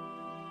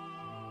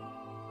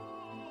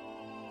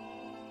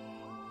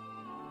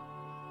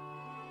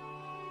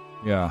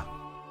 Yeah.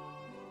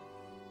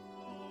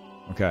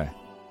 Okay.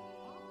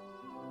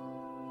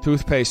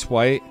 Toothpaste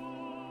white.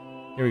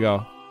 Here we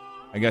go.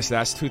 I guess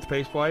that's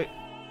toothpaste white.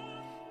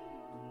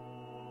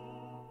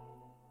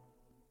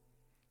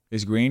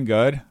 Is green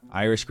good?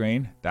 Irish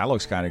green? That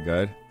looks kind of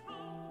good.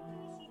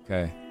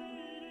 Okay.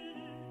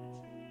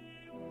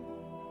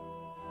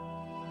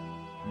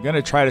 I'm going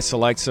to try to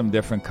select some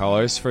different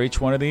colors for each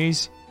one of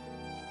these.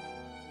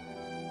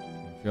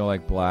 I feel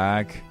like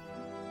black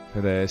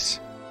for this.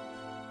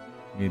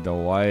 Need the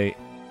white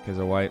because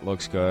the white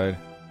looks good.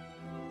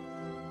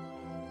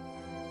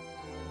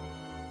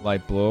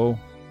 Light blue.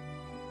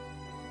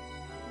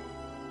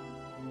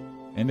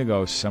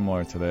 Indigo is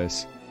similar to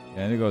this.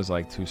 Yeah, indigo is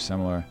like too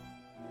similar.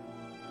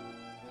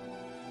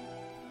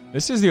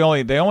 This is the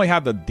only... They only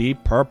have the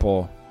deep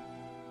purple.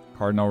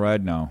 Cardinal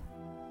red, no.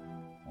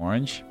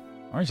 Orange.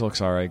 Orange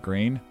looks alright.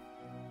 Green.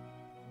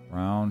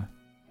 Brown.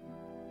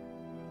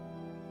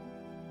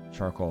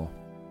 Charcoal.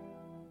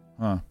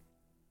 Huh.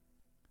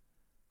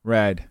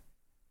 Red.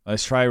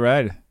 Let's try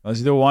red.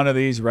 Let's do one of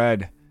these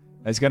red.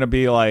 It's going to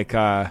be like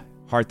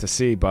hard to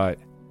see, but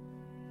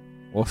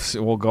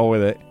we'll go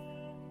with it.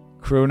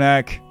 Crew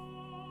neck.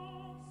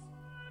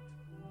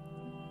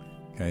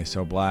 Okay,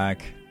 so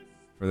black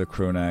for the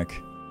crew neck.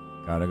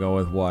 Gotta go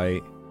with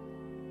white.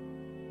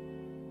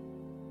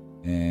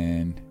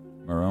 And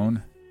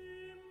maroon.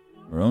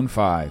 Maroon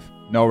 5.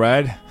 No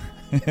red.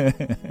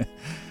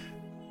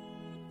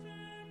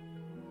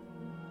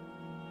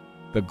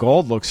 The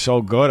gold looks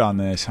so good on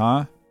this,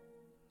 huh?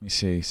 Let me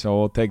see. So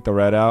we'll take the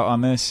red out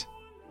on this.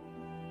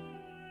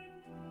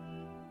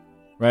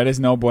 Red is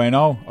no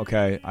bueno.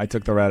 Okay, I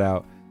took the red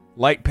out.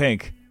 Light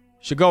pink.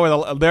 Should go with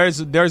a...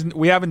 There's...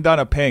 We haven't done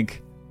a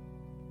pink.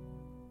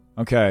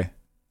 Okay.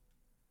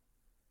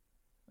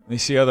 Let me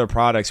see other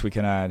products we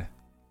can add.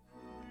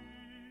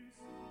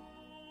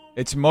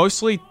 It's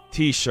mostly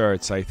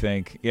t-shirts, I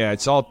think. Yeah,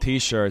 it's all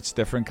t-shirts.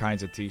 Different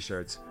kinds of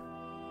t-shirts.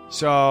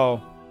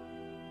 So...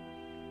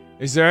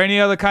 Is there any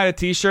other kind of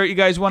t-shirt you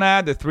guys want to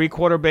add? The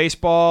 3/4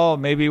 baseball?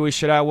 Maybe we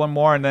should add one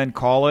more and then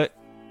call it.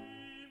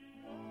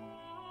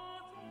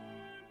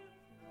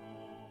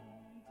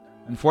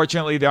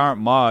 Unfortunately, there aren't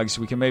mugs.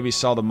 We can maybe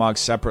sell the mugs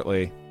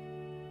separately.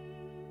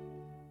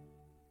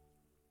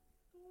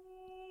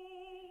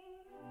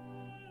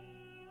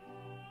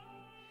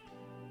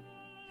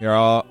 Here,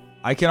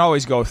 I can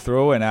always go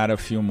through and add a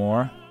few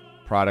more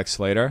products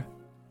later.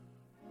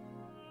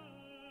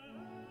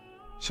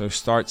 So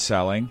start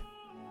selling.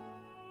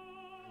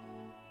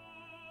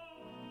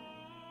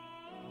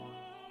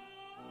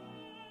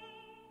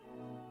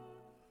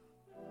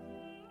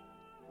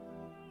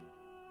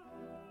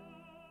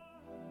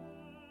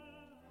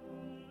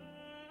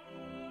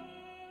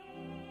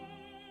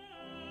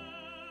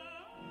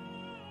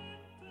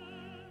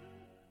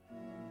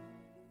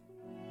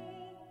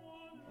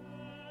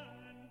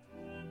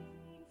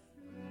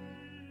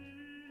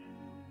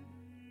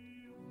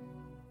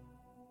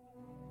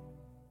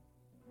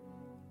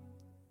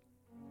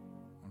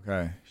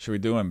 Okay. Should we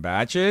do in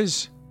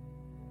batches?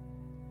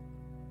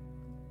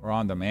 Or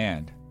on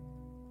demand?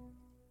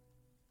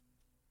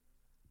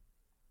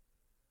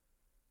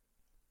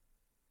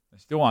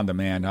 Let's do on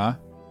demand, huh?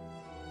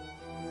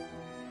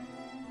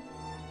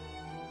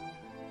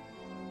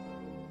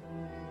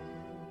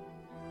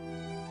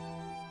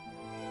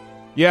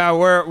 Yeah,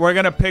 we're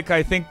gonna pick,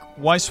 I think,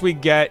 once we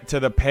get to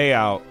the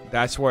payout,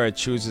 that's where it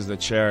chooses the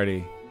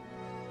charity.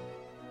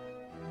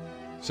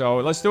 So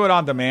let's do it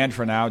on demand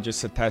for now,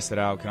 just to test it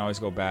out. Can always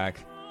go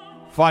back.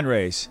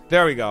 Fundraise.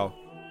 There we go.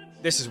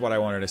 This is what I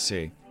wanted to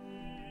see.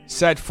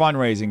 Set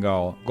fundraising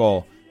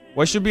goal.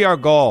 What should be our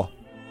goal?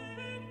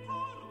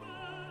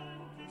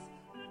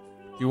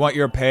 Do you want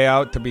your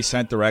payout to be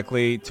sent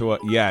directly to a...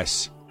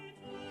 Yes.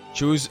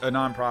 Choose a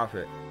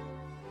nonprofit.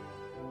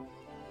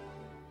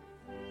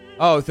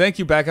 Oh, thank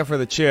you, Becca, for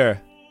the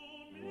cheer.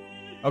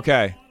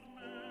 Okay.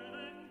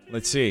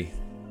 Let's see.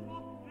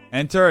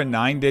 Enter a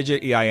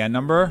 9-digit EIN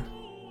number.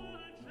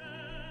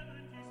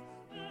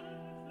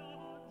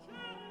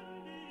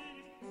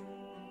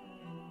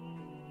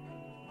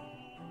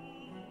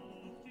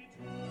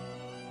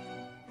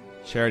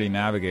 Charity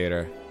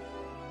Navigator.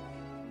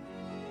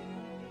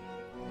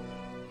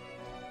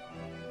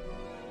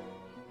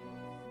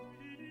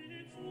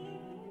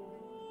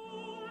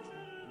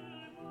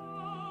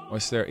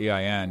 What's their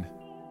EIN?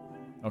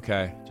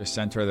 Okay, just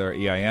enter their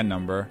EIN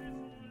number.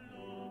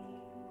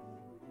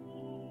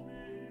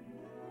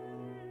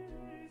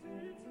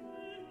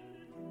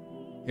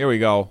 Here we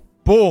go.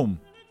 Boom!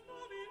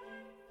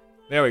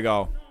 There we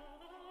go.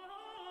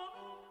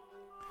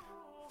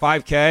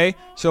 5K.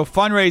 So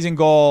fundraising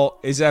goal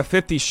is at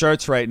 50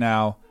 shirts right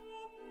now.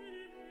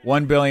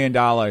 $1 billion.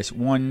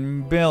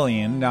 $1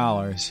 billion.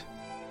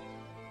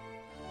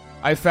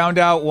 I found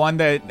out one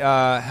that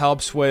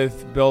helps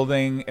with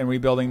building and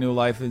rebuilding new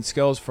life and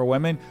skills for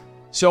women.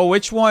 So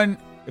which one,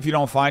 if you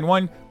don't find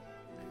one,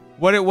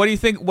 what do you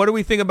think? What do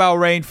we think about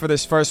Rain for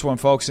this first one,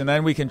 folks? And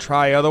then we can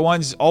try other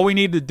ones. All we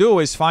need to do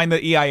is find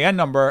the EIN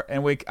number,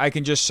 and I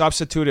can just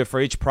substitute it for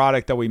each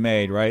product that we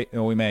made, right?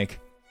 That we make.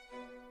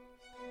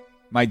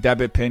 My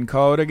debit PIN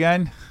code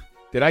again.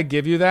 Did I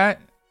give you that?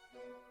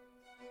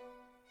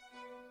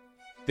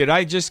 Did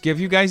I just give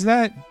you guys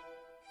that?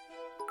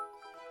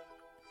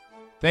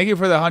 Thank you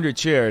for the 100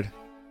 cheered.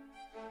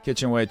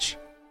 Kitchen Witch.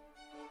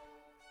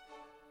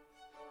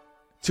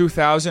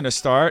 2,000 to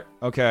start?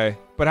 Okay.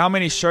 But how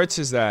many shirts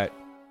is that?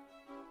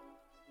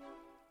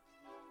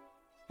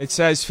 It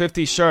says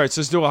 50 shirts.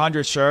 Let's do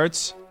 100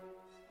 shirts.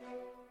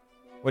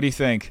 What do you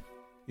think?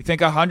 You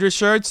think 100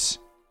 shirts?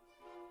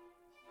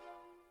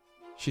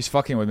 She's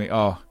fucking with me.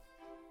 Oh.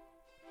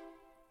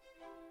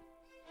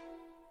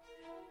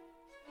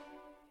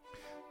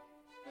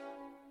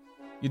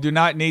 You do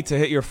not need to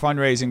hit your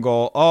fundraising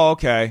goal. Oh,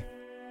 okay.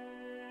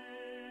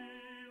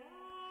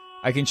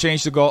 I can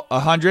change the goal.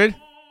 100?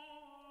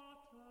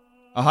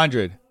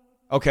 100.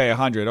 Okay,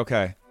 100.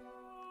 Okay.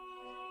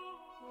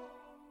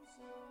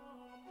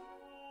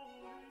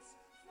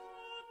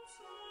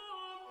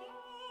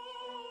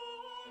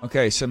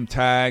 Okay, some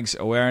tags.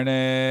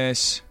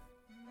 Awareness.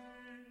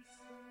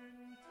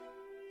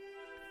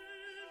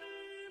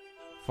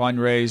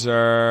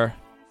 Fundraiser.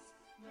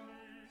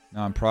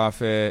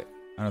 Nonprofit.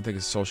 I don't think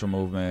it's a social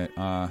movement.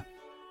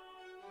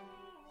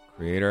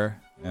 Creator.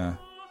 Yeah.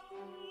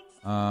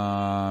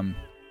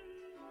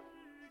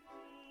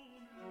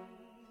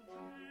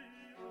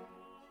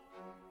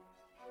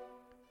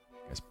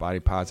 Guess body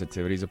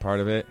positivity is a part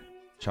of it.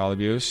 Child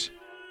abuse,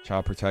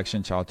 child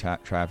protection, child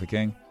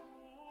trafficking.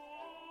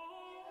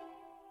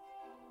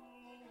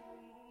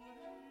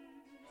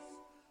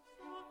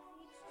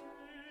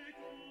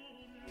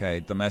 Okay,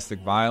 domestic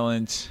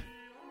violence.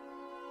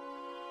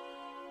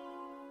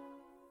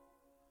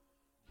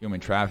 Human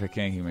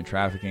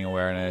trafficking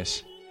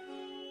awareness.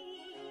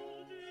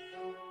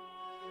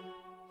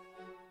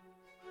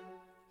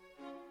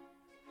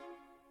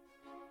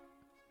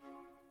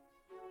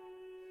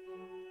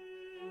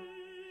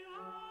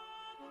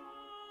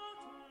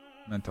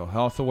 Mental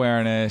health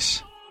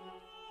awareness.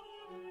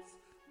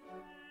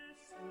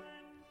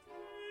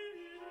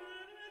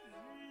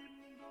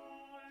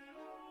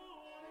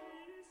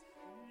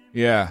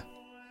 Yeah.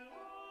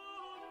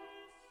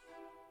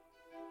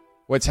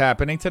 What's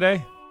happening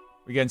today?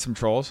 We getting some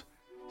trolls.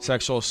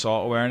 Sexual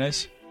assault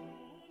awareness.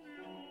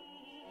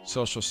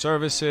 Social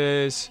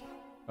services.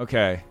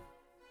 Okay.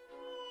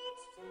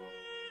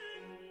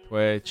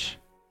 Twitch.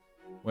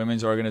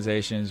 Women's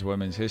organizations.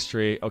 Women's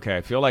history. Okay,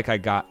 I feel like I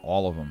got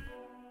all of them.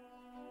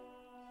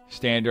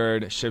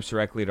 Standard. Ships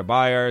directly to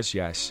buyers.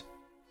 Yes.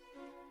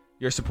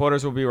 Your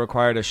supporters will be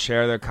required to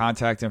share their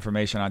contact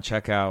information on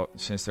checkout,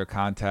 since their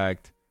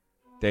contact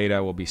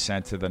data will be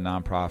sent to the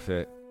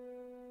nonprofit.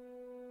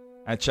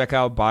 At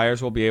checkout,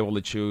 buyers will be able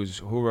to choose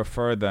who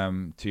referred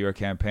them to your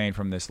campaign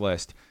from this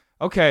list.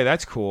 Okay,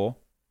 that's cool.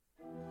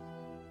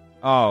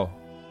 Oh.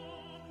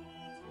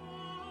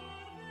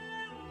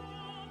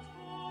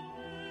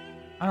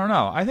 I don't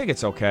know. I think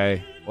it's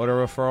okay. Order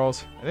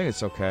referrals. I think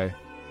it's okay.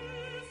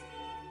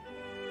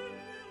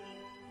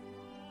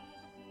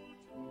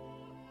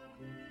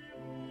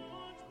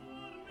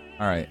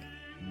 All right.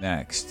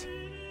 Next.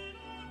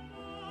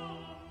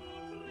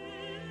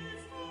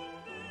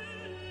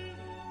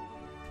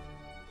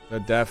 The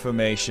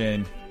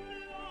defamation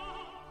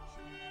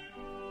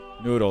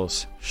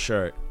noodles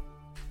shirt.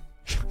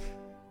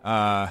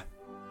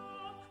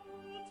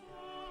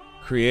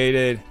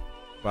 Created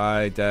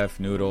by Def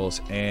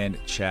Noodles and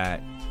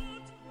Chat.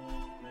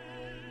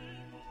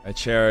 A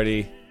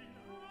charity.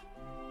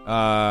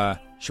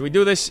 Should we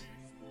do this?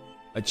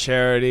 A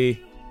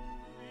charity.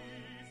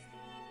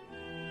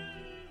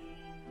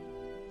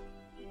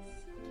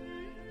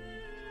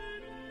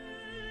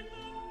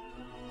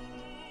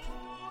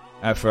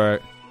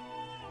 Effort.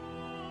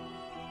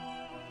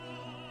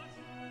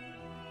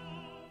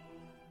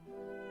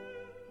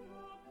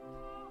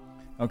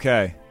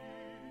 Okay.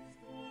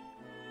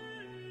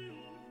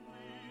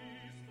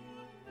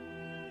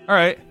 All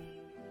right.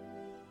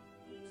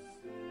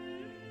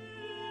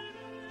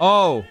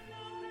 Oh.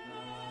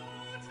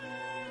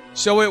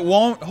 So it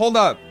won't... Hold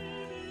up.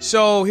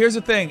 So here's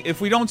the thing.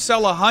 If we don't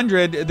sell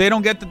 100, they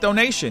don't get the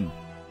donation.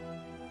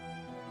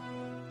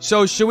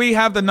 So should we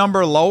have the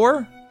number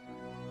lower?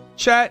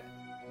 Chat?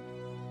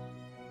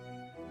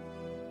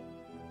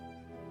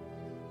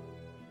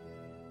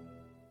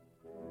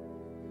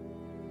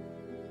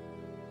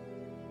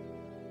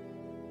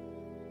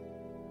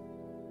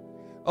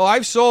 Oh,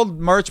 I've sold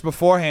merch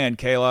beforehand,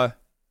 Kayla.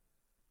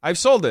 I've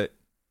sold it.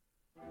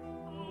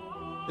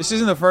 This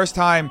isn't the first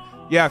time.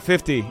 Yeah,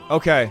 50.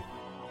 Okay.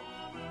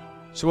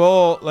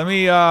 So let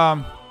me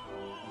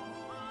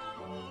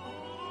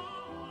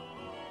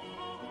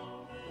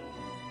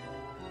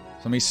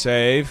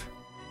save.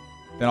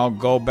 Then I'll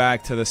go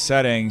back to the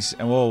settings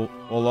and we'll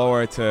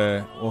lower it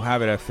to, we'll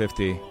have it at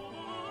 50.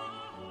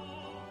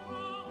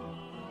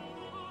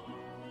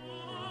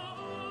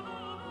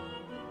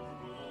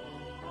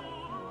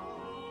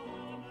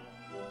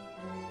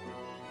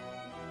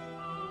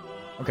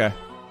 Okay.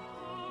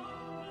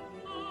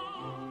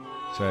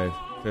 Save.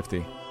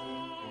 50.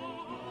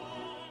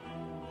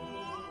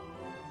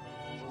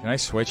 Can I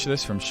switch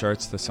this from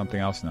shirts to something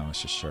else? No,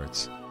 it's just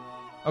shirts.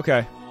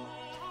 Okay.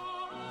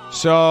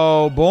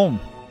 So, boom.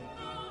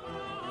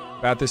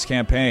 About this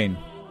campaign.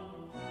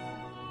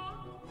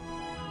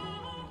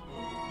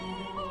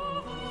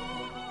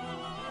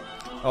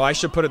 Oh, I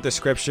should put a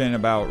description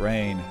about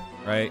rain,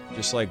 right?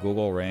 Just like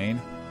Google rain.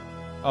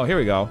 Oh, here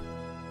we go.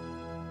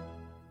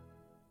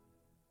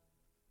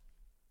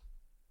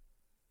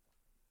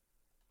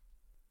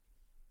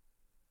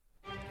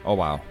 Oh,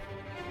 wow.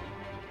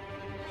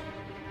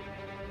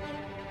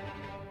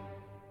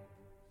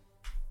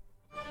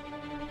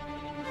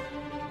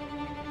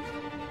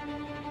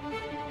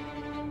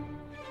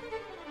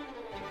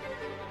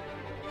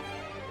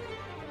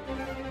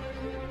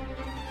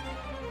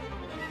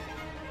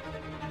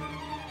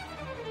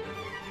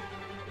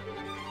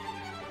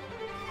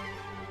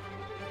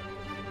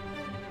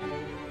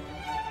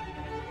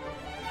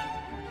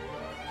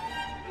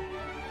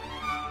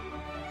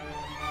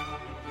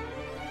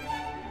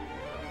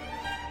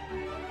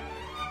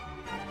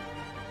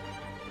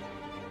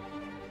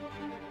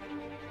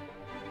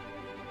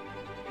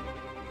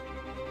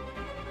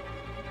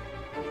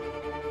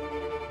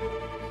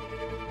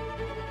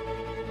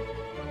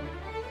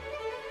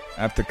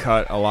 I have to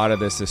cut a lot of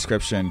this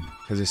description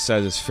because it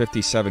says it's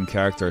 57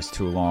 characters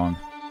too long.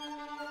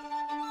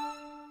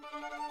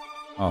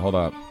 Oh, hold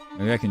up.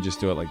 Maybe I can just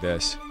do it like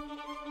this.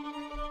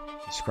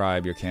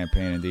 Describe your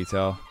campaign in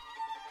detail.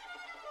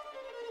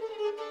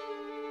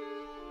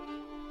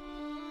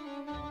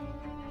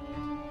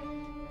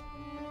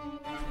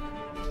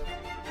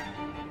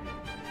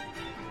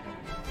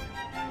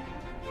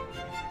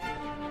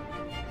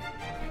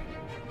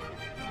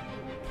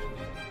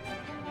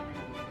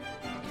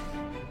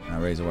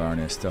 Raise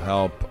awareness to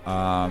help.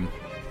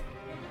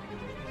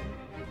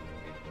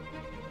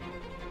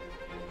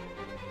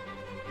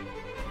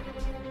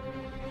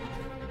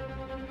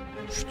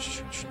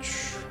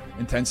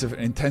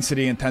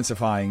 Intensity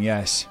intensifying,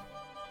 yes.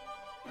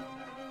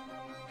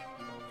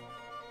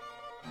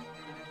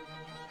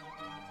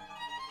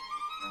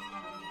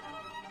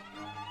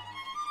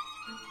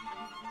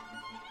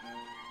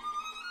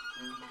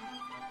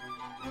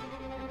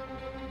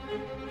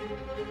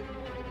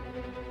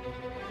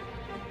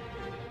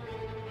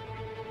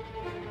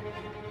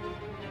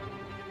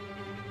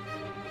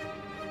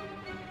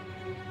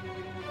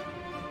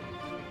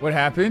 What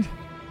happened?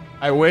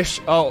 I wish.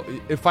 Oh,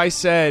 if I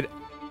said,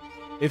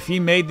 if he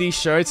made these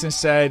shirts and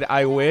said,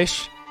 I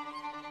wish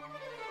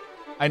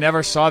I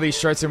never saw these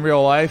shirts in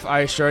real life, I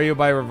assure you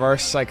by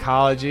reverse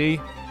psychology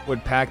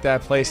would pack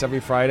that place every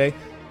Friday.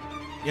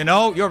 You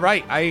know, you're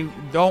right. I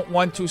don't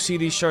want to see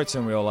these shirts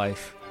in real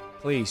life.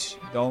 Please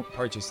don't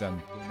purchase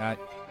them. Do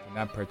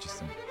not purchase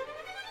them.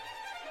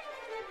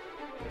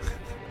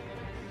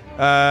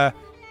 I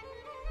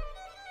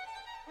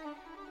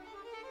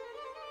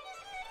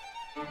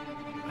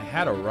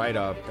had a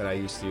write-up that I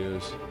used to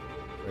use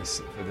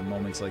for the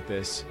moments like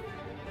this.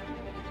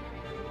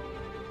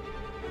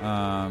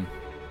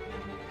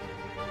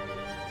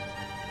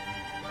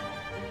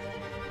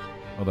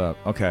 Hold up.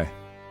 Okay.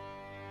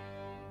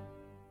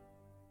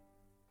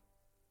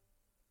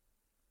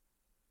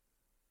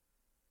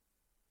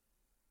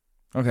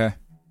 Okay.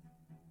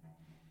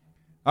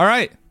 All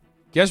right.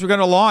 Guess we're going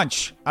to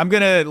launch.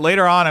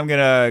 Later on, I'm going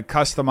to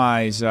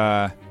customize.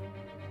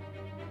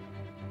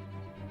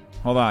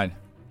 Hold on.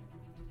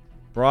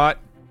 Brought.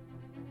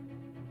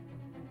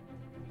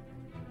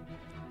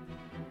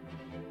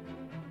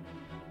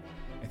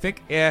 I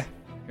think, here,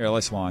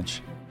 let's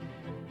launch.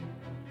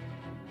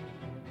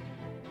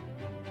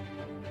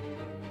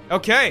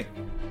 Okay.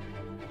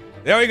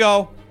 There we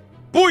go.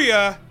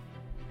 Booyah!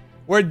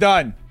 We're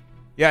done.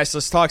 Yes,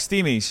 let's talk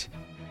Steamies.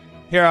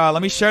 Here,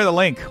 let me share the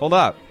link. Hold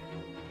up.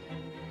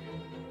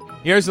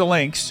 Here's the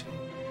links.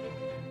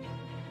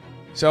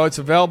 So it's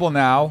available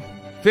now.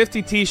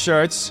 50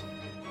 t-shirts,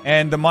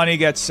 and the money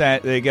gets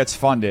sent. It gets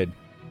funded.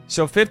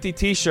 So 50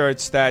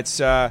 t-shirts, that's...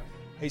 hey,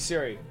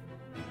 Siri.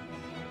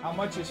 How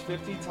much is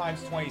 50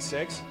 times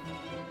 26?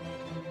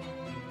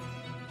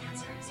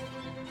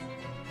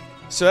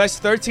 So that's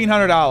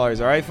 $1,300,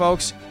 all right,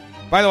 folks?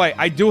 By the way,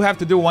 I do have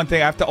to do one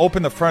thing. I have to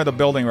open the front of the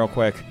building real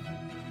quick.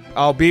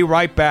 I'll be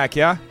right back,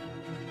 yeah?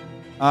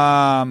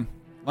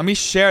 Let me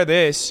share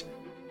this.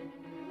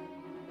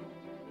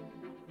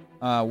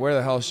 Where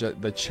the hell's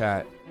the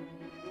chat?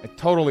 I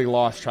totally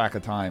lost track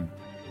of time.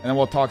 And then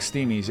we'll talk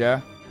Steamies,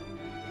 yeah?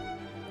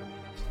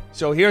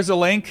 So here's a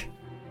link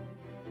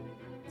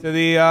to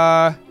the,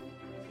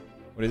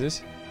 what is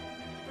this?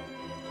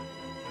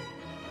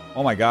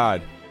 Oh my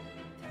god.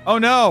 Oh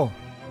no!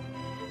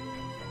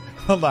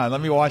 Hold on,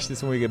 let me watch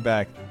this when we get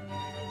back.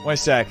 1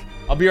 sec.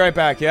 I'll be right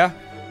back, yeah?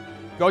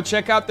 Go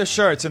check out the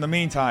shirts in the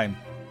meantime.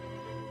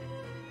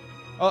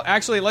 Oh,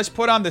 actually, let's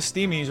put on the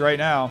Steamies right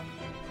now.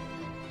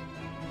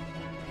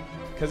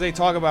 Because they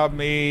talk about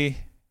me.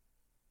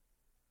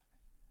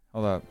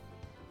 Hold up.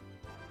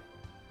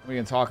 We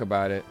can talk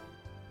about it.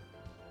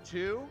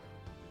 2.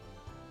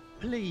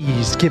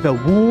 Please give a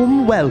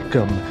warm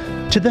welcome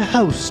to the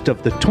host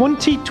of the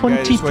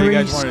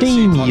 2023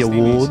 Steamy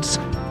Awards,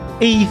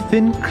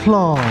 Ethan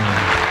Klein.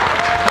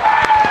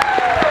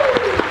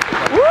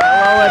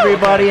 Hello,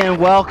 everybody, and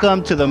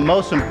welcome to the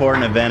most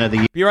important event of the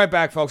year. Be right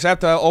back, folks. I have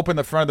to open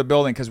the front of the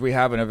building because we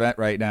have an event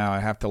right now. I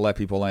have to let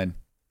people in.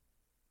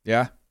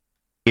 Yeah?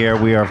 Here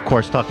we are, of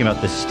course, talking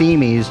about the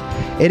Steamies.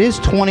 It is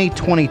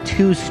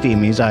 2022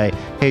 Steamies. I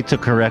hate to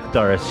correct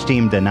our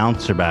esteemed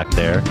announcer back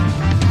there.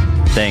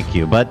 Thank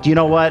you. But you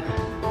know what?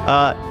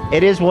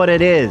 It is what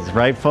it is,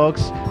 right,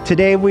 folks?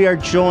 Today we are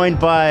joined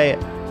by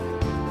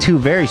two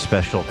very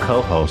special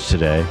co-hosts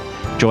today.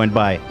 Joined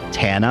by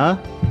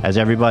Tana, as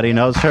everybody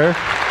knows her.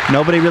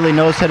 Nobody really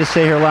knows how to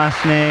say her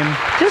last name.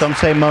 Some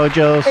say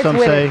Mojo, some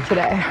say...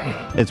 today.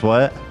 It's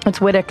what? It's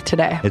Whittick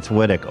today. It's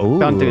Whittick. Ooh.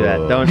 Don't do that.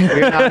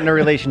 We're not in a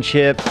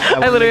relationship.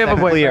 I literally have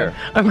a boyfriend.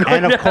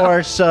 And of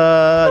course,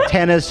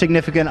 Tana's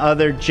significant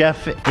other,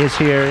 Jeff, is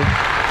here.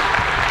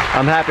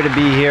 I'm happy to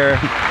be here.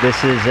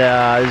 This is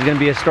going to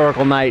be a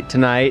historical night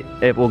tonight.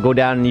 It will go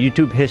down in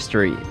YouTube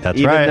history.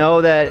 That's right. Even though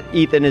that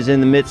Ethan is in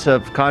the midst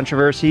of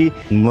controversy,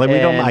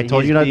 I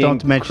told you not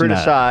don't mention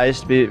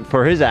criticized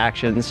for his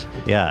actions.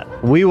 Yeah,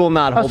 we will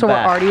not hold so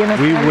back. We're already in a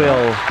we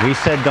will. We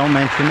said don't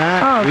mention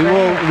that.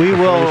 Oh, we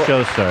will. The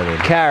show started.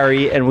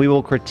 Carry and we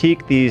will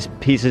critique these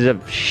pieces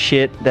of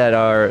shit that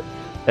deserve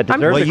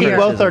Well, you criticism.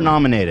 both are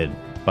nominated.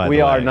 By the way,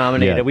 we are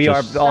nominated. Yeah, we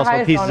are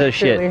also pieces of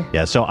shit.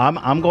 Yeah. So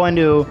I'm going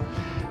to.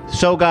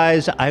 So,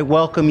 guys, I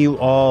welcome you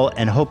all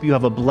and hope you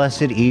have a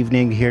blessed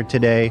evening here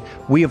today.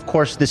 We, of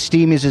course, the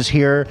Steamies is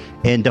here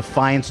in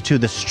defiance to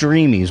the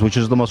Streamies, which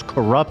is the most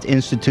corrupt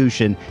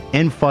institution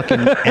in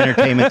fucking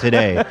entertainment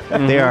today.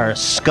 They are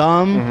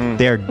scum,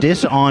 they're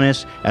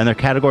dishonest, and their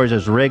categories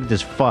is rigged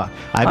as fuck.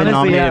 I've been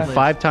nominated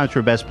 5 times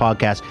for Best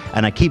Podcast,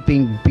 and I keep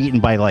being beaten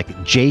by,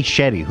 like, Jay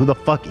Shetty. Who the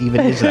fuck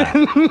even is that?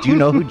 Do you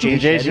know who Jay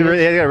Shetty is? He's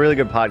got a really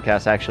good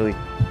podcast, actually.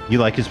 You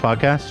like his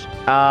podcast?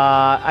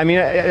 I mean,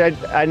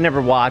 I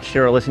never watched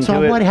or listened to it.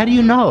 So what? How do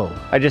you know?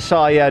 I just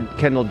saw he had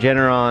Kendall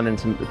Jenner on and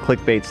some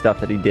clickbait stuff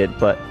that he did,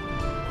 but...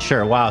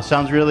 Sure, wow,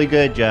 sounds really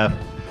good, Jeff.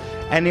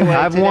 Anyway,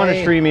 I've won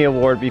a Streamy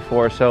Award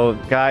before, so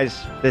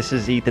guys, this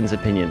is Ethan's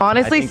opinion.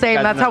 Honestly,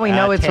 same. That's how we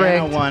know it's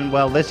Tana rigged. won.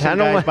 Well, listen,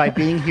 Tana guys, won. by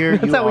being here,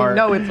 That's how we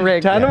know it's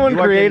rigged. Tana won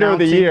Creator of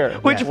the Year.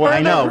 Which I further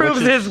know,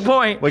 proves his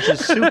point. Which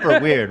is super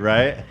weird,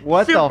 right?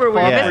 What the Super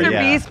fuck? weird. Yeah, Mr.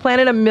 yeah. Beast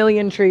planted a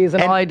million trees,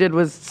 and all I did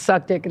was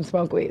suck dick and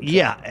smoke weed.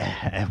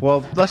 Yeah.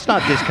 Well, let's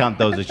not discount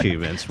those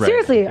achievements, right?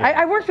 Seriously,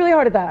 I worked really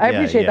hard at that. I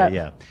appreciate that.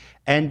 Yeah.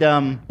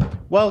 And,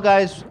 well,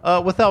 guys,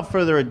 without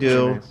further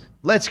ado,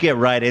 let's get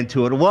right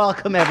into it.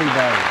 Welcome,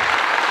 everybody.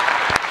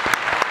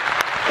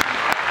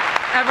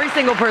 Every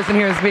single person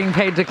here is being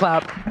paid to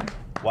clap.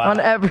 Wow. On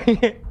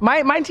every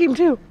my team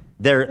too.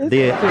 The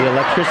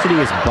electricity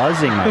is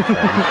buzzing, my friend.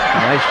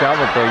 Nice job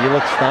up there. You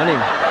look stunning.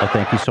 Oh,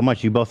 thank you so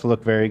much. You both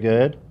look very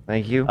good.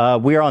 Thank you.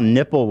 We are on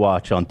nipple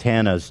watch on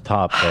Tana's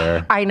top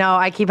there. I know.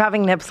 I keep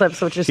having nip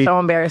slips, which is so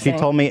embarrassing. She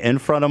told me in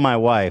front of my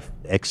wife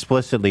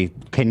explicitly,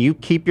 "Can you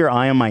keep your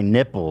eye on my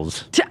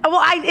nipples?"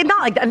 Well, not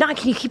like that. Not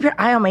can you keep your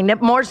eye on my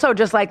nip? More so,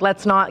 just like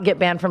let's not get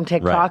banned from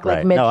TikTok. Right.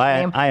 Like mid No,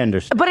 stream. I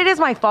understand. But it is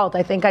my fault.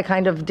 I think I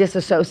kind of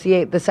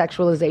disassociate the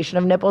sexualization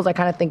of nipples. I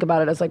kind of think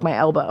about it as like my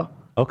elbow.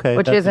 Okay,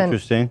 which that's isn't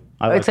interesting.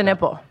 I like it's a that.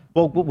 nipple.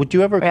 Well, would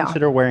you ever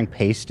consider wearing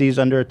pasties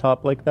under a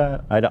top like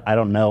that? I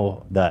don't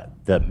know the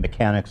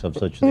mechanics of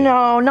such things.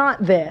 No,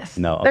 not this.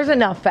 No, okay. There's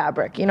enough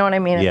fabric. You know what I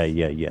mean? Yeah.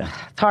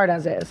 It's hard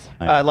as is.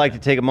 I'd like to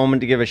take a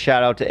moment to give a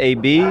shout out to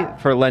AB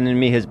for lending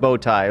me his bow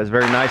tie. It was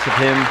very nice of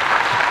him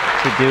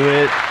to do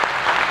it.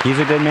 He's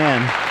a good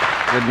man.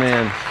 Good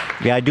man.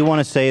 Yeah, I do want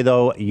to say,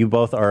 though, you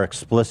both are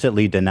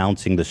explicitly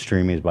denouncing the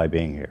Streamies by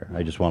being here.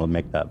 I just want to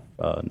make that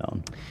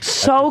known.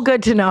 So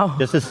good to know.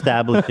 Just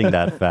establishing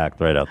that fact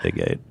right out the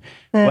gate.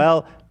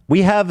 Well,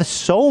 we have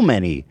so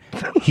many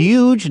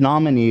huge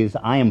nominees.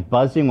 I am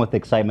buzzing with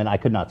excitement. I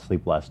could not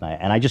sleep last night.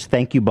 And I just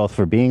thank you both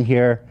for being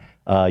here.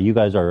 You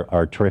guys are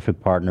a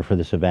terrific partner for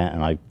this event,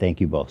 and I thank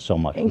you both so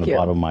much from the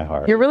bottom of my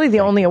heart. You're really the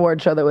only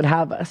award show that would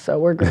have us, so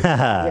we're good.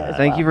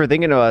 Thank you for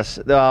thinking of us.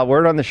 The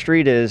word on the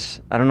street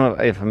is, I don't know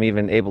if I'm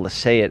even able to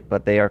say it,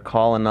 but they are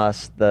calling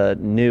us the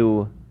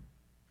new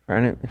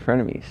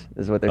frenemies,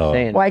 is what they're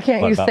saying. Why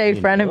can't you say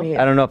frenemies?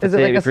 I don't know if Is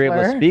it like if you're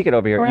able to speak it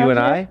over here. You and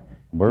I?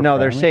 No,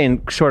 they're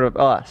saying sort of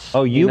us.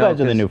 Oh, you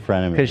guys are the new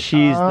frenemies. Because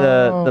she's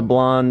the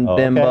blonde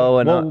bimbo,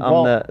 and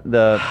I'm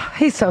the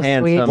he's so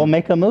handsome sweet. We'll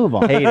make a move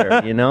on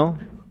hater, you know?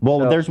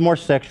 Well, there's more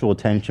sexual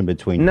tension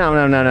between you. No.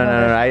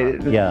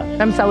 Yeah.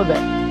 I'm celibate.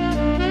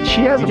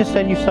 You just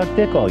said you sucked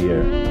dick all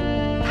year.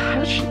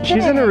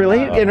 She's in a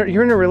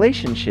you're in a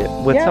relationship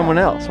with someone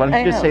else. Why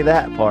don't you just say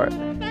that part?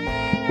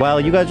 Well,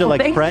 you guys are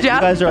like thanks, you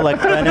Jeff. guys are like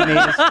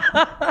frenemies.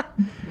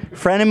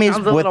 Frenemies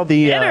Sounds a little with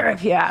the bitter,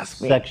 if you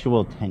ask me.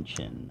 sexual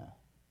tension.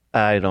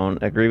 I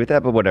don't agree with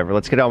that, but whatever.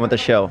 Let's get on with the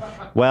show.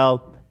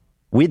 Well,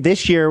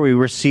 this year we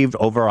received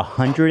over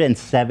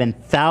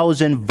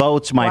 107,000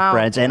 votes, my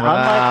friends, and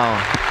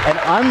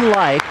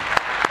unlike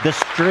the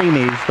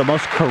Streamies, the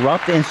most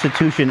corrupt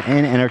institution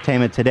in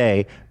entertainment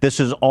today. This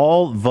is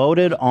all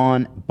voted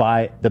on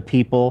by the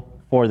people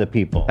for the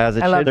people. As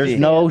it should There's be.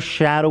 no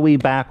shadowy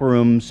back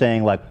room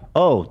saying like,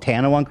 "Oh,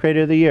 Tana won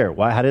Creator of the Year.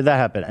 Why? How did that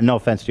happen?" And no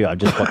offense to you, I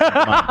just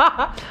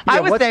I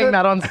was saying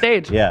that on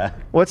stage. yeah.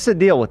 What's the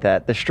deal with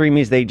that? The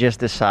Streamies, they just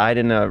decide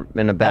in a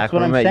back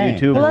what room I'm at saying.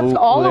 YouTube. Well, that's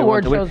all they want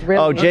award to win. shows,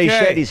 really. Oh, Jay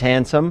Okay. Shetty's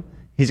handsome.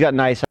 He's got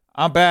nice.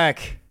 I'm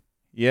back.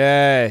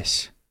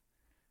 Yes.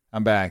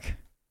 I'm back.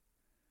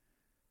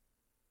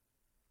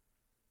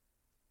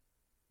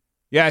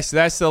 Yes,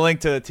 that's the link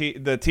to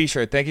the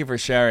t-shirt. Thank you for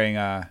sharing,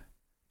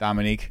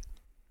 Dominique.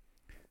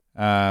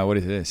 What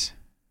is this?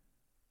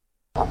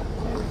 Thank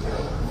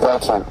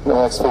you.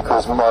 The next speaker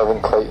is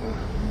Marvin Clayton.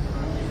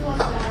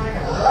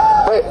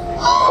 Wait. He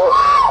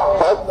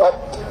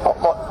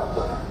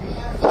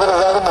hit it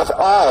right in his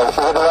eye.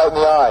 He hit it right in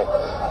the eye.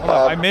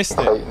 I missed it.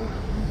 Clayton.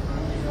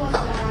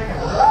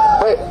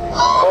 Wait.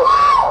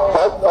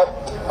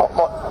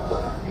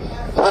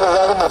 He hit it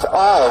right in his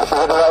eye. He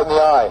hit it right in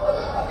the eye.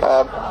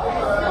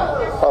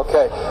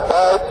 Okay.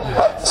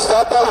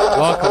 Stop that woman.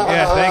 Welcome.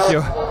 Yeah, thank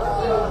you.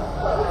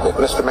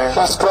 Mr. Mayor.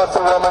 She struck the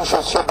woman.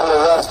 She should be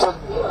arrested.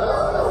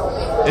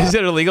 Is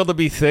it illegal to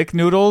be thick,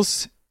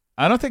 Noodles?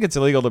 I don't think it's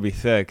illegal to be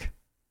thick.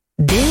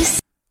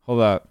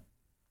 Hold up.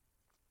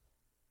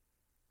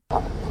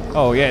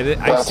 Oh, yeah,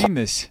 I've seen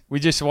this. We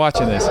just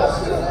watching this.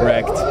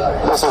 Wrecked.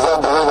 This is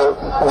unbelievable.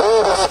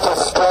 Really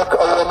just struck a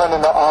woman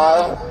in the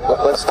eye.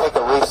 Let's take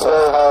a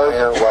recess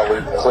here while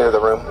we clear the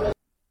room.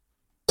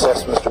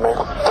 Yes, Mr.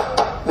 Mayor.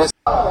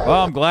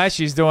 Well, I'm glad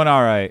she's doing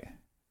all right.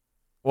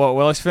 Well,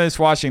 let's finish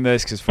watching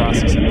this because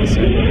Frosty sent this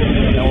in.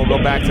 Then we'll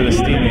go back to the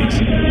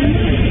Steamies.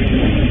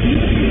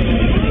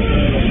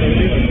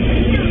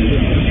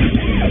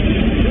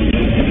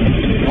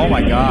 Oh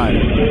my God!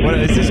 What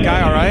is this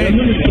guy? All right?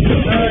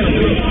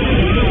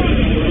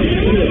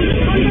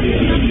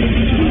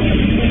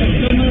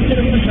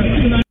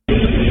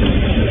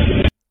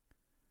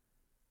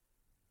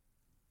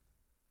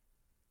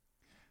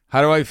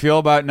 How do I feel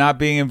about not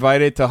being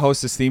invited to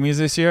host the Steamies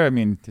this year? I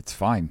mean, it's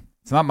fine.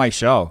 It's not my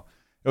show.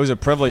 It was a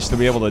privilege to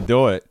be able to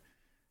do it.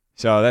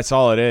 So that's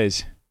all it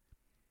is.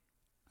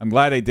 I'm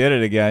glad they did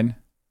it again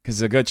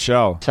because it's a good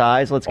show.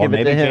 Size, let's give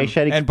it to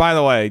him. And by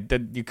the way,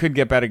 you couldn't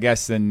get better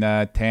guests than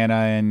Tana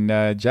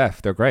and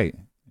Jeff. They're great.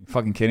 You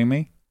fucking kidding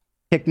me?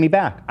 Kicked me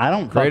back. I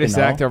don't Greatest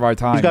fucking know. actor of our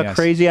time. He's got yes.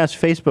 crazy ass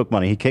Facebook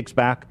money. He kicks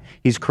back.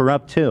 He's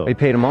corrupt too. We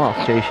paid him off,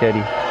 Jay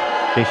Shetty.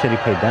 Jay Shetty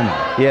paid them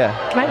off.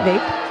 Yeah. Can I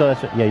vape? So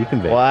that's you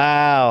can vape.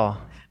 Wow.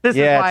 This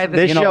is why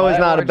this show is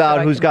not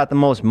about who's got the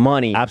most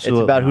money.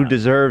 Absolutely It's about who not.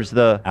 deserves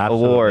the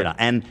award. not.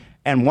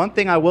 And one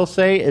thing I will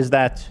say is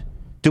that,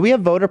 do we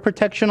have voter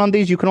protection on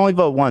these? You can only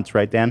vote once,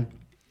 right, Dan?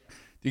 Do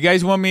you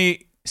guys want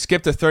me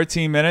skip to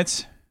 13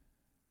 minutes?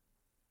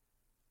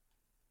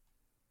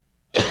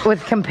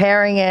 With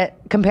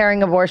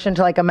comparing abortion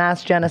to like a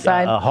mass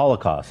genocide. A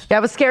Holocaust. Yeah, I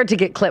was scared to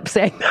get clips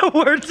saying that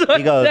word. So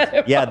He goes,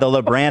 yeah, the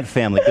LeBrand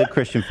family, good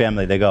Christian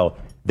family. They go,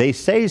 they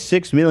say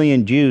 6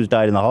 million Jews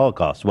died in the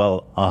Holocaust.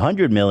 Well,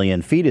 100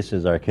 million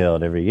fetuses are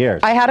killed every year.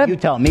 So I had a you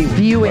tell me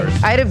viewing.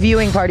 first. I had a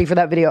viewing party for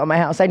that video at my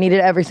house. I needed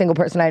every single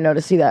person I know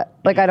to see that.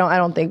 Like, I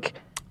don't think.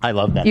 I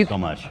love that so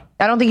much.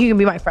 I don't think you can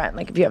be my friend.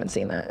 Like, if you haven't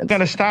seen that, it's,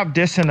 Gotta stop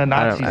dissing the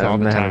Nazis all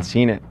the I time. haven't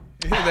seen it.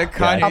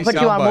 I'll put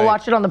you on. We'll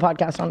watch it on the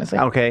podcast. Honestly.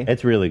 Okay.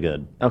 It's really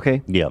good.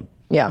 Okay. Yeah.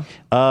 Yeah.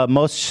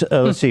 Let's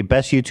see,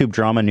 best YouTube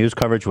drama news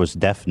coverage was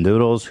Def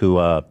Noodles, who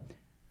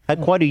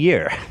had quite a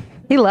year.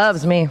 He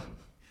loves me.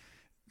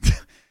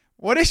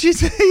 What is she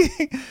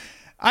saying?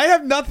 I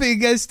have nothing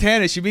against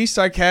Tana. She being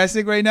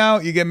sarcastic right now.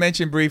 You get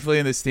mentioned briefly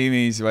in the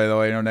Steamies, by the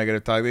way. No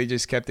negative talk. They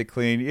just kept it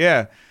clean.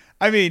 Yeah.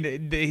 I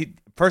mean,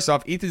 first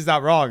off, Ethan's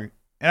not wrong.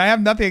 And I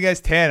have nothing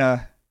against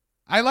Tana.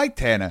 I like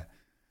Tana.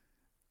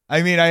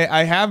 I mean,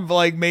 I have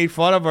like made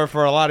fun of her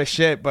for a lot of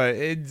shit, but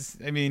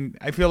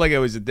I feel like it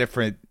was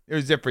different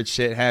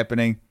shit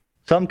happening.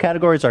 Some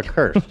categories are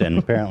cursed, and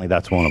apparently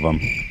that's one of them.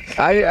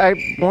 I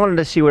wanted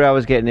to see what I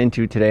was getting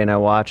into today, and I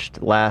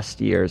watched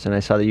last year's, and I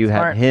saw that you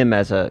had him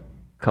as a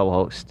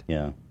co-host.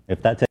 Yeah.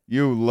 If that's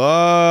You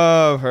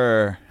love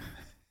her.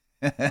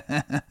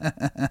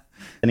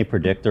 any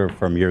predictor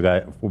from your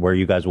guy where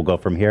you guys will go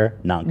from here,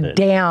 not good.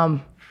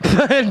 Damn.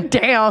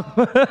 Damn.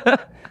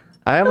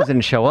 I almost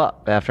didn't show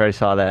up after I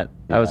saw that.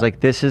 I was like,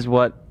 "This is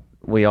what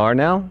we are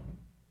now,"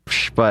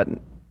 but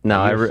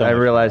no, You're so I much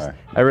realized more.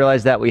 I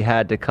realized that we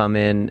had to come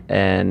in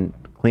and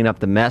clean up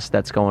the mess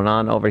that's going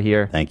on over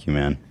here. Thank you,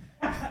 man.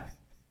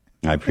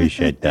 I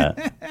appreciate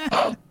that.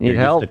 Need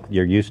help?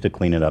 You're used to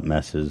cleaning up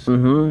messes.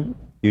 Mm-hmm.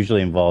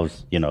 Usually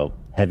involves,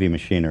 heavy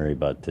machinery,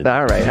 but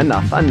All right,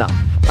 enough of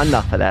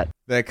that.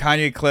 The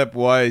Kanye clip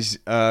was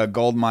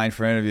gold mine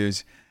for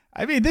interviews.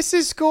 I mean, this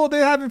is cool.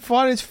 They're having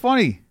fun. It's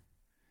funny.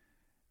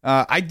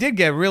 I did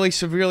get really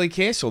severely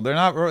canceled. They're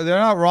not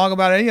wrong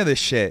about any of this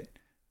shit.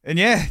 And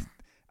yeah,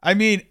 I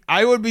mean,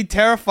 I would be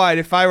terrified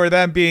if I were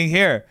them being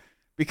here,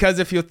 because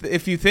if you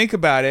think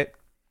about it,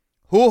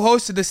 who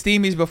hosted the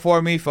Steamies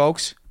before me,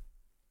 folks?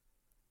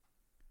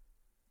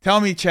 Tell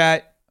me,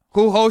 chat,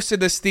 who hosted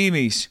the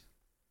Steamies?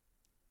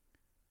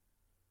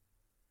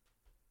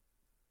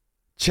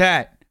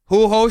 Chat,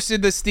 who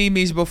hosted the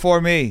Steamies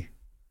before me?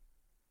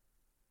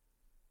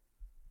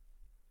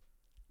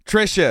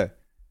 Trisha.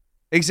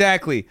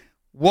 Exactly.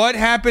 What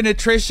happened to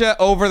Trisha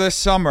over the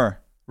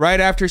summer, right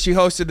after she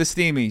hosted the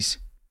Steamies?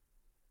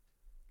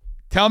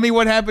 Tell me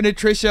what happened to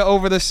Trisha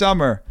over the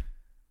summer.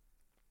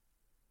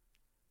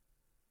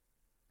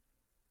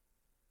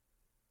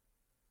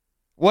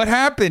 What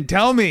happened?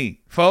 Tell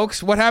me,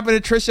 folks. What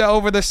happened to Trisha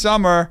over the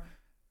summer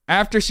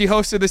after she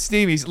hosted the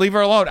Steamies? Leave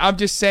her alone. I'm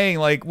just saying,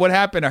 like, what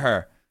happened to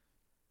her?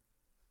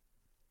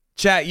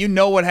 Chat, you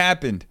know what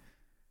happened.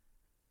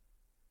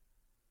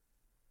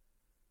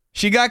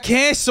 She got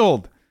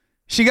canceled.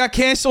 She got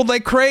canceled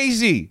like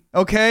crazy,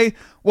 okay?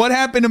 What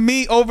happened to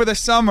me over the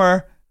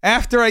summer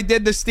after I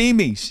did the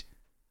Steamies?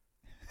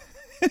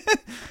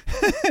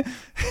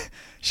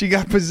 She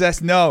got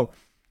possessed. No,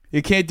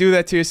 you can't do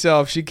that to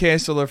yourself. She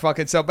canceled her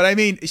fucking self. But I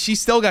mean, she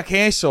still got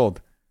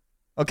canceled,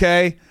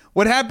 okay?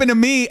 What happened to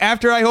me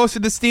after I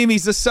hosted the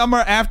Steamies, the summer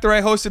after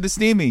I hosted the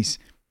Steamies?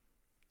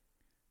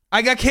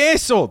 I got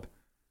canceled.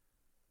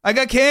 I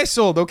got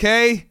canceled,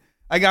 okay?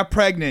 I got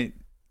pregnant.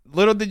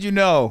 Little did you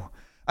know.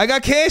 I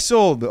got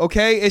canceled,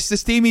 okay? It's the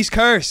Steamies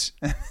curse.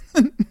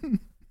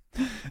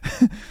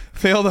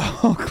 Failed the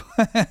whole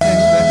class.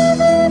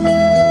 Oh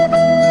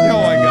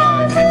my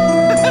God.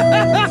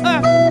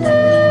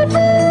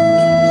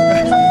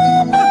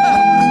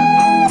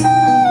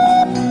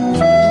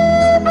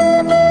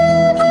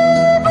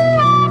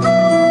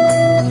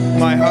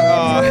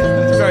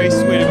 That's very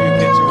sweet of you,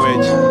 Kitchen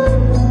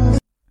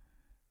Witch.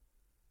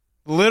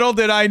 Little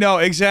did I know.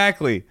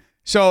 Exactly.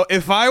 So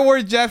if I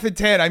were Jeff and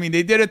Tan, I mean,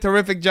 they did a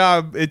terrific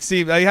job. It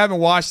seems. I haven't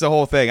watched the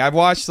whole thing. I've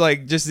watched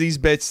like just these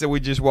bits that we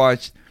just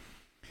watched.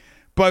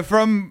 But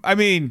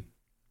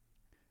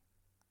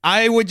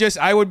I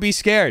would be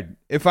scared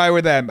if I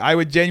were them. I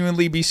would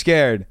genuinely be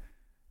scared.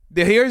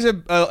 Here's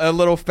a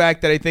little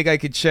fact that I think I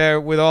could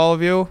share with all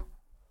of you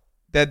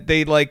that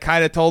they like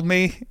kind of told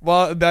me.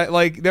 Well, that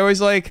like there was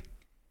like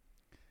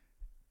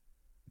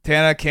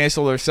Tana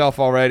canceled herself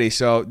already.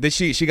 So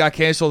she got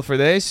canceled for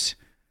this.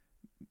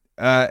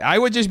 I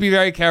would just be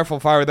very careful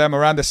if I were them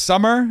around the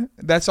summer.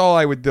 That's all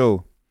I would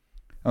do.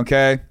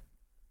 Okay.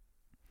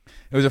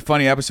 It was a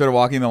funny episode of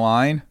Walking the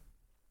Line.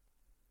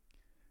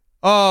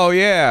 Oh,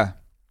 yeah.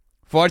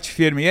 Forte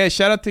firme. Yeah,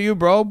 shout out to you,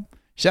 bro.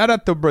 Shout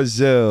out to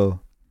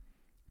Brazil.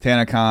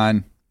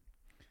 TanaCon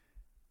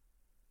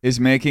is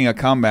making a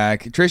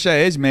comeback.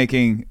 Trisha is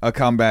making a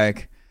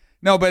comeback.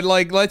 No, but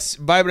like, let's...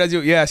 Bye,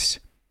 Brazil. Yes.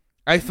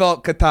 I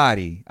felt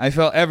Qatari. I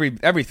felt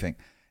everything.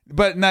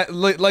 But not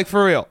like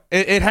for real.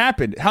 It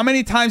happened. How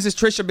many times has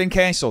Trisha been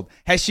canceled?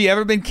 Has she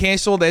ever been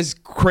canceled as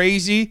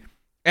crazy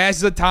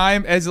as the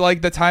time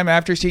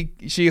after she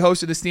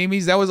hosted the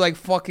Steamies? That was like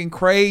fucking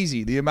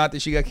crazy. The amount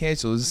that she got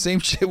canceled. It was the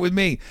same shit with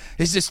me.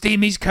 It's the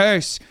Steamies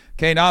curse.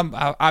 Okay, now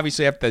I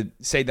obviously have to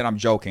say that I'm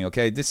joking.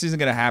 Okay, this isn't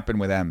gonna happen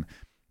with them.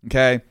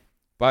 Okay,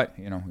 but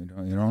you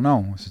don't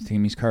know. It's the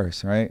Steamies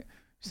curse, right?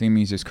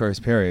 Steamies is curse.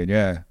 Period.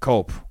 Yeah,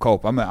 cope.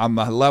 I'm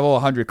a level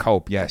 100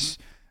 cope. Yes.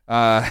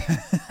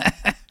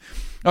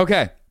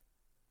 Okay,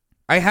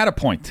 I had a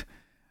point.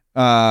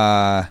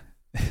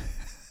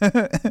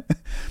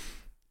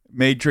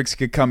 Matrix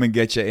could come and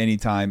get you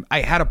anytime.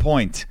 I had a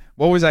point.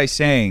 What was I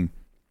saying?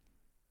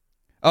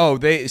 Oh,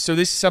 so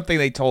this is something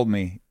they told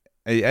me.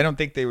 I don't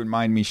think they would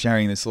mind me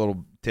sharing this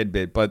little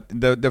tidbit, but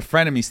the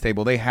frenemies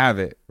table, they have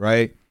it,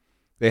 right?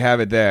 They have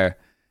it there.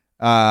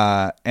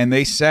 And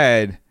they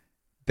said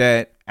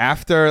that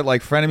after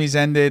like frenemies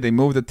ended, they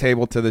moved the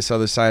table to this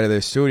other side of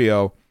their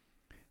studio,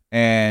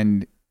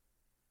 and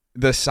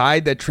the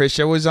side that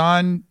Trisha was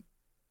on,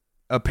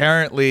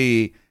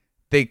 apparently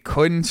they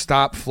couldn't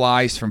stop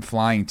flies from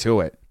flying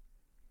to it.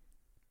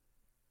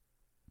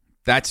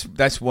 That's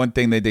one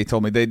thing that they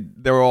told me.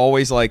 They were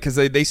always like, because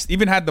they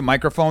even had the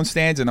microphone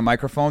stands and the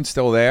microphone's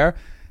still there,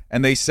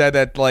 and they said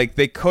that like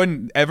they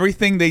couldn't,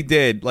 everything they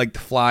did, like the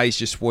flies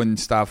just wouldn't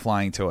stop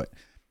flying to it.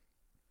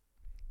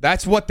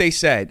 That's what they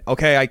said.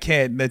 Okay, I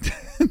can't,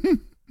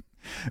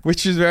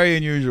 which is very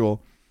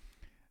unusual.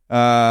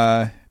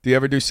 Do you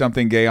ever do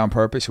something gay on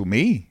purpose? Who,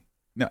 me?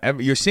 No,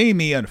 you're seeing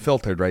me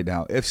unfiltered right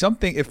now.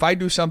 If I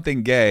do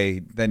something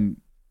gay,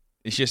 then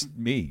it's just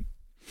me.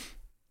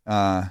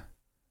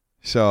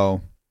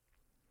 So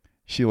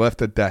she left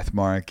a death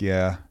mark.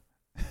 Yeah.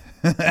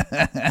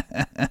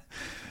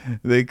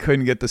 They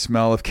couldn't get the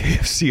smell of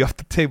KFC off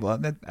the table.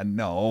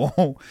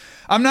 No,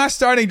 I'm not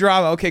starting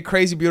drama. Okay,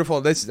 crazy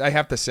beautiful. This, I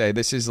have to say,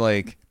 this is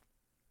like,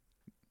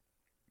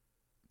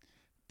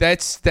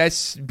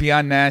 that's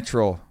beyond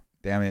natural.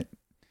 Damn it.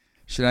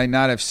 Should I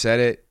not have said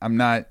it? I'm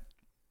not.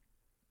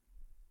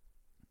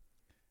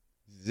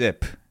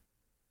 Zip.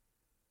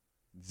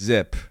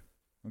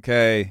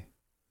 Okay.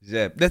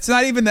 Zip. That's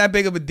not even that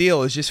big of a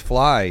deal. It's just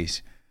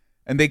flies.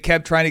 And they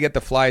kept trying to get the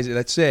flies.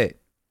 That's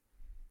it.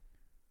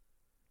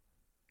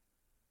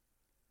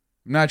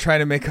 I'm not trying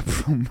to make a...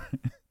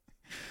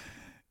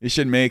 You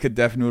should make a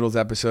Def Noodles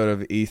episode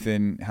of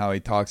Ethan, how he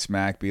talks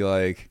smack, be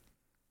like,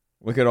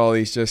 look at all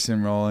these just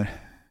enrolling.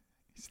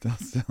 He's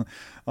Still.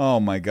 Oh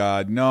my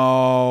God.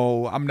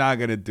 No, I'm not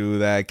going to do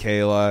that,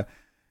 Kayla.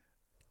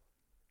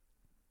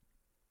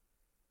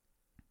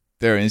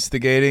 They're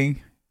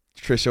instigating.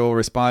 Trisha will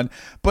respond.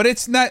 But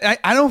it's not,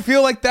 I don't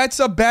feel like that's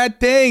a bad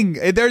thing.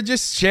 They're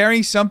just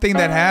sharing something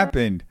that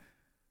happened.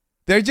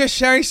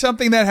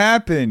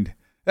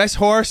 That's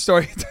horror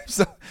story.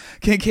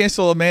 Can't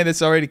cancel a man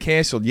that's already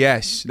canceled.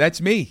 Yes,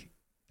 that's me.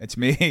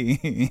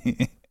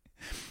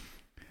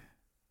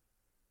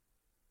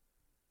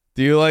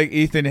 Do you like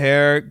Ethan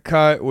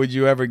haircut? Would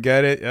you ever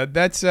get it?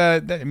 That's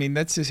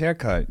his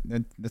haircut.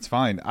 That's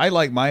fine. I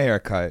like my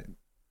haircut.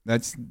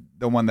 That's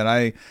the one that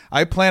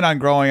I plan on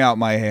growing out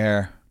my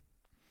hair.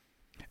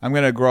 I'm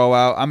going to grow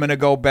out. I'm going to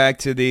go back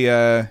to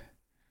the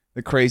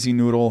crazy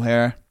noodle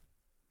hair.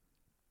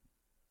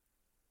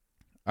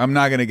 I'm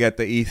not going to get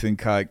the Ethan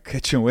cut,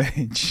 kitchen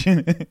witch.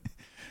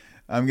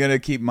 I'm going to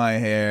keep my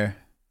hair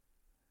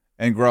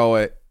and grow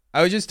it.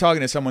 I was just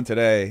talking to someone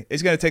today.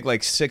 It's going to take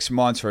like 6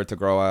 months for it to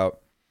grow out.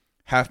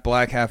 Half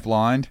black, half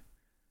blonde.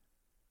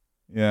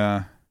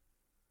 Yeah.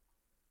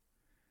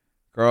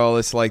 Girl,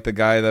 it's like the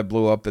guy that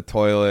blew up the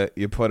toilet.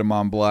 You put him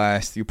on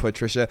blast. You put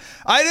Trisha.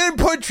 I didn't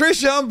put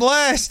Trisha on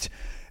blast.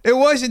 It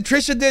wasn't.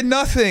 Trisha did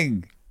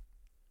nothing.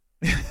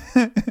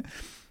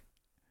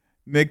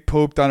 Nick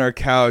pooped on her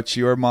couch.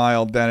 You were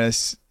mild,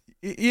 Dennis.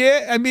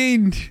 Yeah, I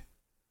mean,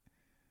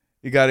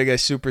 you got to get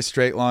super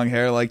straight long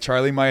hair like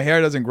Charlie. My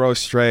hair doesn't grow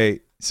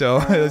straight, so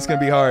it's going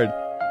to be hard.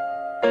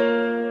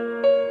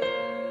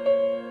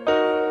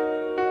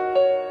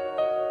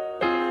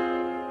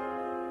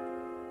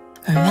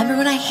 Remember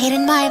when I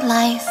hated my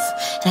life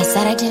and I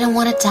said I didn't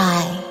want to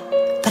die,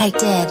 but I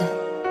did.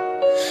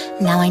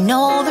 Now I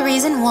know the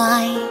reason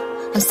why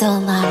I'm still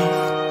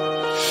alive.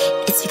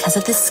 It's because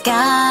of the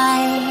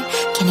sky.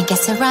 Can you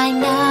guess it right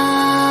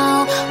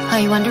now? Are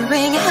you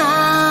wondering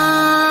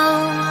how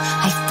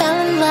I fell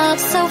in love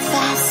so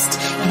fast?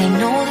 And I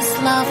know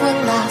this love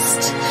will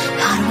last.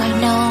 How do I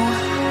know?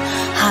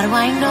 How do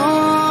I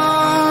know?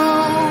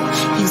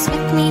 He was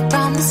with me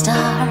from the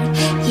start.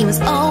 He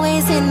was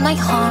always in my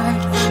heart.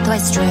 Though I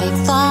strayed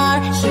far,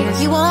 here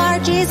you are,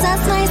 Jesus,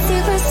 my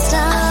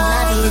superstar.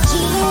 I love you,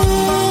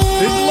 Jesus.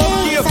 This is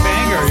low-key a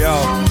banger, yo.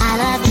 I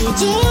love you,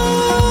 Jesus.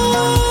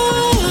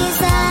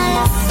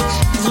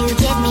 You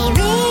give me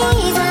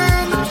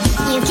reason.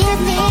 You give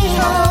me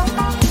hope.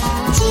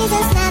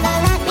 Jesus, never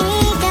let me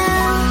go.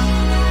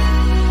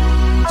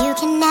 You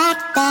can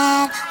act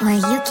bad, or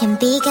you can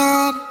be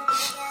good.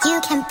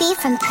 You can be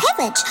from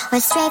privilege, or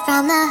straight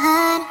from the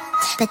hood.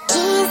 But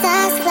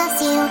Jesus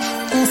loves you,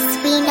 this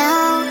we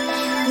know.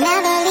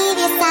 Never leave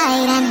your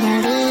side and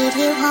he'll lead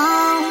you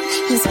home.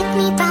 He's with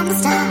me from the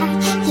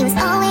start. He was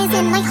always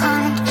in my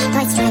heart. Though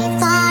I strayed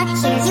far,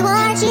 here you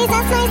are, Jesus,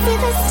 my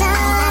superstar.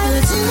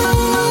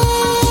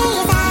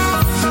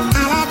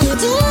 I love you,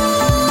 Jesus.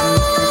 I love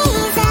you,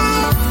 Jesus.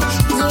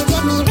 You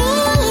give me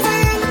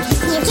reason.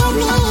 You give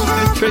me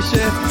hope.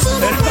 Trisha,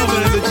 that's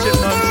coming in the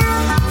chipmunks.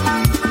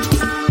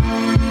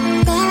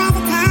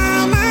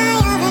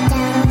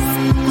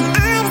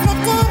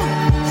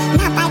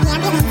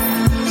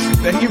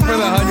 Thank you for the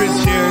 100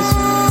 cheers.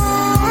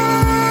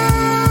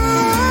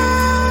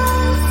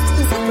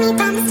 He took me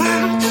from the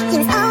start. He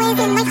was always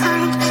in my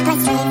heart. But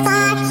straight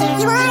far, here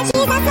you are, Jesus,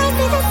 my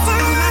superstar.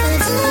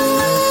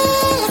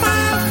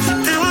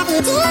 I love you,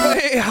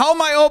 Jesus. Hey, how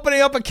am I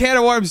opening up a can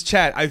of worms,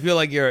 chat? I feel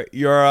like you're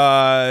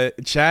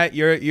chat.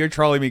 You're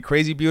trolling me,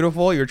 crazy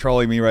beautiful. You're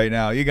trolling me right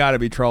now. You got to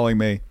be trolling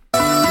me.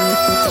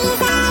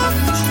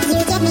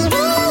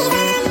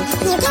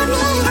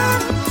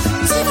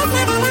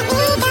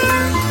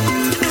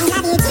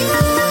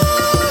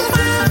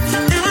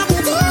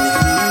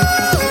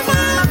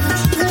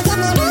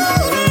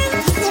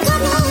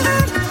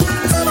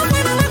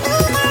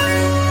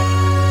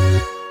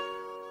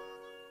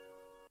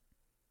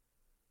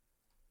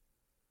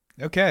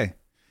 Okay.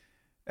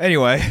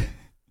 Anyway,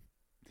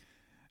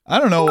 I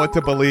don't know what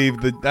to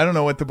believe. I don't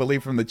know what to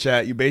believe from the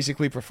chat. You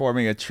basically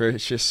performing a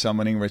Trisha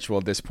summoning ritual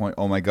at this point.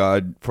 Oh my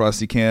God,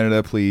 Frosty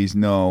Canada, please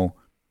no.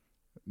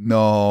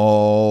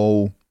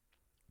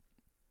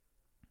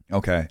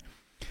 Okay.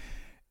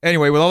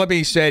 Anyway, with all that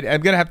being said,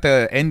 I'm gonna have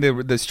to end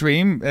the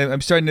stream.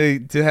 I'm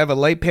starting to have a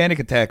light panic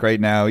attack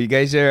right now. You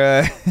guys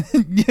are.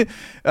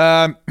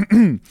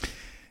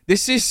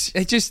 This is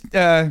just.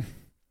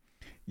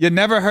 You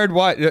never heard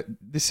what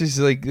this is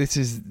like. This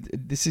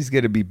is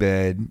gonna be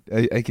bad.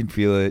 I can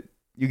feel it.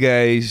 You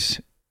guys,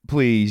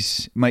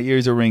 please. My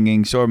ears are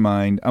ringing. So are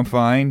mine. I'm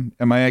fine.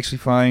 Am I actually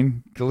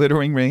fine?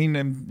 Glittering rain.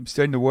 I'm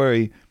starting to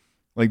worry.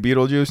 Like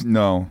Beetlejuice?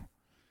 No.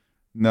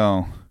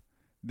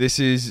 This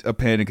is a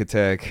panic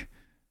attack.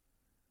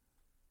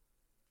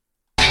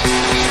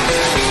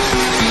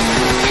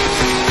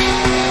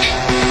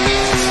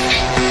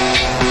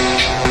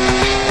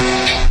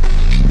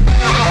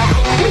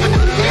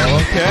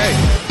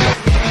 Okay.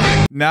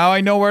 Now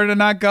I know where to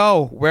not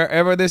go.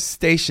 Wherever this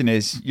station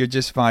is, you're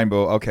just fine,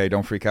 boo. Okay,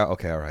 don't freak out.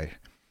 Okay, all right.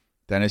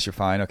 Dennis, you're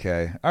fine.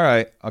 Okay. All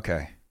right.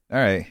 Okay. All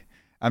right.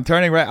 I'm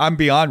turning red. I'm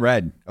beyond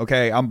red.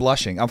 Okay. I'm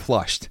blushing. I'm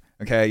flushed.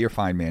 Okay. You're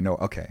fine, man. No.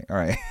 Okay. All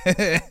right.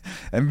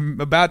 I'm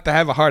about to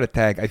have a heart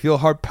attack. I feel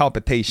heart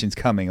palpitations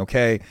coming,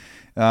 okay?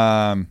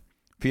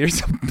 Peter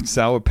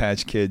Sour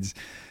Patch Kids.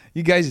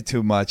 You guys are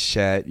too much,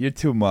 chat. You're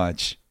too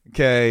much.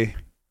 Okay?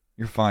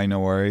 You're fine, no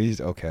worries.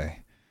 Okay.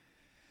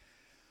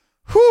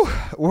 Whew.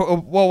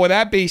 Well, with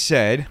that being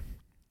said,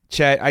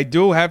 chat, I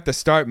do have to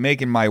start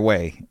making my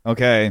way,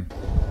 okay?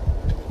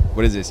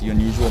 What is this?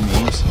 Unusual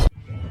memes?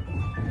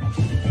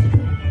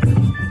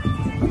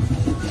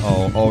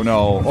 Oh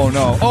no. Oh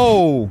no.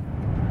 Oh!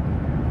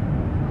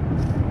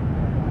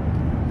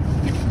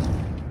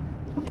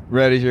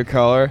 Red is your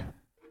color.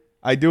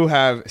 I do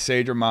have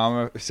Save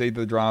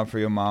the Drama for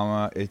Your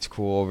Mama. It's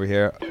cool over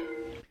here.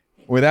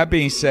 With that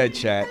being said,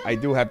 chat, I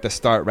do have to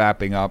start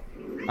wrapping up.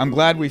 I'm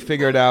glad we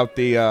figured out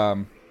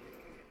the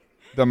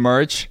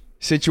merch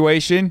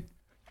situation.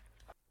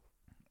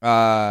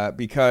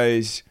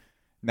 Because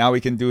now we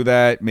can do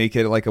that, make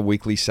it like a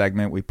weekly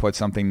segment. We put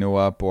something new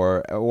up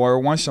or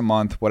once a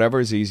month, whatever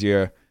is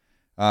easier.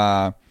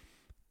 And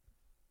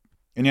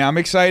yeah, I'm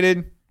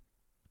excited.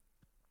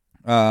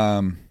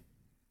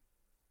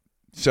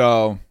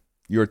 So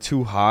you're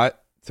too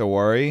hot to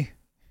worry.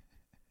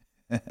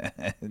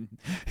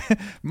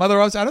 Mother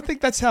Rose, I don't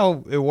think that's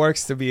how it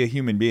works to be a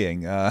human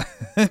being. I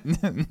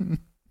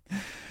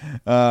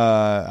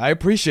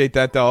appreciate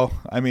that though.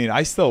 I mean,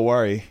 I still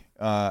worry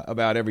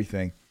about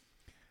everything.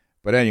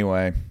 But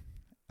anyway,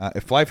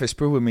 if life has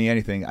proven me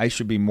anything, I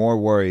should be more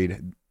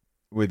worried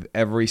with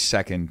every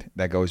second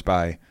that goes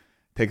by.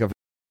 Take a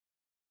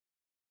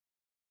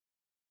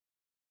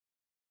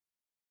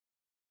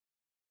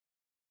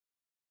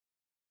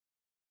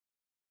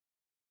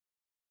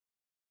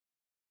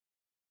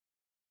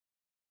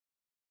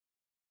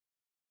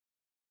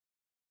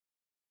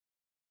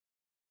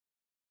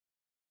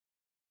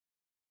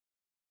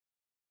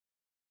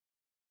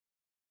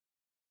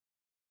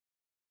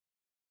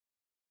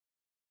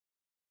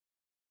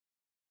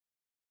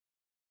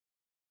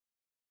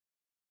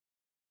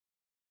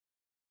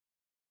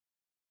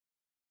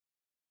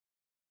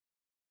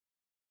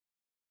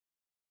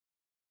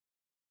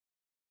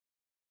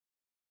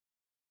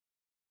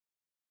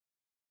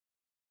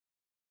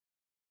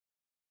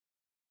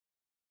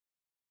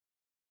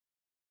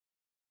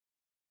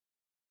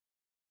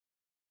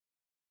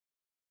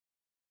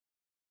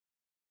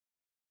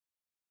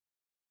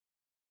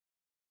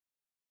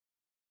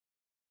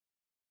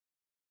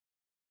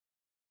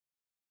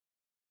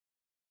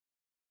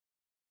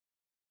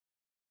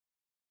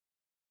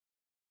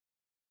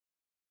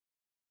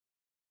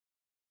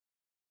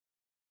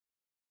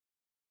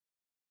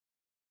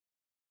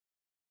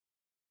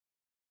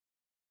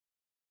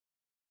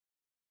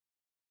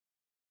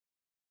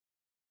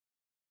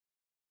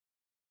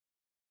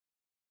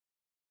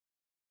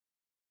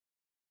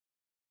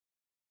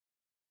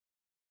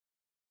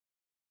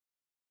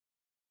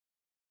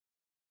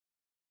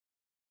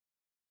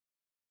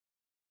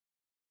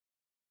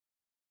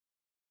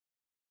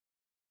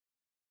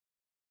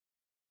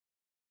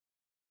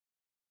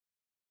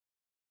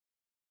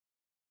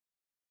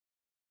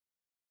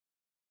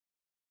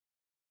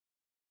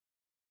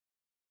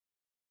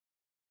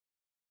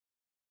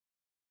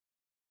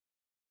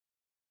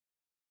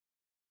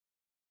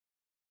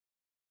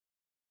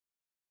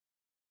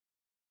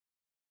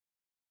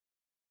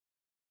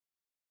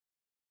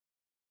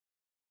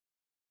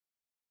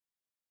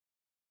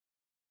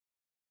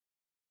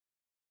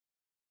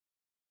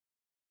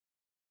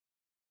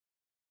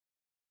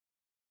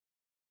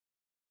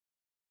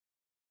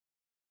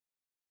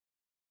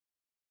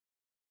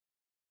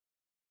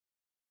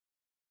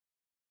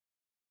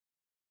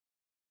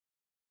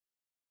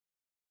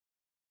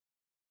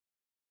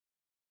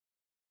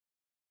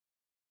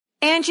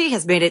Angie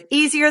has made it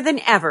easier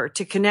than ever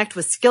to connect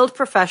with skilled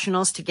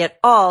professionals to get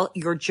all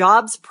your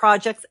jobs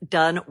projects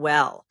done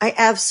well. I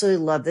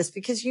absolutely love this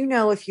because, you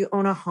know, if you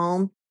own a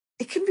home,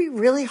 it can be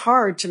really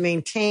hard to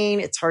maintain.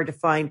 It's hard to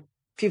find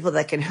people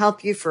that can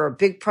help you for a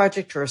big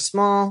project or a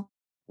small.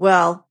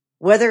 Well,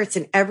 whether it's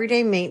in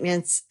everyday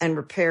maintenance and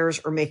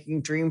repairs or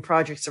making dream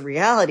projects a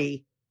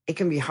reality, it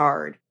can be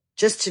hard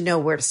just to know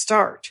where to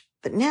start.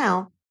 But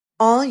now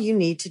all you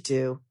need to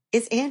do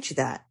is Angie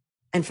that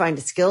and find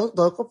a skilled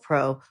local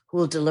pro who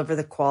will deliver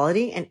the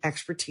quality and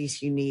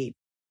expertise you need.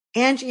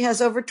 Angie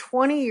has over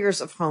 20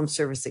 years of home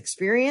service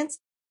experience,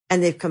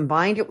 and they've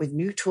combined it with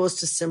new tools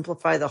to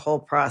simplify the whole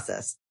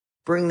process.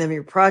 Bring them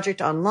your project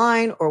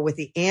online or with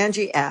the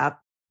Angie app,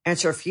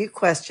 answer a few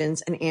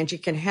questions, and Angie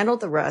can handle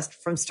the rest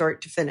from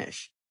start to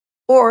finish.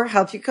 Or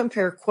help you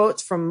compare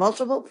quotes from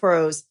multiple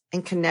pros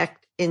and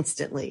connect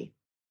instantly,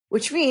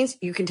 which means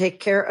you can take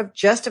care of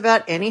just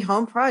about any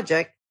home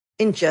project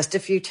in just a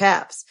few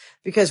taps.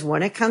 Because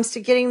when it comes to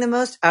getting the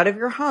most out of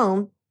your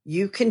home,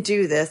 you can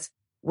do this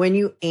when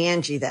you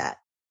Angie that.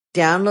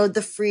 Download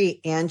the free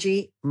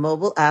Angie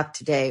mobile app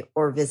today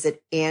or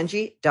visit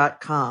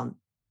Angie.com.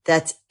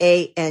 That's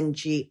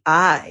ANGI.com.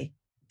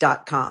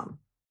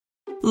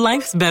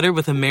 Life's better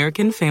with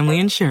American Family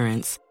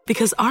Insurance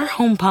because our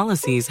home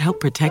policies help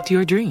protect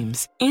your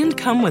dreams and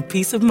come with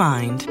peace of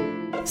mind.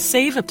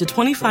 Save up to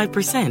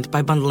 25%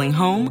 by bundling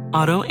home,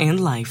 auto,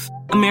 and life.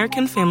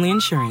 American Family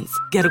Insurance.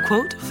 Get a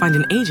quote, find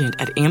an agent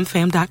at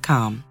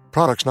amfam.com.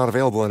 Products not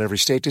available in every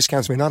state.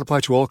 Discounts may not apply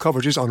to all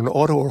coverages on an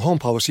auto or home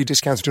policy.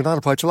 Discounts do not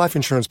apply to life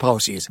insurance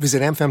policies.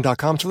 Visit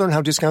amfam.com to learn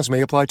how discounts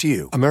may apply to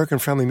you. American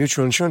Family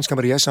Mutual Insurance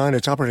Company, SI, and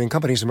its operating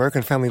companies,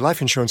 American Family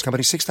Life Insurance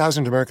Company,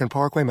 6000 American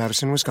Parkway,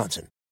 Madison, Wisconsin.